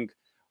amazing,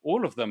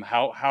 all of them,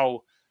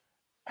 how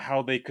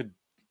they could,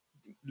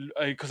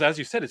 because as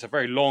you said, it's a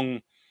very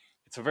long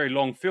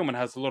film and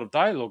has a lot of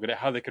dialogue in it.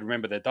 How they could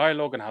remember their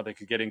dialogue and how they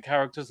could get in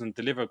characters and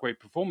deliver great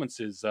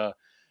performances,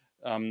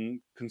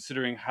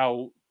 considering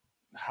how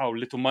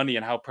little money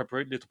and how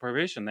little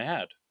preparation they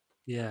had.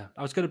 Yeah,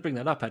 I was going to bring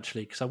that up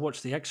actually because I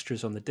watched the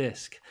extras on the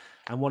disc,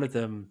 and one of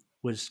them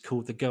was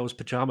called The Girls'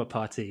 Pajama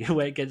Party,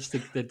 where it gets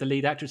the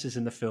lead actresses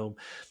in the film,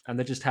 and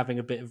they're just having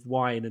a bit of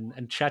wine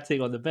and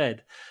chatting on the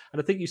bed.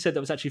 And I think you said that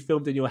was actually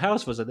filmed in your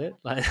house, wasn't it?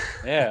 Like,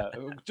 yeah,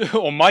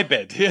 on my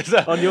bed.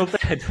 On your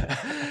bed.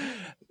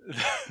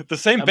 The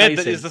same bed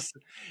that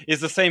is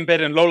the same bed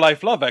in Low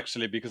Life Love,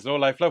 actually, because Low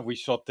Life Love we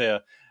shot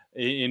there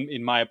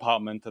in my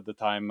apartment at the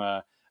time,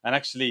 and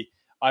actually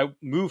I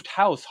moved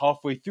house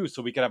halfway through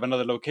so we could have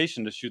another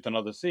location to shoot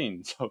another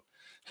scene. So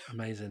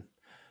amazing.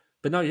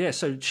 But no, yeah.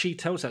 So she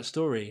tells that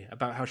story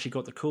about how she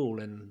got the call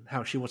and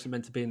how she wasn't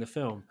meant to be in the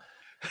film,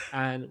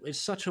 and it's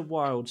such a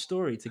wild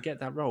story to get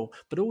that role.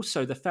 But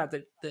also the fact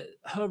that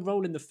her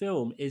role in the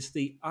film is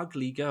the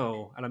ugly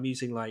girl, and I'm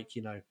using like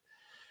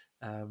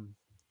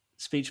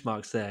speech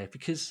marks there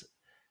because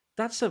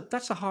that's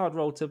a hard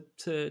role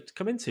to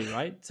come into,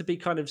 right? To be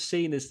kind of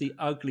seen as the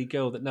ugly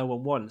girl that no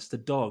one wants, the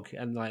dog,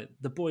 and like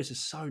the boys are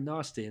so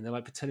nasty and they're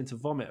like pretending to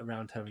vomit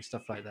around her and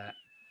stuff like that.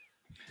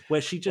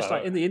 Where she just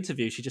like in the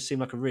interview, she just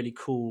seemed like a really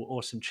cool,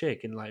 awesome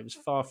chick, and like it was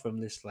far from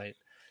this like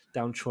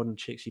downtrodden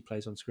chick she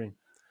plays on screen.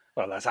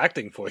 Well, that's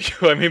acting for you.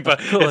 I mean, but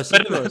course,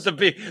 it's better than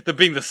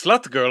being the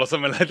slut girl or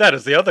something like that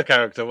as the other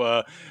character.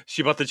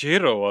 Shibata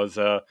Chihiro was,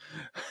 Well,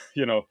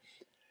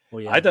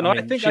 yeah, I don't know. I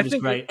mean, think she was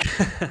great.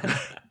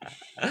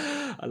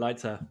 I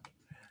liked her.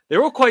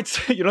 They're all quite,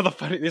 the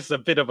funny. This is a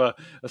bit of a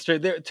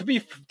straight. To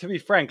be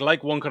frank,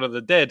 like One Cut of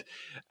the Dead,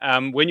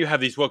 when you have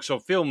these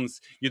workshop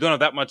films, you don't have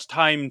that much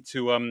time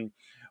to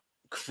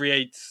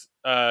create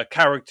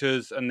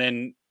characters and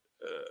then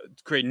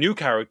create new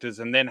characters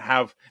and then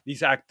have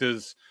these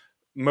actors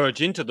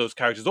merge into those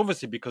characters.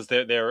 Obviously, because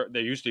they're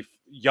usually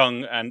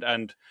young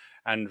and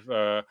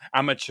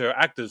amateur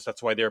actors.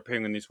 That's why they're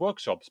appearing in these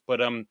workshops. But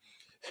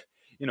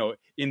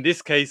in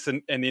this case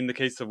and in the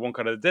case of One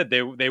Cut of the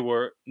Dead, they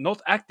were not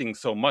acting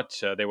so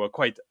much. They were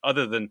quite,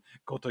 other than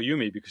Goto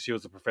Yumi, because she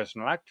was a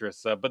professional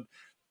actress. But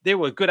they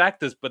were good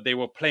actors, but they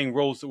were playing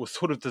roles that were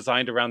sort of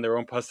designed around their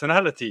own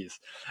personalities.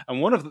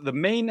 And one of the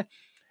main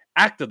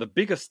actor, the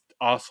biggest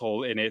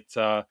asshole in it,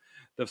 the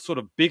sort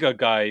of bigger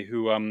guy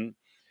who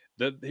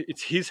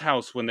it's his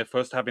house when they're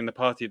first having the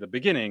party at the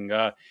beginning.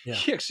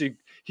 He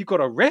he got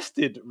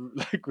arrested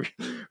like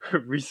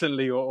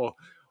recently or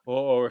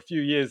a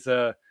few years,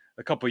 a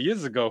couple of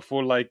years ago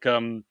for like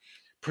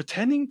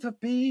pretending to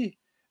be.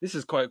 This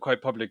is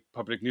quite public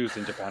news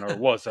in Japan, or it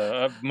was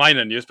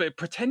minor news, but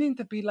pretending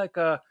to be like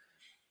a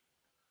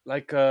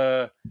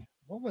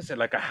what was it,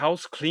 like a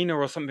house cleaner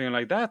or something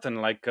like that, and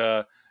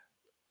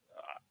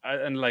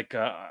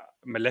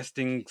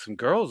molesting some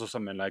girls or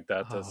something like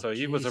that. Oh, So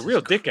he was a Jesus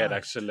real dickhead,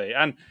 Christ. actually.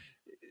 And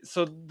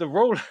so the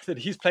role that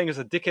he's playing as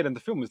a dickhead in the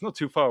film is not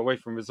too far away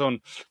from his own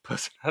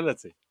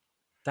personality.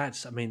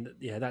 That's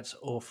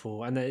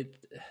awful. And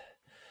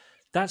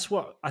that's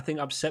what I think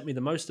upset me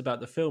the most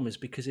about the film, is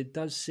because it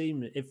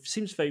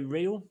seems very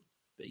real.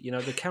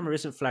 The camera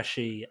isn't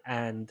flashy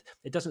and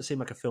it doesn't seem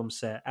like a film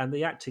set, and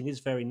the acting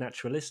is very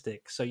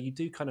naturalistic. So you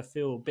do kind of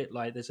feel a bit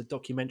like there's a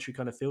documentary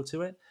kind of feel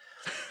to it.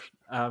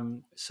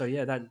 So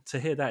yeah, that to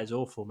hear that is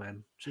awful,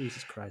 man.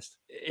 Jesus Christ.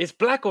 It's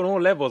black on all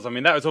levels. I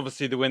mean, that was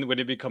obviously the when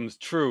it becomes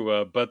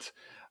true. But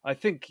I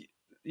think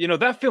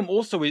that film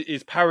also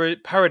is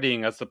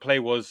parodying, as the play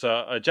was,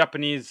 a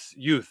Japanese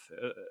youth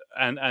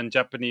and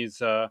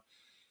Japanese,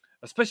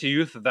 especially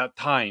youth at that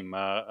time.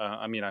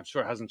 I mean, I'm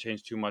sure it hasn't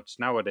changed too much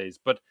nowadays,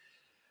 but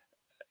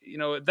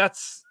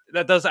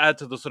that does add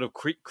to the sort of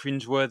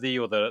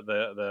cringeworthy or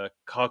the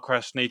car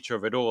crash nature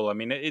of it all. I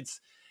mean, it's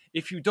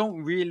if you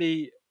don't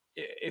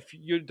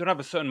have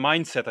a certain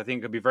mindset, I think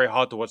it'd be very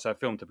hard to watch that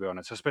film, to be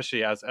honest,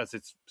 especially as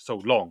it's so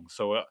long.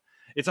 So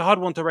it's a hard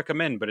one to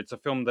recommend, but it's a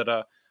film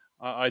that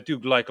I do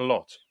like a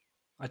lot.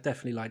 I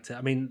definitely liked it.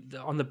 I mean,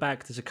 on the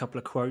back, there's a couple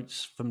of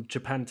quotes from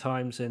Japan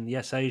Times and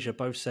Yes Asia,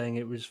 both saying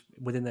it was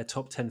within their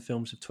top 10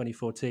 films of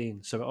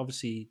 2014. So it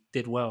obviously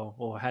did well,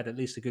 or had at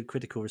least a good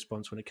critical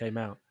response when it came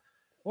out.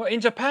 Well,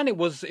 in Japan, it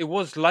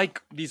was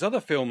like these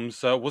other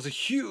films, was a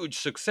huge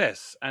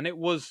success, and it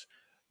was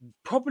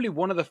probably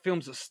one of the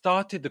films that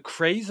started the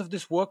craze of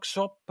this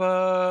workshop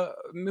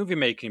movie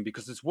making,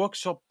 because this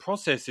workshop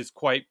process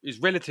is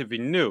relatively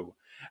new,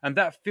 and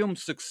that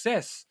film's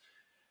success.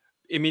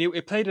 I mean,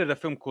 it played at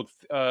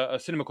a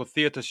cinema called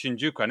Theater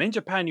Shinjuku, and in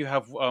Japan you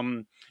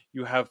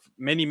have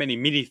many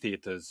mini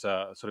theaters,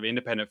 sort of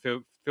independent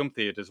film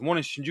theaters. One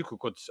in Shinjuku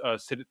called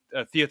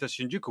Theater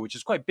Shinjuku, which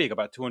is quite big,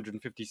 about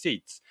 250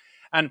 seats.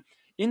 And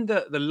in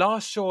the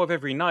last show of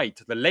every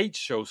night, the late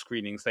show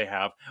screenings they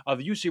have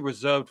are usually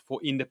reserved for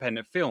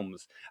independent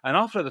films. And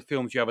after the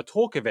films, you have a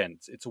talk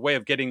event. It's a way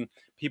of getting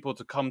people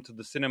to come to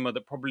the cinema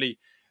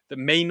that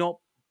may not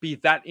be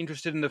that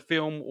interested in the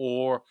film,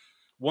 or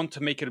want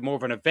to make it more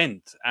of an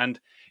event. And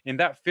in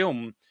that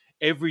film,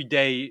 every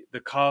day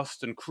the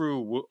cast and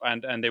crew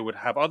and they would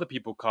have other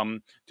people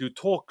come do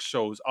talk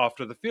shows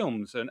after the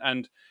films,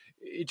 and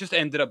it just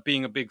ended up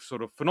being a big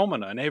sort of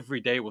phenomenon. And every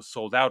day was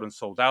sold out,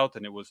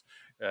 and it was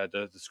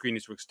the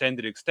screenings were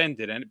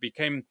extended, and it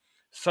became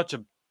such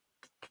a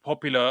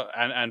popular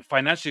and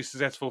financially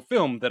successful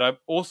film that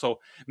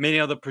many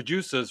other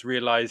producers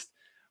realized,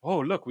 oh,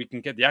 look, we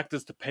can get the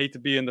actors to pay to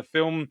be in the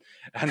film,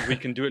 and we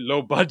can do it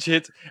low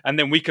budget, and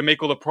then we can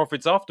make all the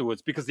profits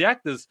afterwards, because the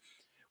actors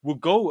will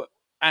go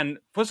and,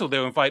 first of all,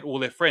 they'll invite all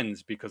their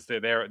friends, because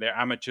they're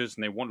amateurs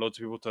and they want loads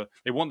of people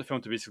they want the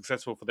film to be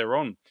successful for their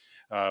own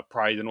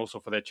pride, and also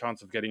for their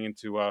chance of getting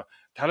into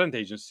talent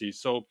agencies.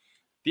 So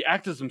the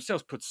actors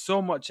themselves put so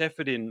much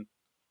effort in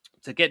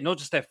to get not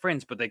just their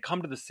friends, but they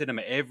come to the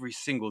cinema every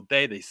single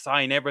day. They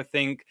sign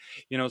everything,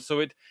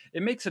 so it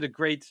makes it a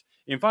great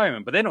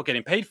environment, but they're not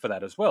getting paid for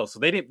that as well. So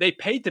they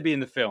paid to be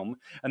in the film,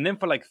 and then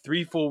for like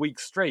 3-4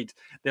 weeks straight,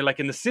 they're like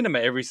in the cinema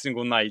every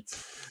single night,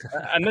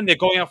 and then they're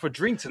going out for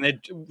drinks and they're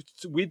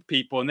with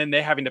people, and then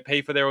they're having to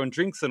pay for their own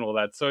drinks and all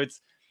that. So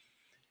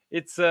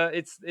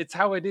it's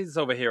how it is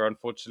over here,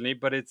 unfortunately.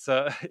 But it's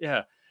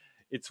yeah,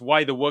 it's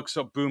why the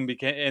workshop boom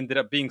ended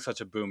up being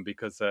such a boom,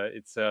 because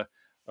it's a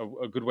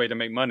good way to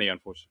make money,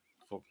 unfortunately.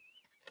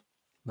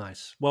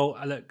 Nice. Well,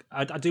 look,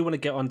 I do want to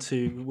get on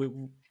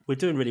to... We're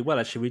doing really well,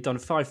 actually. We've done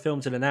 5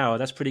 films in an hour.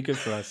 That's pretty good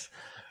for us.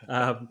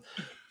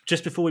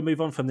 Just before we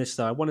move on from this,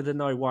 though, I wanted to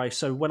know why.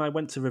 So when I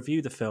went to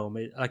review the film,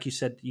 like you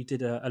said, you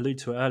did allude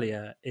to it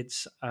earlier,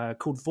 it's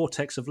called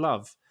Vortex of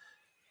Love.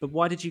 But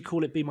why did you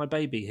call it Be My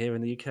Baby here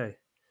in the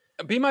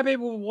UK? Be My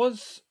Baby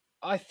was,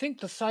 I think,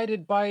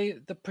 decided by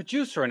the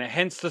producer, and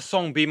hence the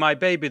song Be My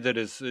Baby. That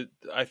is,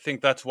 I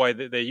think that's why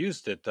they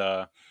used it.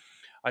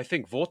 I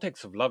think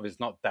Vortex of Love is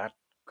not that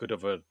good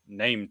of a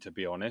name, to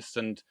be honest.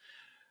 And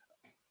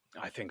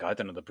I think, I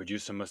don't know, the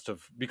producer must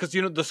have, because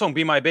the song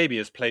 "Be My Baby"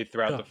 is played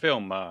throughout the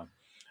film,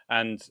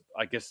 and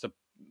I guess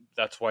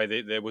that's why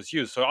they was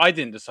used. So I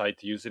didn't decide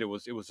to use it; it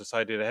was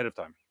decided ahead of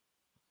time.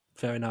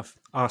 Fair enough.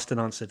 Asked and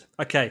answered.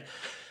 Okay.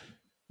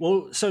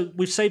 Well, so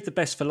we've saved the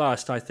best for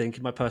last, I think,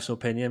 in my personal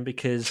opinion,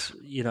 because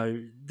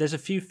there's a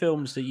few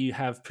films that you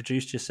have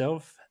produced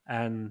yourself,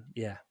 and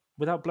yeah,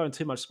 without blowing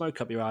too much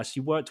smoke up your ass,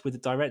 you worked with a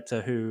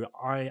director who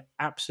I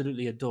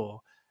absolutely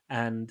adore,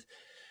 and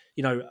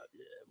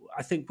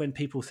I think when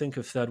people think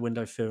of Third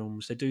Window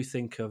films, they do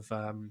think of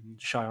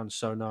Shion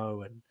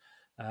Sono and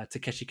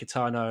Takeshi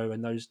Kitano,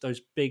 and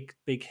those big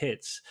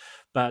hits.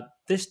 But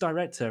this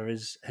director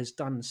has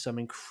done some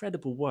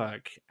incredible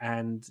work,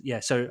 and yeah.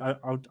 So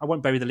I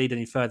won't bury the lead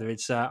any further.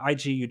 It's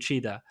Eiji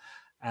Uchida,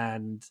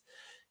 and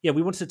yeah,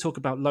 we wanted to talk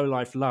about Low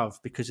Life Love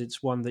because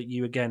it's one that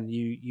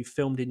you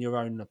filmed in your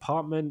own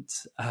apartment.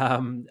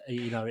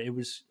 It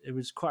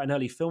was quite an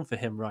early film for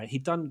him, right?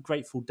 He'd done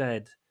Grateful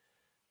Dead,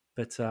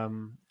 but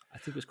I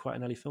think it was quite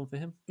an early film for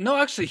him. No,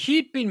 actually,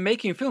 he'd been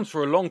making films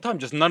for a long time,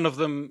 just none of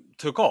them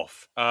took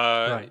off.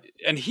 Right.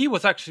 And he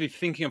was actually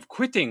thinking of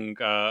quitting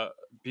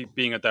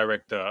being a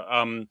director.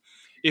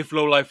 If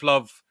Low Life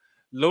Love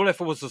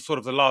was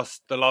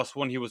the last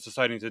one he was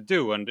deciding to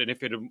do, and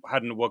if it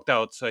hadn't worked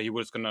out, he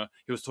was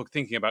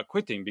thinking about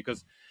quitting,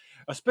 because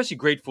especially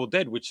Grateful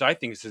Dead, which I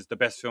think is the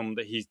best film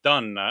that he's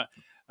done,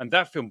 and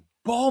that film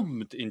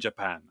bombed in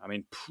Japan. I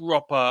mean,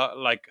 proper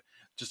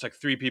just like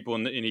 3 people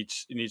in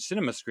each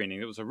cinema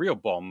screening. It was a real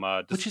bomb,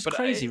 which is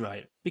crazy,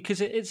 right?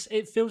 Because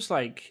it feels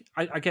like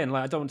I don't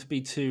want to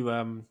be too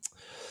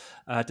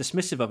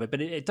dismissive of it, but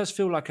it does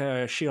feel like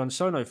a Shion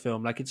Sono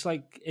film. Like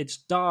it's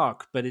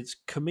dark, but it's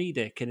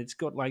comedic, and it's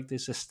got like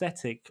this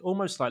aesthetic,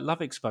 almost like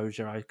Love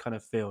Exposure. I kind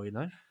of feel,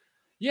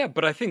 Yeah,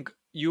 but I think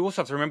you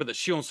also have to remember that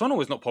Shion Sono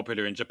is not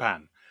popular in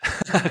Japan.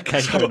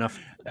 Okay, fair enough.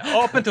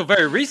 Up until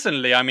very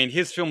recently, I mean,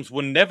 his films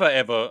would never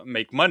ever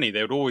make money.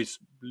 They would always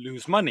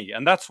lose money.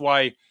 And that's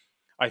why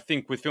I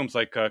think with films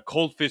like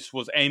Cold Fish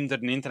was aimed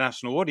at an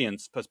international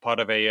audience as part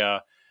of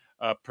a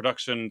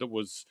production that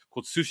was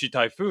called Sushi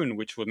Typhoon,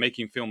 which was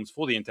making films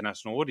for the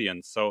international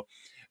audience. So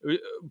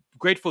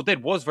Grateful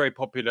Dead was very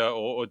popular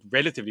or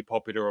relatively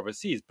popular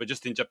overseas, but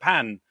just in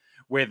Japan,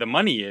 where the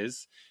money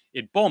is,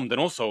 it bombed.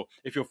 And also,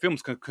 if your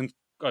films can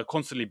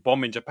constantly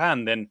bomb in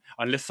Japan, then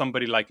unless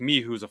somebody like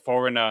me, who's a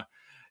foreigner,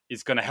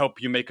 is going to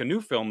help you make a new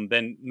film,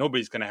 then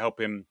nobody's going to help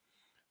him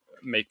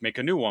make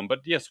a new one.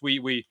 But yes,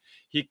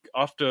 he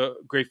after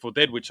Grateful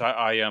Dead, which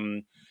I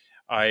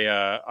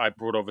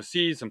brought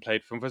overseas and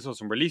played film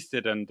festivals and released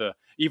it, and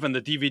even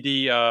the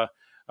DVD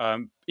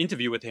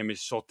interview with him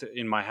is shot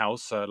in my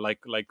house, like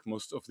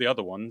most of the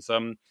other ones.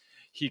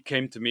 He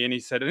came to me and he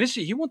said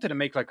initially he wanted to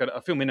make like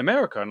a film in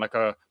America and like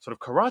a sort of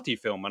karate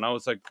film, and I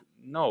was like,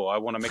 no, I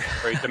want to make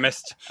a very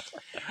domestic.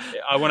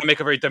 I want to make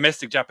a very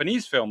domestic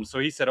Japanese film. So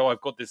he said, oh,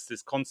 I've got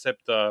this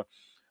concept of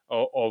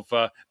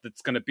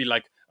that's going to be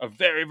like a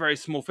very, very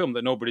small film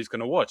that nobody's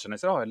going to watch. And I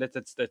said, oh,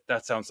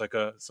 that sounds like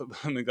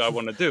something that I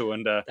want to do.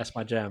 And that's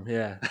my jam.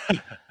 Yeah.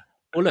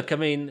 Well, look, I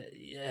mean,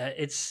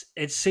 it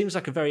seems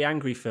like a very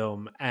angry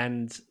film,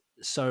 and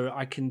so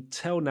I can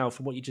tell now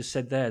from what you just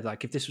said there,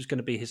 like if this was going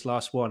to be his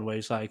last one, where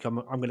he's like, I'm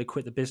going to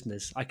quit the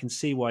business, I can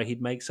see why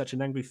he'd make such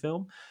an angry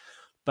film.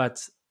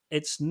 But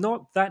it's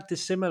not that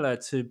dissimilar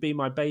to Be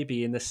My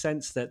Baby in the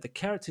sense that the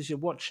characters you're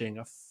watching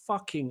are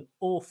fucking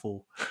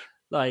awful.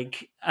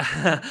 Like,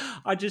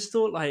 I just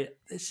thought, like,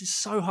 this is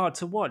so hard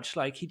to watch.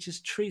 Like, he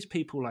just treats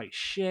people like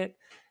shit.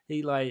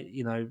 He,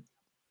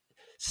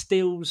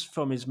 steals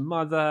from his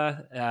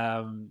mother,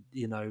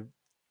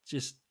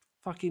 just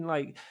fucking,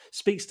 like,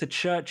 speaks to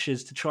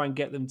churches to try and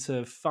get them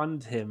to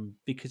fund him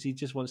because he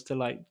just wants to,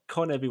 like,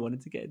 con everyone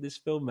into getting this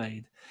film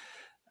made.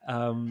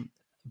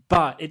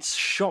 But it's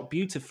shot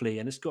beautifully,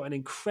 and it's got an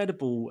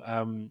incredible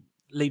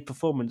lead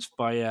performance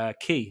by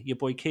Key, your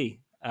boy Key.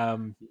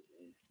 Who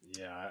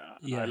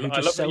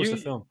just sells the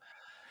film.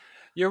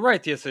 You're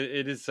right. Yes,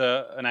 it is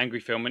an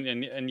angry film,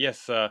 and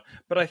yes,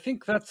 but I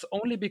think that's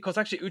only because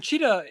actually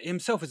Uchida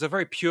himself is a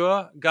very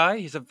pure guy.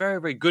 He's a very,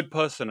 very good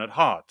person at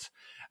heart.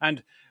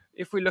 And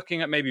if we're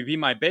looking at maybe Be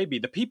My Baby,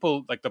 the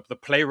people like the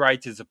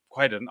playwright is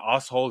quite an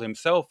asshole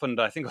himself, and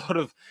I think a lot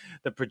of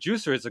the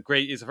producer is a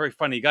very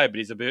funny guy, but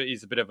he's a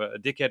bit of a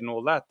dickhead and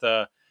all that,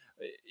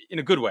 in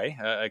a good way,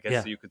 I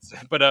guess you could say.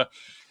 But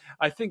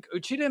I think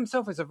Uchida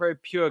himself is a very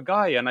pure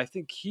guy, and I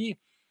think he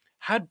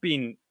had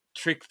been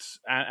tricked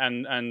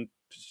and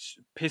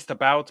pissed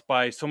about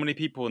by so many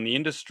people in the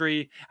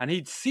industry, and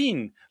he'd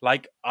seen,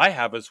 like I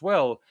have as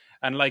well,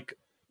 and like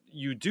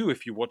you do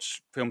if you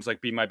watch films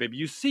like Be My Baby,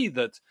 you see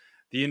that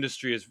the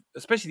industry is,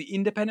 especially the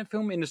independent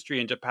film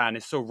industry in Japan,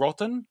 is so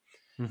rotten,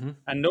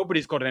 and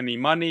nobody's got any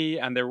money,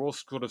 and they're all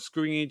sort of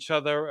screwing each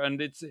other,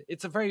 and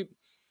it's a very,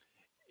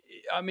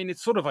 I mean,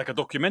 it's sort of like a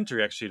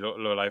documentary actually,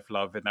 Low Life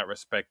Love in that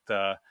respect,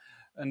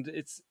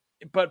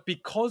 but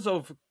because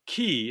of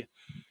Key,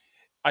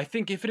 I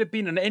think if it had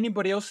been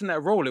anybody else in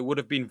that role, it would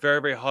have been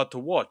very, very hard to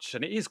watch.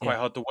 And it is quite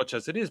hard to watch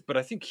as it is. But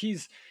I think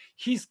he's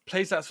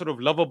plays that sort of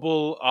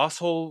lovable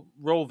asshole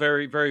role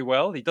very, very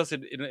well. He does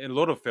it in a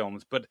lot of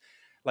films. But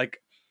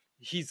like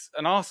he's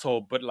an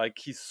asshole, but like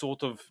he's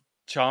sort of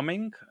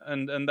charming.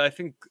 And I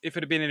think if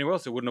it had been anywhere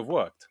else, it wouldn't have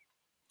worked.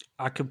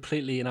 I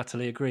completely and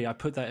utterly agree. I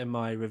put that in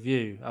my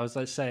review. I was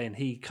like saying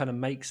he kind of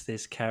makes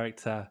this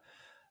character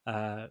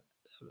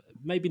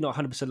maybe not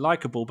 100%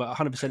 likable, but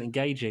 100%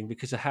 engaging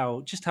because of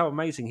how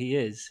amazing he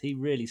is. He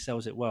really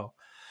sells it well.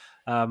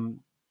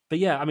 But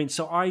yeah, I mean,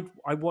 so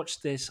I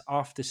watched this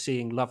after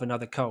seeing Love and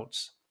Other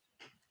Cults,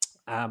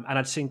 and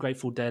I'd seen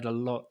Grateful Dead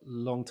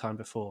long time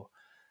before.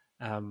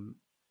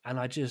 And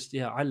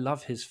I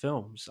love his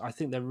films. I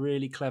think they're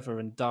really clever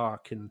and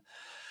dark, and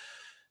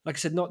like I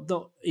said, not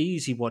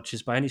easy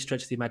watches by any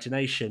stretch of the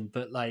imagination,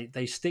 but like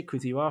they stick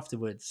with you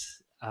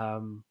afterwards.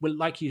 Well,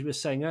 like you were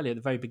saying earlier at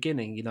the very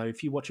beginning,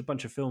 if you watch a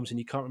bunch of films and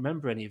you can't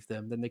remember any of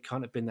them, then they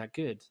can't have been that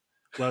good.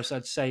 Whereas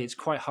I'd say it's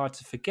quite hard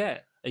to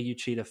forget a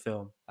Uchida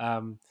film.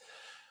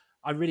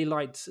 I really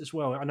liked as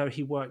well. I know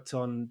he worked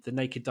on The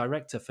Naked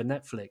Director for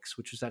Netflix,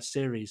 which was that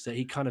series that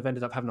he kind of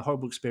ended up having a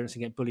horrible experience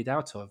and getting bullied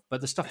out of.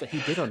 But the stuff that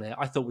he did on it,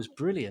 I thought was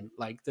brilliant.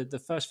 Like the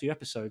first few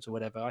episodes or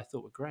whatever, I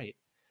thought were great.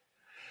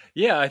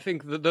 Yeah, I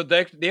think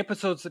the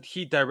episodes that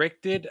he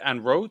directed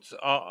and wrote,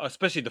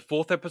 especially the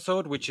fourth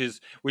episode, which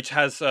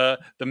has the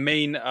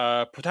main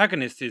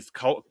protagonist is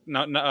Kawakami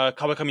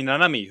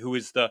Nanami, who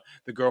is the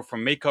girl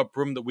from Makeup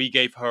Room that we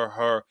gave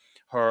her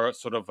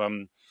sort of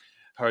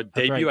her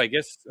debut, I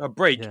guess, her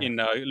break Yeah. in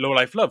Low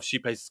Life Love. She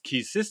plays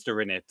Key's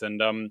sister in it,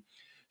 and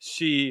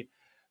she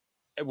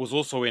was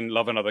also in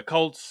Love and Other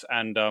Cults,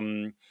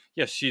 and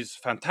yes, she's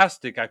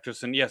fantastic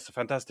actress, and yes,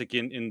 fantastic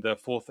in the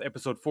fourth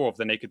episode 4 of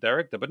The Naked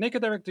Director. But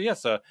Naked Director,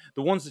 yes, the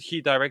ones that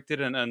he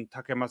directed and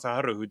Take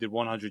Masaharu, who did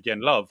 100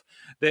 Yen Love,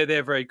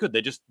 they're very good.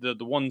 They're just the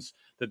ones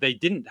that they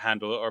didn't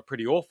handle are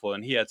pretty awful,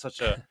 and he had such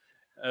a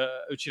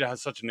Uchida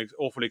has such an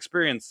awful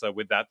experience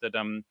with that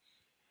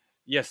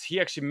yes,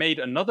 he actually made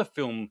another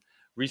film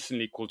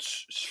recently called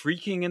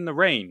Shrieking in the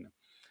Rain,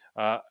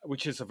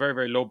 which is a very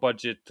very low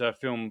budget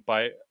film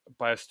by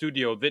a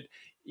studio that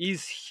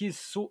is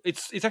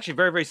it's actually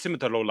very very similar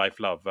to Low Life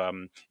Love.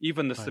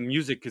 Even the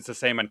music is the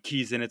same and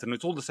Keys in it, and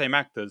it's all the same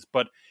actors,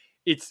 but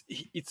it's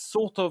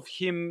sort of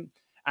him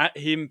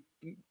attacking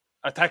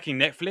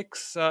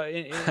Netflix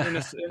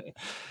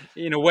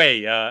in a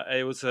way.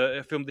 It was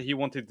a film that he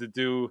wanted to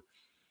do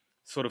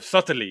sort of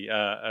subtly,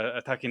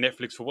 attacking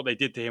Netflix for what they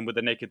did to him with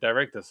The Naked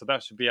Director. So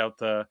that should be out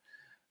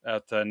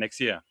next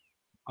year.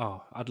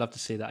 Oh, I'd love to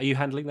see that. Are you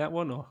handling that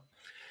one or?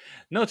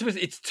 No,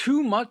 it's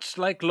too much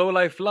like Low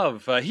Life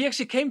Love. He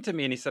actually came to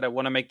me and he said, I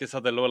want to make this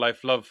other Low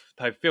Life Love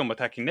type film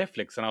attacking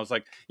Netflix. And I was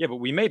like, yeah, but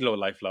we made Low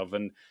Life Love.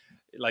 And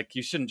like,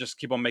 you shouldn't just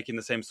keep on making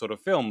the same sort of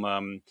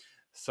film.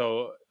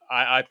 So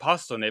I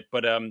passed on it.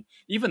 But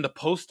even the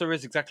poster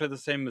is exactly the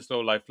same as Low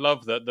Life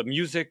Love. The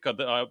music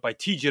by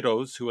T.J.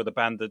 Rose, who are the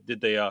band that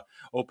did the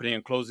opening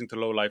and closing to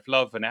Low Life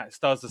Love, and it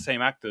stars the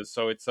same actors.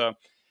 So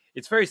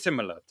it's very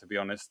similar, to be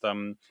honest.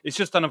 It's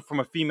just done from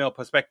a female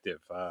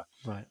perspective.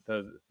 Right.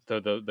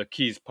 The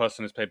Keys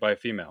person is played by a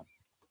female.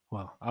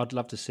 Well, I'd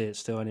love to see it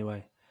still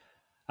anyway.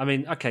 I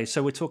mean, okay,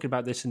 so we're talking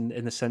about this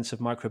in the sense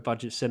of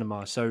micro-budget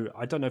cinema. So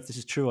I don't know if this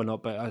is true or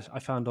not, but I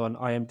found on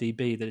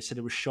IMDb that it said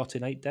it was shot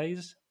in 8 days.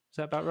 Is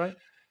that about right?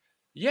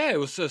 Yeah, it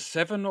was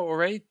 7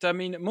 or 8. I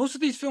mean, most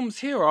of these films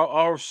here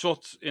are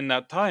shot in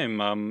that time.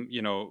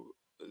 The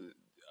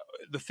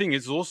thing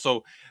is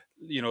also,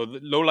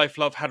 Low Life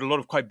Love had a lot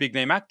of quite big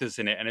name actors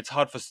in it, and it's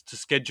hard to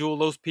schedule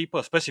those people,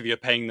 especially if you're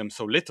paying them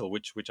so little,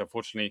 which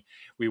unfortunately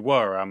we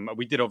were.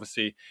 We did,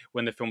 obviously,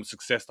 when the film was a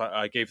success,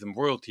 I gave them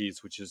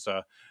royalties, which is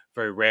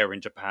very rare in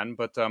Japan.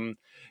 But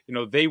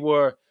they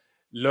were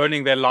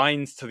learning their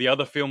lines to the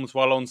other films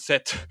while on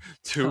set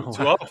to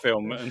our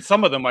film, and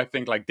some of them, I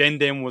think, like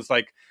Dendem was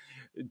like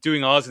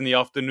doing ours in the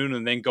afternoon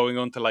and then going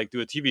on to like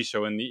do a TV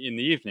show in the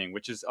evening,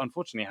 which is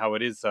unfortunately how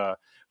it is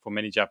for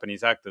many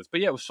Japanese actors. But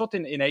yeah, it was shot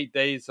in 8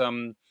 days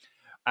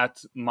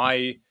at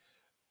my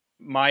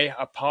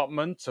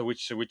apartment, so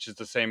which is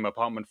the same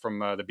apartment from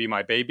the Be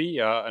My Baby,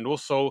 and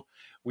also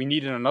we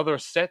needed another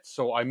set,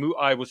 so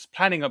I was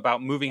planning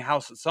about moving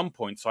house at some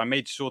point, so I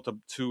made sure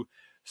to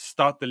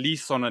start the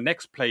lease on a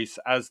next place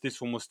as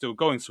this one was still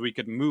going, so we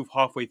could move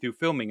halfway through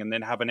filming and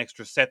then have an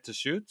extra set to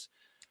shoot.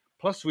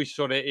 Plus, we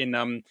shot it in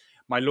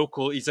my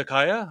local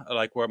izakaya,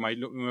 like where my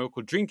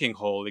local drinking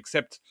hall,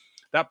 except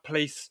that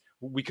place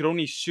we could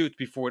only shoot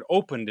before it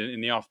opened in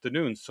the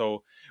afternoon.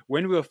 So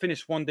when we were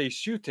finished one day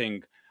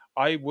shooting,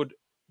 I would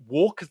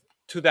walk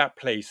to that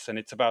place, and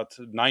it's about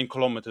 9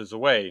 kilometers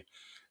away,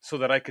 so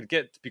that I could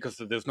get, because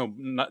there's no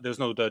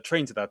the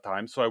trains at that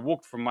time. So I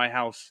walked from my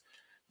house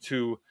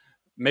to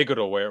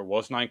Meguro, where it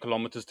was 9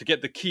 kilometers, to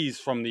get the keys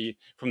from the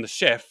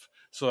chef,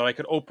 so that I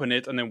could open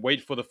it and then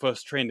wait for the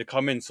first train to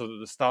come in, so that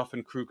the staff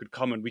and crew could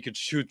come and we could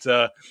shoot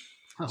the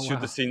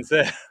scenes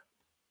there.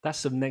 That's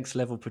some next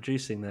level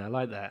producing there. I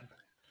like that.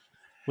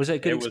 Was it a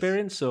good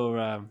experience,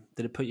 or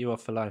did it put you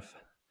off for life?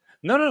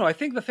 No. I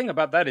think the thing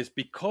about that is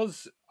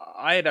because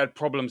I had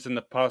problems in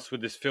the past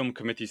with this film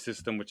committee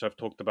system, which I've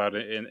talked about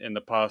in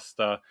the past.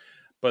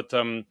 But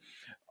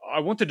I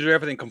wanted to do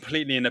everything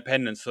completely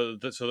independent, so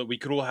that we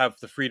could all have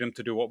the freedom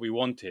to do what we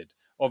wanted.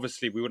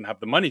 Obviously, we wouldn't have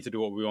the money to do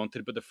what we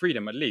wanted, but the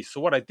freedom at least.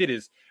 So what I did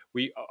is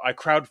I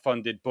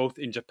crowdfunded both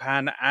in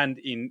Japan and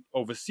in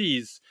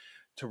overseas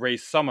to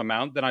raise some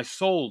amount. Then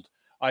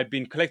I'd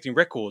been collecting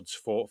records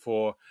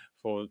for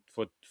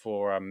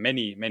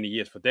many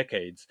years, for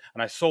decades,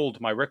 and I sold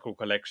my record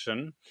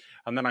collection,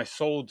 and then I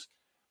sold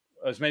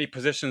as many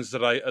possessions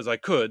as I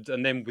could,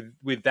 and then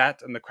with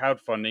that and the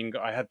crowdfunding,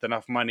 I had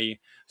enough money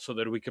so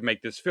that we could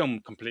make this film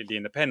completely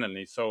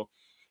independently. So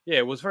yeah,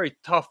 it was very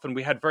tough, and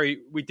we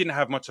didn't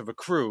have much of a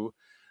crew,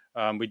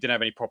 We didn't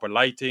have any proper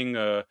lighting.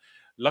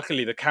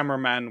 Luckily, the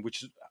cameraman,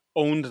 which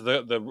owned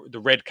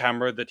the red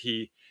camera that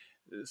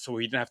so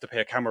he didn't have to pay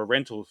a camera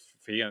rental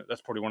fee. And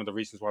that's probably one of the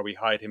reasons why we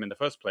hired him in the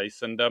first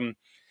place. And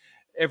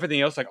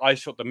everything else, like I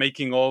shot the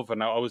making of,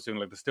 and I was doing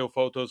like the still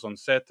photos on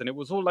set, and it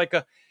was all like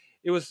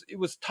it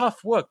was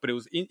tough work, but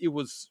it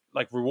was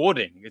like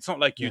rewarding. It's not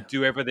like you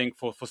do everything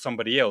for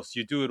somebody else.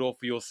 You do it all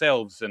for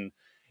yourselves, and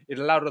it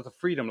allowed us the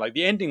freedom. Like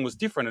the ending was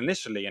different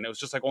initially, and it was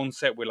just like on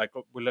set we're like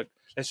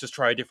let's just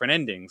try a different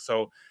ending.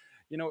 So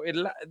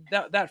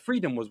that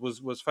freedom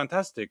was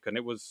fantastic, and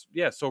it was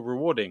so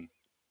rewarding.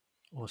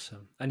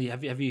 Awesome. And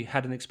have you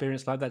had an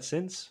experience like that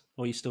since,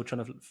 or are you still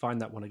trying to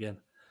find that one again?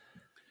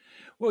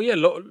 Well, yeah,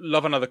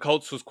 Love and Other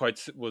Cults was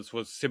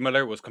was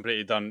similar. Was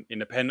completely done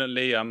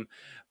independently.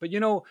 But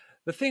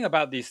the thing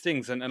about these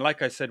things, and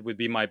like I said with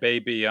Be My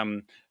Baby,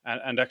 and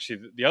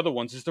actually the other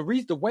ones, is the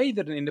way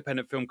that an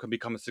independent film can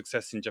become a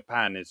success in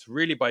Japan is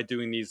really by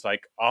doing these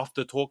like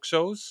after talk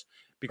shows,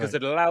 because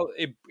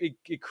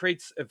it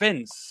creates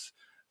events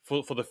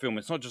for the film.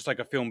 It's not just like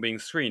a film being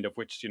screened, of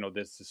which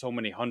there's so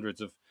many hundreds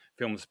of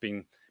films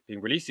being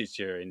released each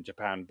year in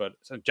Japan, but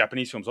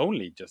Japanese films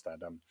only just that.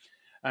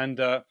 And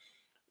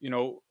in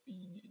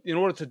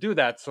order to do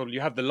that, so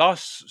you have the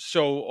last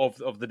show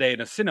of the day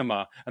in a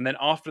cinema, and then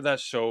after that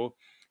show,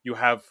 you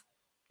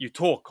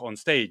talk on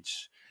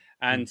stage,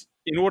 and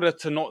in order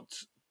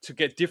to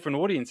get different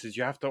audiences,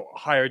 you have to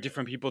hire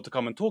different people to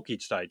come and talk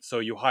each night. So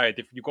you hire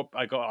different.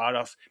 I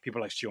asked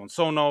people like Shion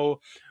Sono,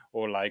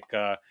 or like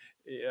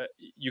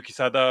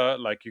Yukisada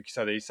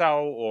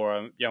Isao,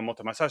 or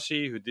Yamamoto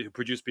Masashi, who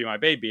produced Be My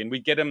Baby, and we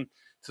get them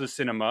to the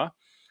cinema.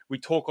 We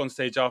talk on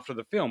stage after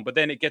the film, but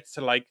then it gets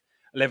to like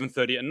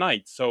 11:30 at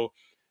night, so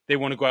they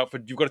want to go out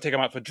you've got to take them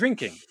out for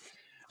drinking.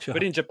 Sure.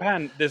 But in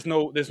Japan, there's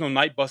no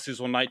night buses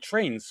or night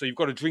trains, so you've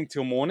got to drink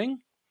till morning.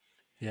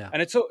 Yeah,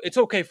 and it's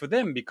okay for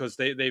them because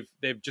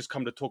they've just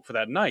come to talk for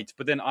that night.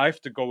 But then I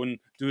have to go and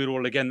do it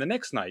all again the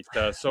next night.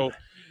 So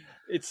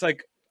it's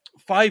like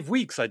 5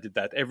 weeks I did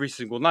that every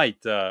single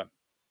night,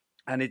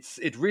 and it's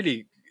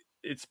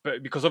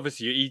because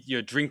obviously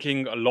you're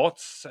drinking a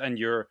lot and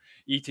you're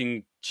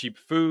eating cheap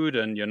food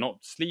and you're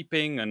not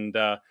sleeping, and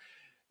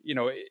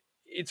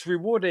it's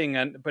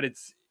rewarding, but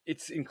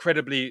it's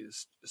incredibly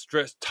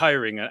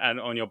tiring and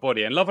on your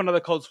body. And Love and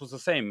Other Cults was the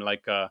same,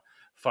 like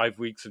 5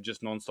 weeks of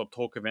just non-stop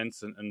talk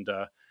events and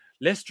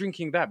less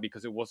drinking, that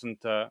because it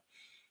wasn't.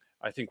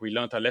 I think we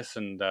learned our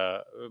lesson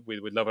with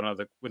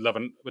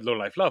Low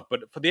Life Love.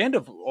 But for the end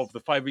of the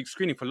 5 week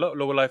screening for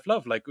Low Life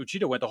Love, like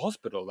Uchida went to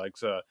hospital, like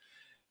so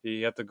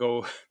he had to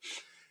go.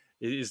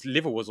 His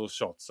liver was all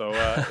shot, so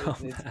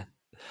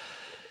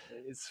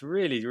it's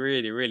really,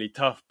 really, really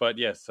tough. But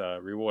yes,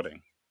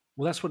 rewarding.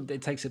 Well, that's what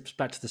it takes us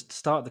back to the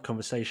start of the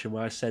conversation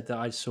where I said that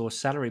I saw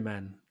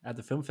Salaryman at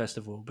the film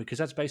festival, because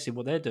that's basically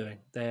what they're doing.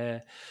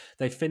 They're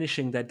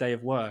finishing their day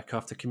of work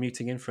after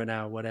commuting in for an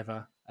hour,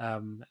 whatever,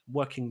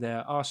 working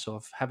their arse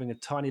off, having a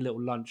tiny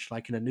little lunch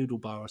like in a noodle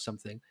bar or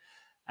something,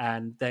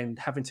 and then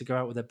having to go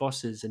out with their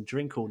bosses and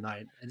drink all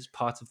night. It's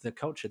part of the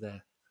culture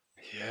there.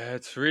 Yeah,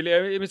 it's really.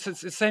 I mean, it's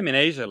the same in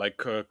Asia, like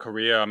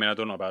Korea. I mean, I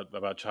don't know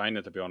about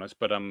China, to be honest,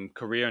 but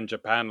Korea and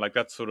Japan, like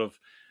that's sort of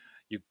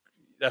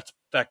that's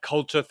that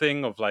culture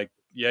thing of like,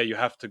 you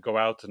have to go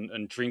out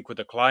and drink with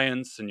the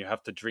clients, and you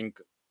have to drink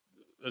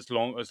as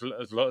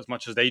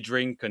much as they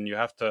drink, and you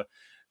have to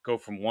go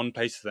from one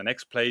place to the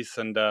next place,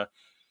 and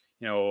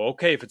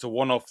okay, if it's a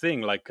one-off thing,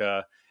 like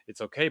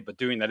it's okay, but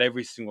doing that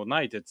every single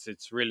night,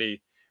 it's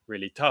really,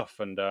 really tough.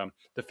 And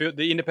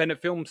the independent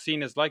film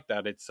scene is like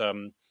that. It's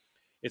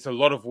a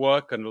lot of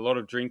work and a lot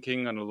of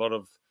drinking and a lot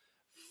of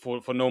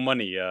for no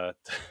money,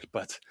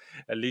 but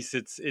at least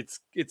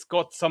it's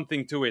got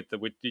something to it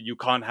that you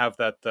can't have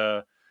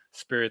that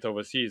spirit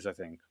overseas, I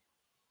think.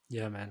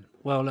 Yeah, man.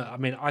 Well, look, I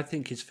mean, I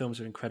think his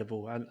films are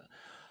incredible, and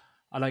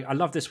I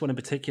love this one in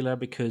particular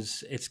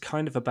because it's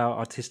kind of about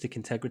artistic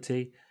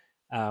integrity.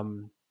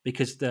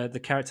 Because the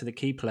character that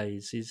he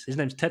plays, his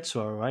name's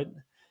Tetsuo, right?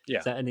 Yeah.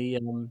 Is that any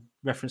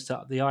reference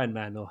to the Iron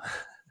Man or?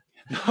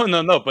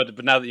 No.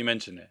 But now that you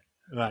mention it.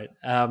 Right.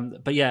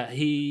 But yeah,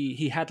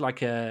 he had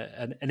like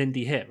an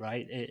indie hit,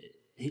 right?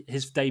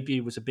 His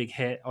debut was a big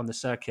hit on the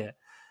circuit,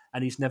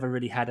 and he's never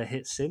really had a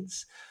hit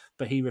since.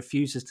 But he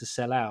refuses to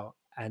sell out,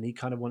 and he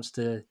kind of wants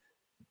to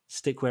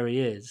stick where he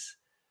is.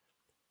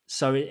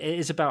 So it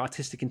is about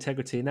artistic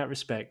integrity in that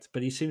respect,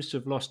 but he seems to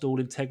have lost all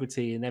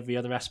integrity in every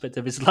other aspect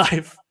of his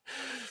life.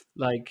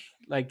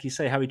 like you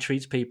say, how he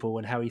treats people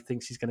and how he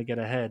thinks he's going to get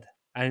ahead.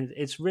 And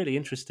it's really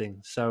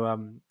interesting. So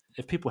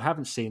if people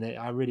haven't seen it,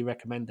 I really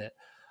recommend it.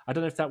 I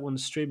don't know if that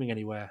one's streaming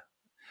anywhere.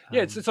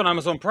 Yeah, it's on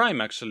Amazon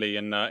Prime actually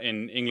in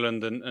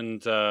England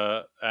and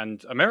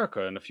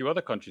America and a few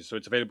other countries. So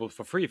it's available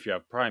for free if you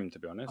have Prime, to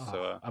be honest.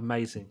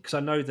 Amazing, because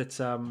I know that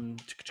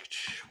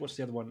what's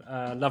the other one?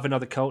 Love and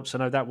Other Cults. I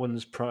know that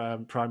one's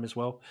Prime as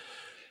well,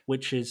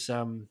 which is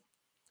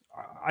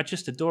I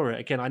just adore it.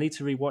 Again, I need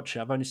to rewatch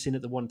it. I've only seen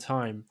it the one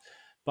time,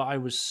 but I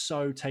was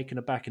so taken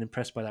aback and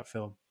impressed by that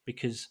film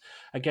because,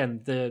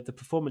 again, the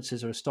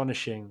performances are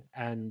astonishing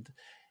and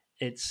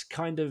it's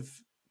kind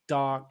of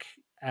dark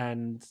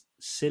and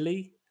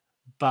silly,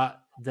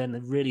 but then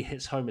it really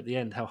hits home at the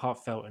end how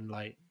heartfelt and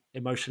like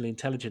emotionally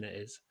intelligent it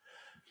is.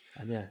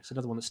 And yeah, it's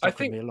another one that I stuck with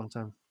think me a long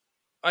time.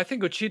 I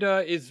think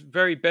Uchida is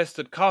very best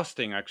at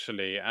casting,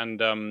 actually,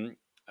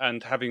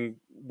 and having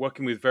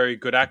working with very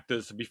good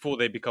actors before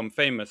they become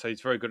famous. So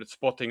he's very good at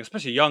spotting,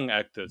 especially young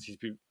actors. He's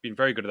been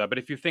very good at that. But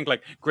if you think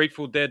like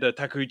Grateful Dead,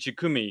 Takeuchi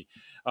Kumi,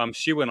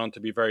 she went on to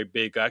be very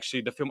big.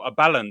 Actually, the film A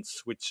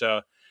Balance, which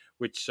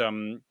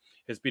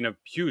has been a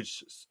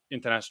huge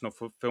international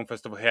film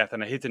festival hit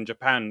and a hit in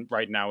Japan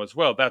right now as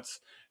well.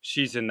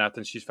 She's in that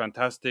and she's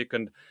fantastic.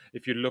 And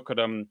if you look at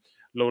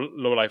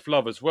Low Life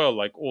Love as well,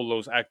 like all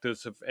those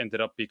actors have ended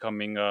up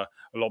becoming a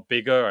lot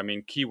bigger. I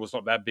mean, Key was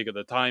not that big at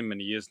the time,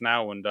 and he is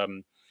now, and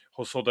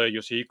Hosoda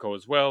Yoshihiko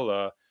as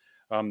well.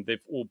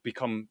 They've all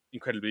become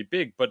incredibly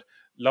big. But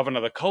Love and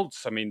Other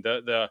Cults, I mean,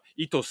 the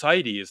Ito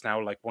Sairi is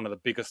now like one of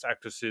the biggest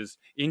actresses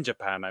in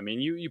Japan. I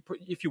mean,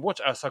 if you watch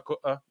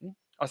Asako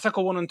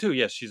 1 and 2,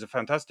 yes, she's a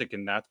fantastic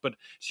in that. But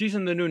she's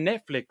in the new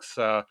Netflix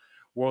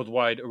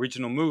worldwide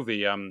original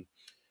movie,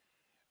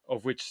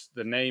 of which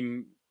the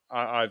name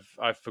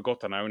I've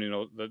forgotten. I only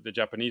know the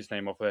Japanese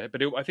name of it,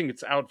 but I think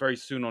it's out very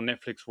soon on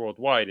Netflix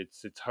worldwide.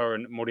 It's her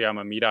and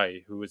Moriyama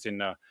Mirai, who was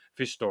in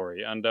Fish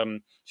Story,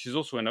 and she's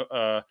also in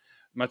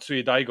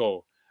Matsui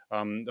Daigo,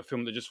 the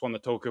film that just won the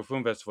Tokyo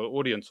Film Festival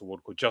Audience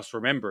Award called Just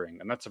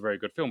Remembering, and that's a very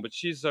good film. But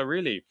she's a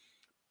really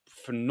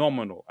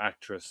phenomenal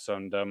actress,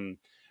 and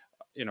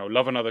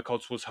Love and Other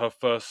Cults was her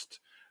first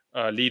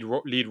lead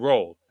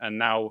role, and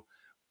now,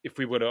 if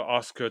we were to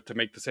ask her to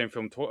make the same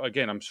film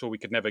again, I'm sure we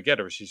could never get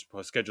her.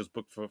 Her schedule's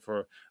booked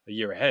for a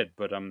year ahead.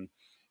 But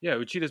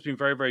Uchida's been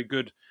very, very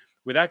good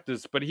with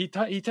actors, but he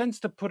tends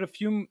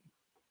to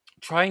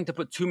trying to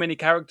put too many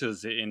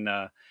characters in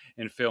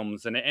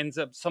films, and it ends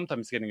up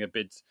sometimes getting a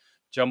bit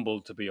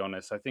jumbled. To be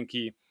honest, I think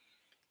he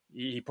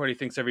probably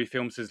thinks every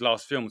film's his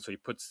last film, so he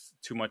puts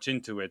too much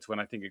into it, when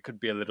I think it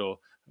could be a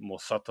little more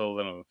subtle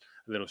and a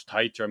little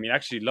tighter. I mean,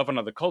 actually, Love and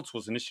Other Cults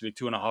was initially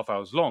 2.5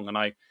 hours long, and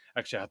I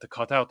actually had to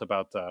cut out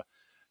about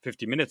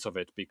 50 minutes of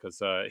it because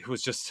there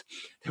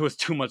was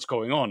too much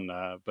going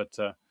on. But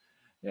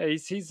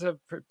he's a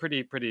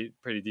pretty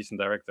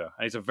decent director.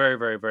 And he's a very,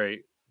 very,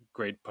 very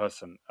great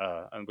person,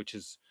 and which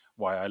is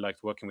why I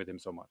liked working with him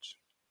so much.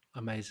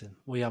 Amazing.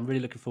 Well, I'm really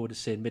looking forward to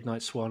seeing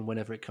Midnight Swan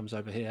whenever it comes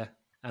over here,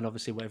 and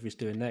obviously whatever he's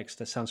doing next.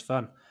 That sounds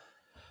fun.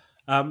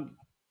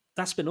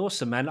 That's been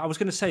awesome, man. I was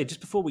going to say,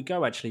 just before we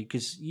go, actually,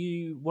 because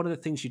one of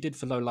the things you did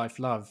for Low Life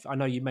Love, I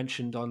know you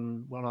mentioned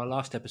on our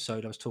last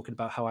episode, I was talking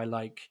about how I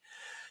like,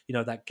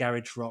 that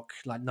garage rock,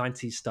 like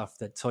 90s stuff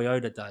that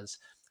Toyota does.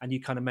 And you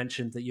kind of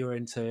mentioned that you're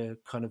into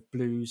kind of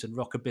blues and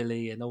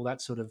rockabilly and all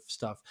that sort of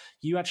stuff.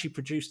 You actually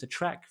produced a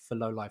track for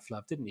Low Life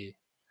Love, didn't you?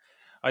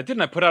 I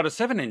didn't. I put out a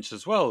 7-inch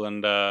as well,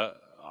 and I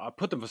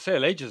put them for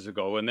sale ages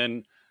ago, and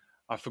then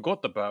I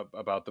forgot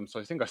about them. So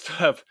I think I still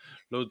have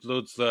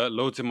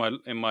loads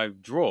in my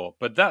drawer.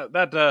 But that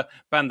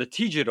band, the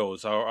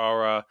Tijiros,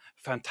 are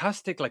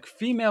fantastic, like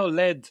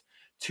female-led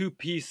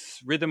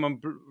 2-piece rhythm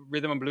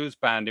and blues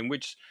band, in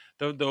which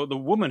the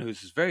woman,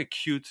 who's this very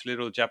cute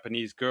little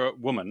Japanese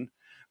woman,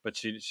 but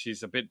she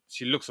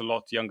looks a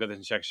lot younger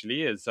than she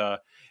actually is,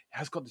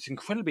 has got this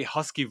incredibly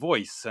husky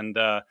voice, and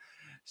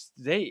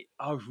they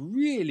are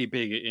really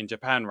big in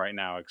Japan right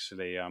now,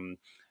 actually.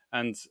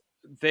 And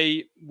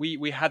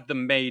we had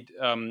them make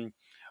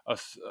a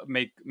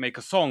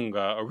song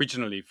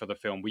originally for the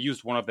film. We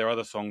used one of their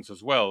other songs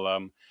as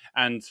well,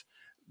 and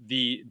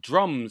the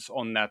drums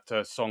on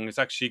that song is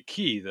actually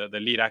Key, the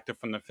lead actor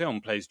from the film,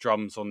 plays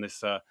drums on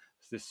this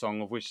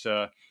song, of which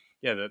the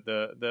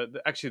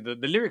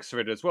lyrics of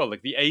it as well.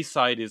 Like the A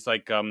side is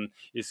like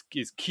is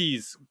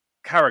Key's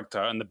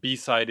character, and the B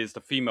side is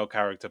the female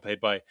character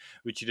played by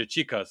Uchida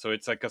Chika. So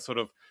it's like a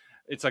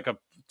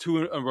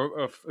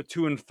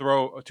to and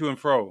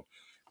fro,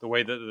 the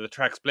way that the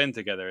tracks blend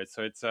together.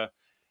 It's a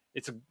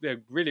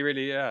really,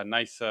 really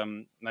nice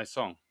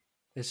song.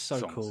 It's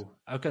so cool.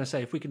 I was going to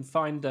say, if we can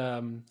find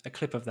a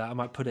clip of that, I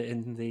might put it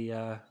in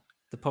the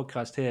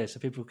podcast here so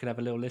people can have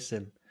a little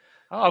listen.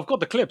 Oh, I've got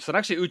the clips, and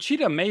actually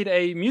Uchida made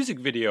a music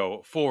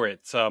video for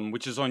it,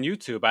 which is on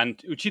YouTube. And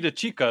Uchida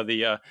Chika,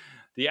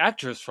 the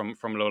actress from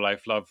Low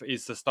Life Love,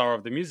 is the star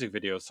of the music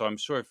video. So I'm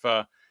sure if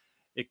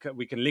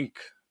we can link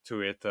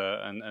to it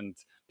and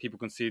people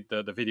can see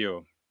the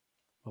video.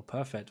 Well,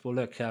 perfect. Well,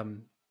 look,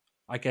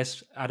 I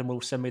guess Adam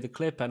will send me the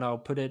clip, and I'll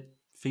put it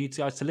for you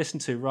guys to listen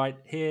to right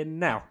here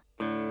now.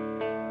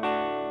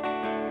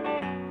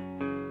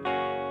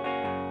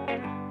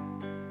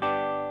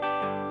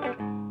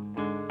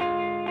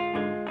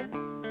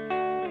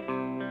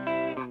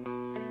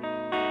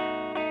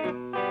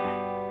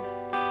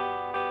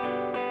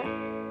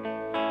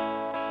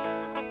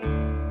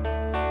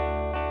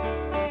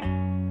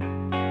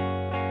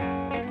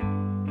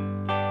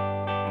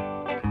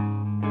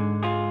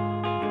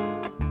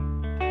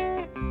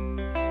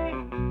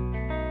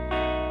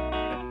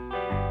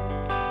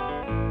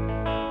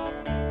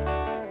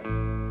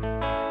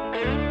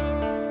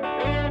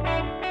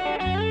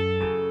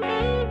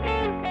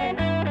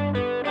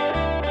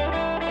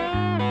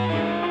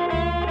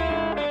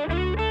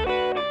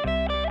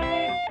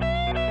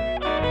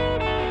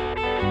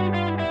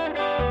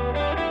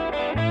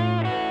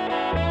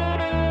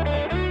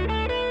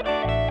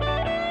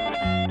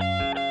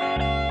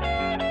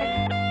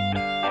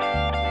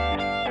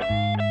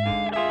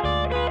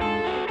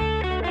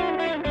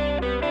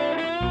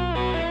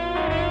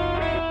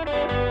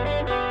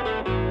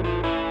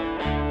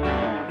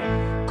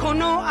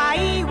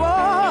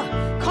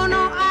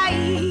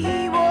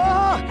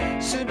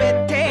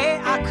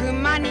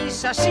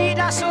 差し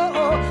出そう。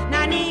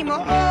何も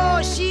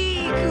惜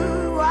し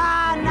く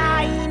は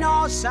ない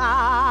のさ。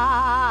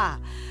あ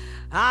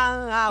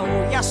あ、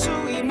お安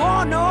い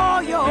も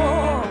のよ。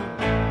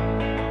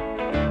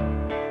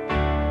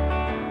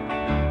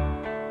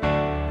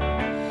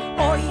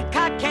追い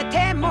かけ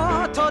て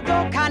も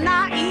届か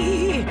な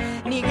い。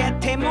逃げ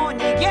ても逃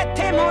げ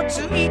ても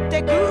つい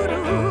てく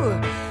る。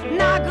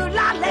殴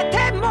られ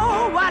て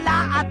も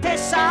笑って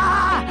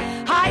さ。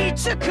這い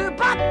つく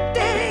ばっ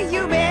て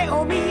夢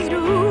を見る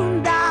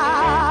んだ。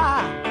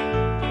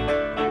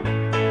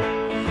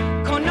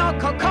この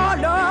心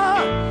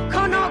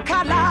この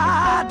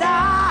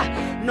体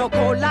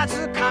残ら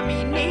ず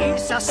神に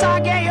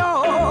捧げ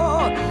よ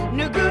う。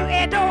拭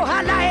えど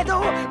払え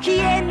ど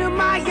消えぬ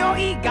迷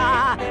い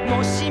が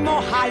もし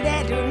も晴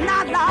れる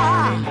な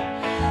ら、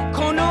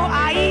この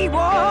愛を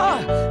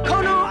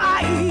この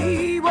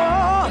愛を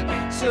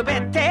す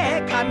べ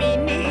て神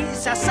に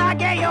捧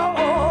げよ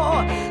う。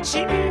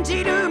信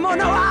じる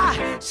者は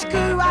救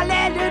わ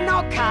れる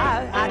の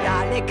か、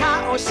誰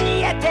か教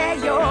えて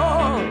よ。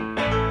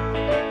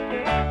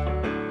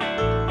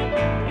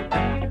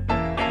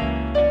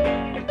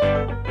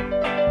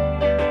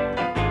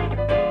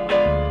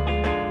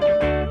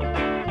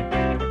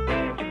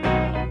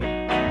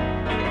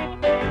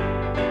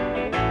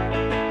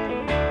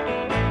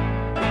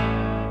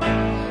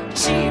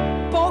ちっ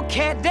ぽ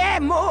けで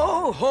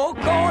も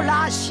誇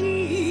ら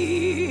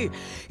しい。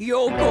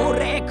汚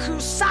れ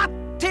腐っ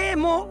て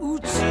も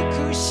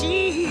美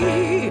し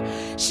い。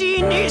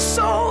死に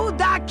そう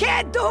だ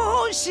け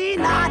ど死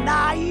な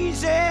ない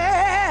ぜ。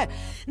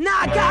流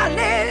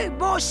れ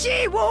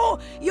星を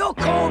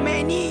横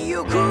目に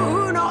行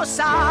くの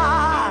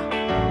さ。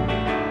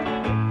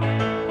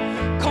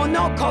こ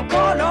の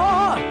心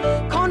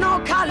この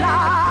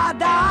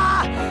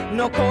体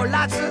残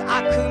らず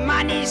悪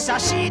魔に差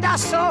し出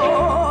そう。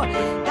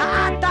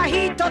たった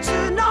一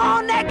つ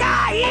の願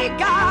い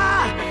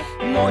が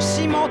も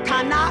しも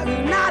叶う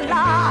な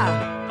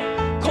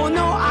ら、こ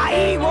の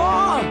愛を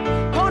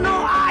こ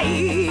の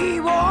愛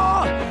を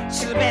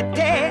すべ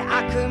て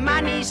悪魔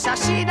に差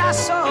し出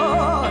そ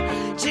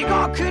う。地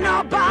獄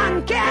の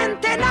番犬っ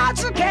て名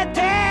付け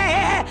て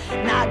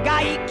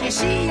長生き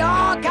し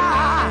よう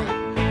か。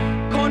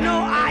こ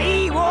の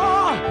愛を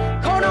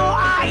この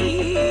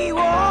愛を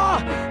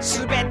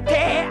すべ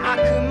て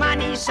悪魔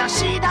に差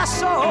し出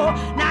そう。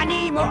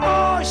何も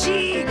惜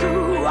しく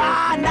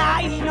は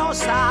ないの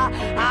さ。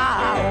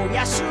ああ、お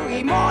安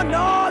いも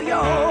の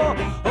よ。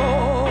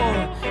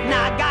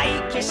長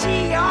生きし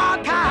よ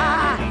う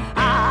か。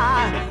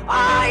あ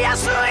あ、お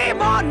安い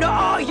も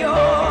のよ。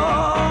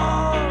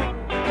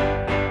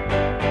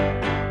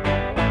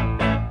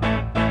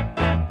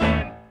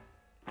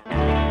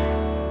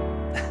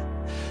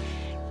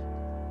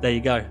There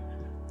you go.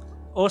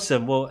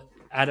 Awesome. Well,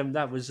 Adam,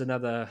 that was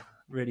another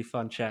really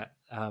fun chat.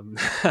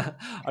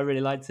 I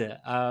really liked it.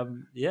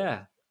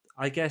 Yeah,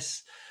 I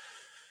guess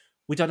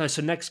we don't know.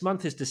 So next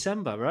month is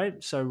December,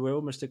 right? So we're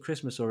almost at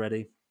Christmas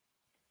already.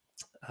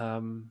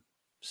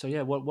 So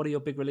yeah, what are your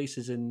big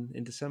releases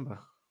in December?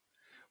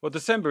 Well,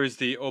 December is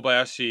the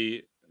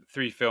Obayashi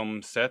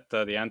 3-film set,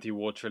 the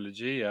anti-war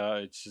trilogy.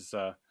 It's just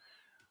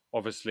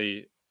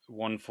obviously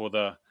one for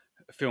the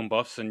film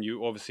buffs, and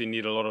you obviously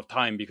need a lot of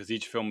time because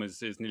each film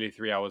is nearly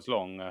 3 hours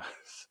long.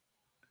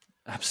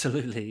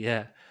 Absolutely,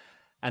 yeah.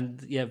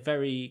 And yeah,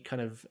 very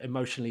kind of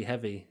emotionally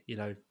heavy, you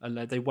know,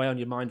 and they weigh on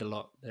your mind a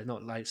lot. They're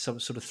not like some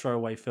sort of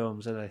throwaway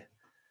films, are they?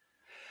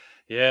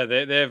 Yeah,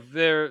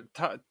 they're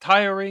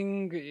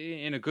tiring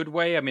in a good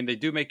way. I mean, they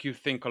do make you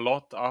think a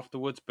lot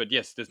afterwards, but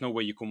yes, there's no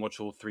way you can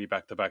watch all three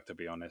back to back, to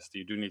be honest.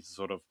 You do need to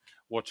sort of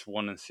watch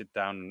one and sit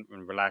down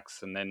and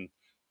relax, and then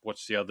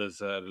watch the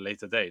others at a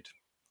later date.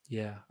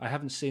 Yeah, I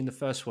haven't seen the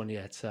first one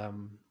yet.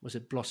 Was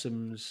it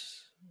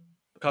Blossoms?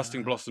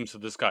 Casting Blossoms to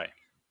the Sky.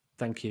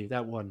 Thank you,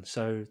 that one.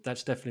 So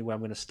that's definitely where I'm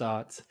going to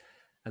start.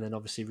 And then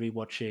obviously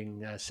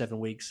rewatching 7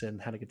 Weeks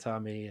and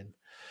Hanagatami, and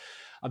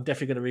I'm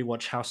definitely going to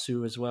rewatch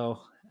Houseu as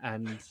well.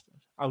 And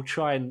I'll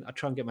try and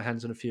get my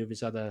hands on a few of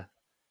his other,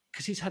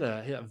 because he's had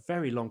a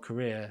very long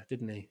career,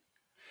 didn't he?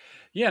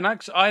 Yeah, and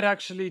I'd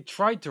actually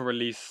tried to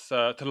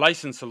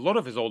license a lot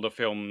of his older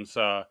films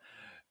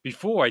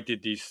before I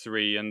did these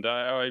three, and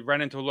I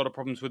ran into a lot of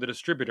problems with the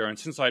distributor. And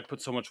since I'd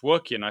put so much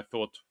work in, I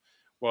thought,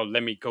 well,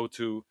 let me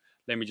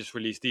just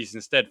release these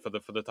instead for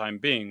the time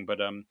being. But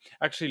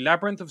actually,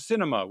 Labyrinth of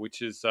Cinema,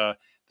 which is the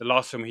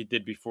last film he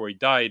did before he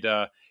died,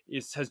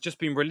 has just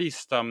been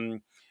released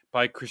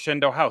by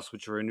Crescendo House,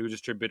 which are a new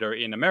distributor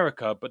in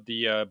America, but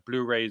the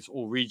Blu-ray's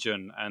all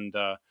region, and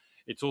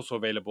it's also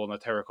available in the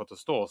Terracotta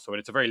Store. So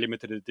it's a very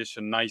limited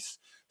edition, nice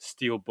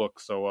steel book.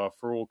 So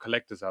for all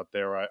collectors out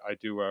there, I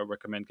do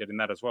recommend getting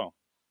that as well.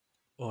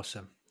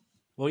 Awesome.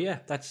 Well, yeah,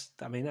 that's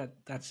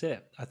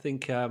it. I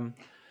think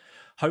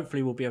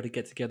hopefully we'll be able to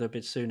get together a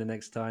bit sooner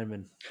next time.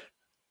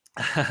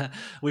 And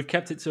we've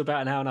kept it to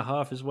about an hour and a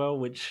half as well,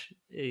 which,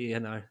 you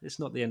know, it's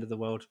not the end of the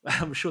world.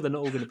 I'm sure they're not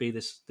all going to be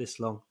this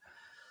long.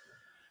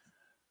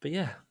 But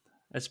yeah,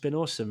 it's been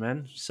awesome,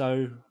 man.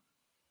 So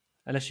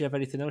unless you have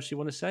anything else you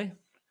want to say?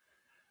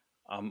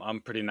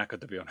 I'm pretty knackered,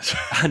 to be honest.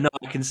 I know,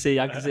 I can see.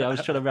 I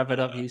was trying to wrap it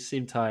up. You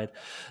seem tired.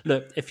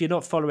 Look, if you're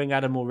not following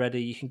Adam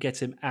already, you can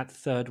get him at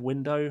Third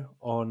Window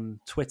on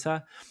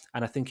Twitter.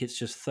 And I think it's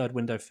just Third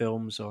Window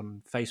Films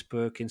on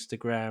Facebook,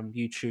 Instagram,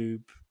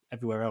 YouTube,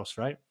 everywhere else,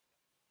 right?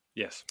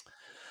 Yes.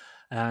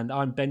 And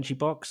I'm Benji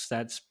Box.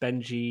 That's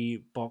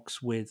Benji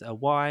Box with a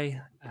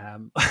Y.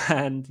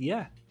 And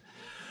yeah,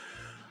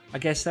 I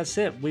guess that's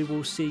it. We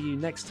will see you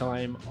next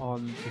time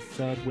on the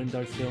Third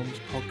Window Films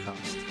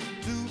podcast.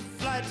 2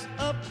 flights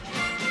up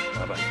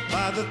Bye-bye.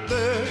 by the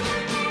third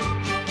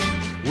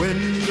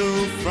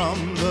window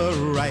from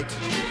the right.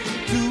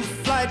 2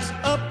 flights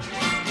up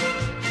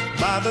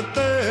by the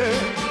third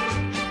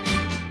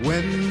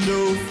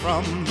window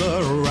from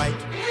the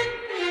right.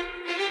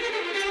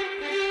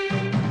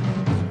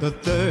 The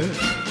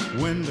third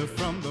window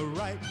from the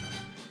right.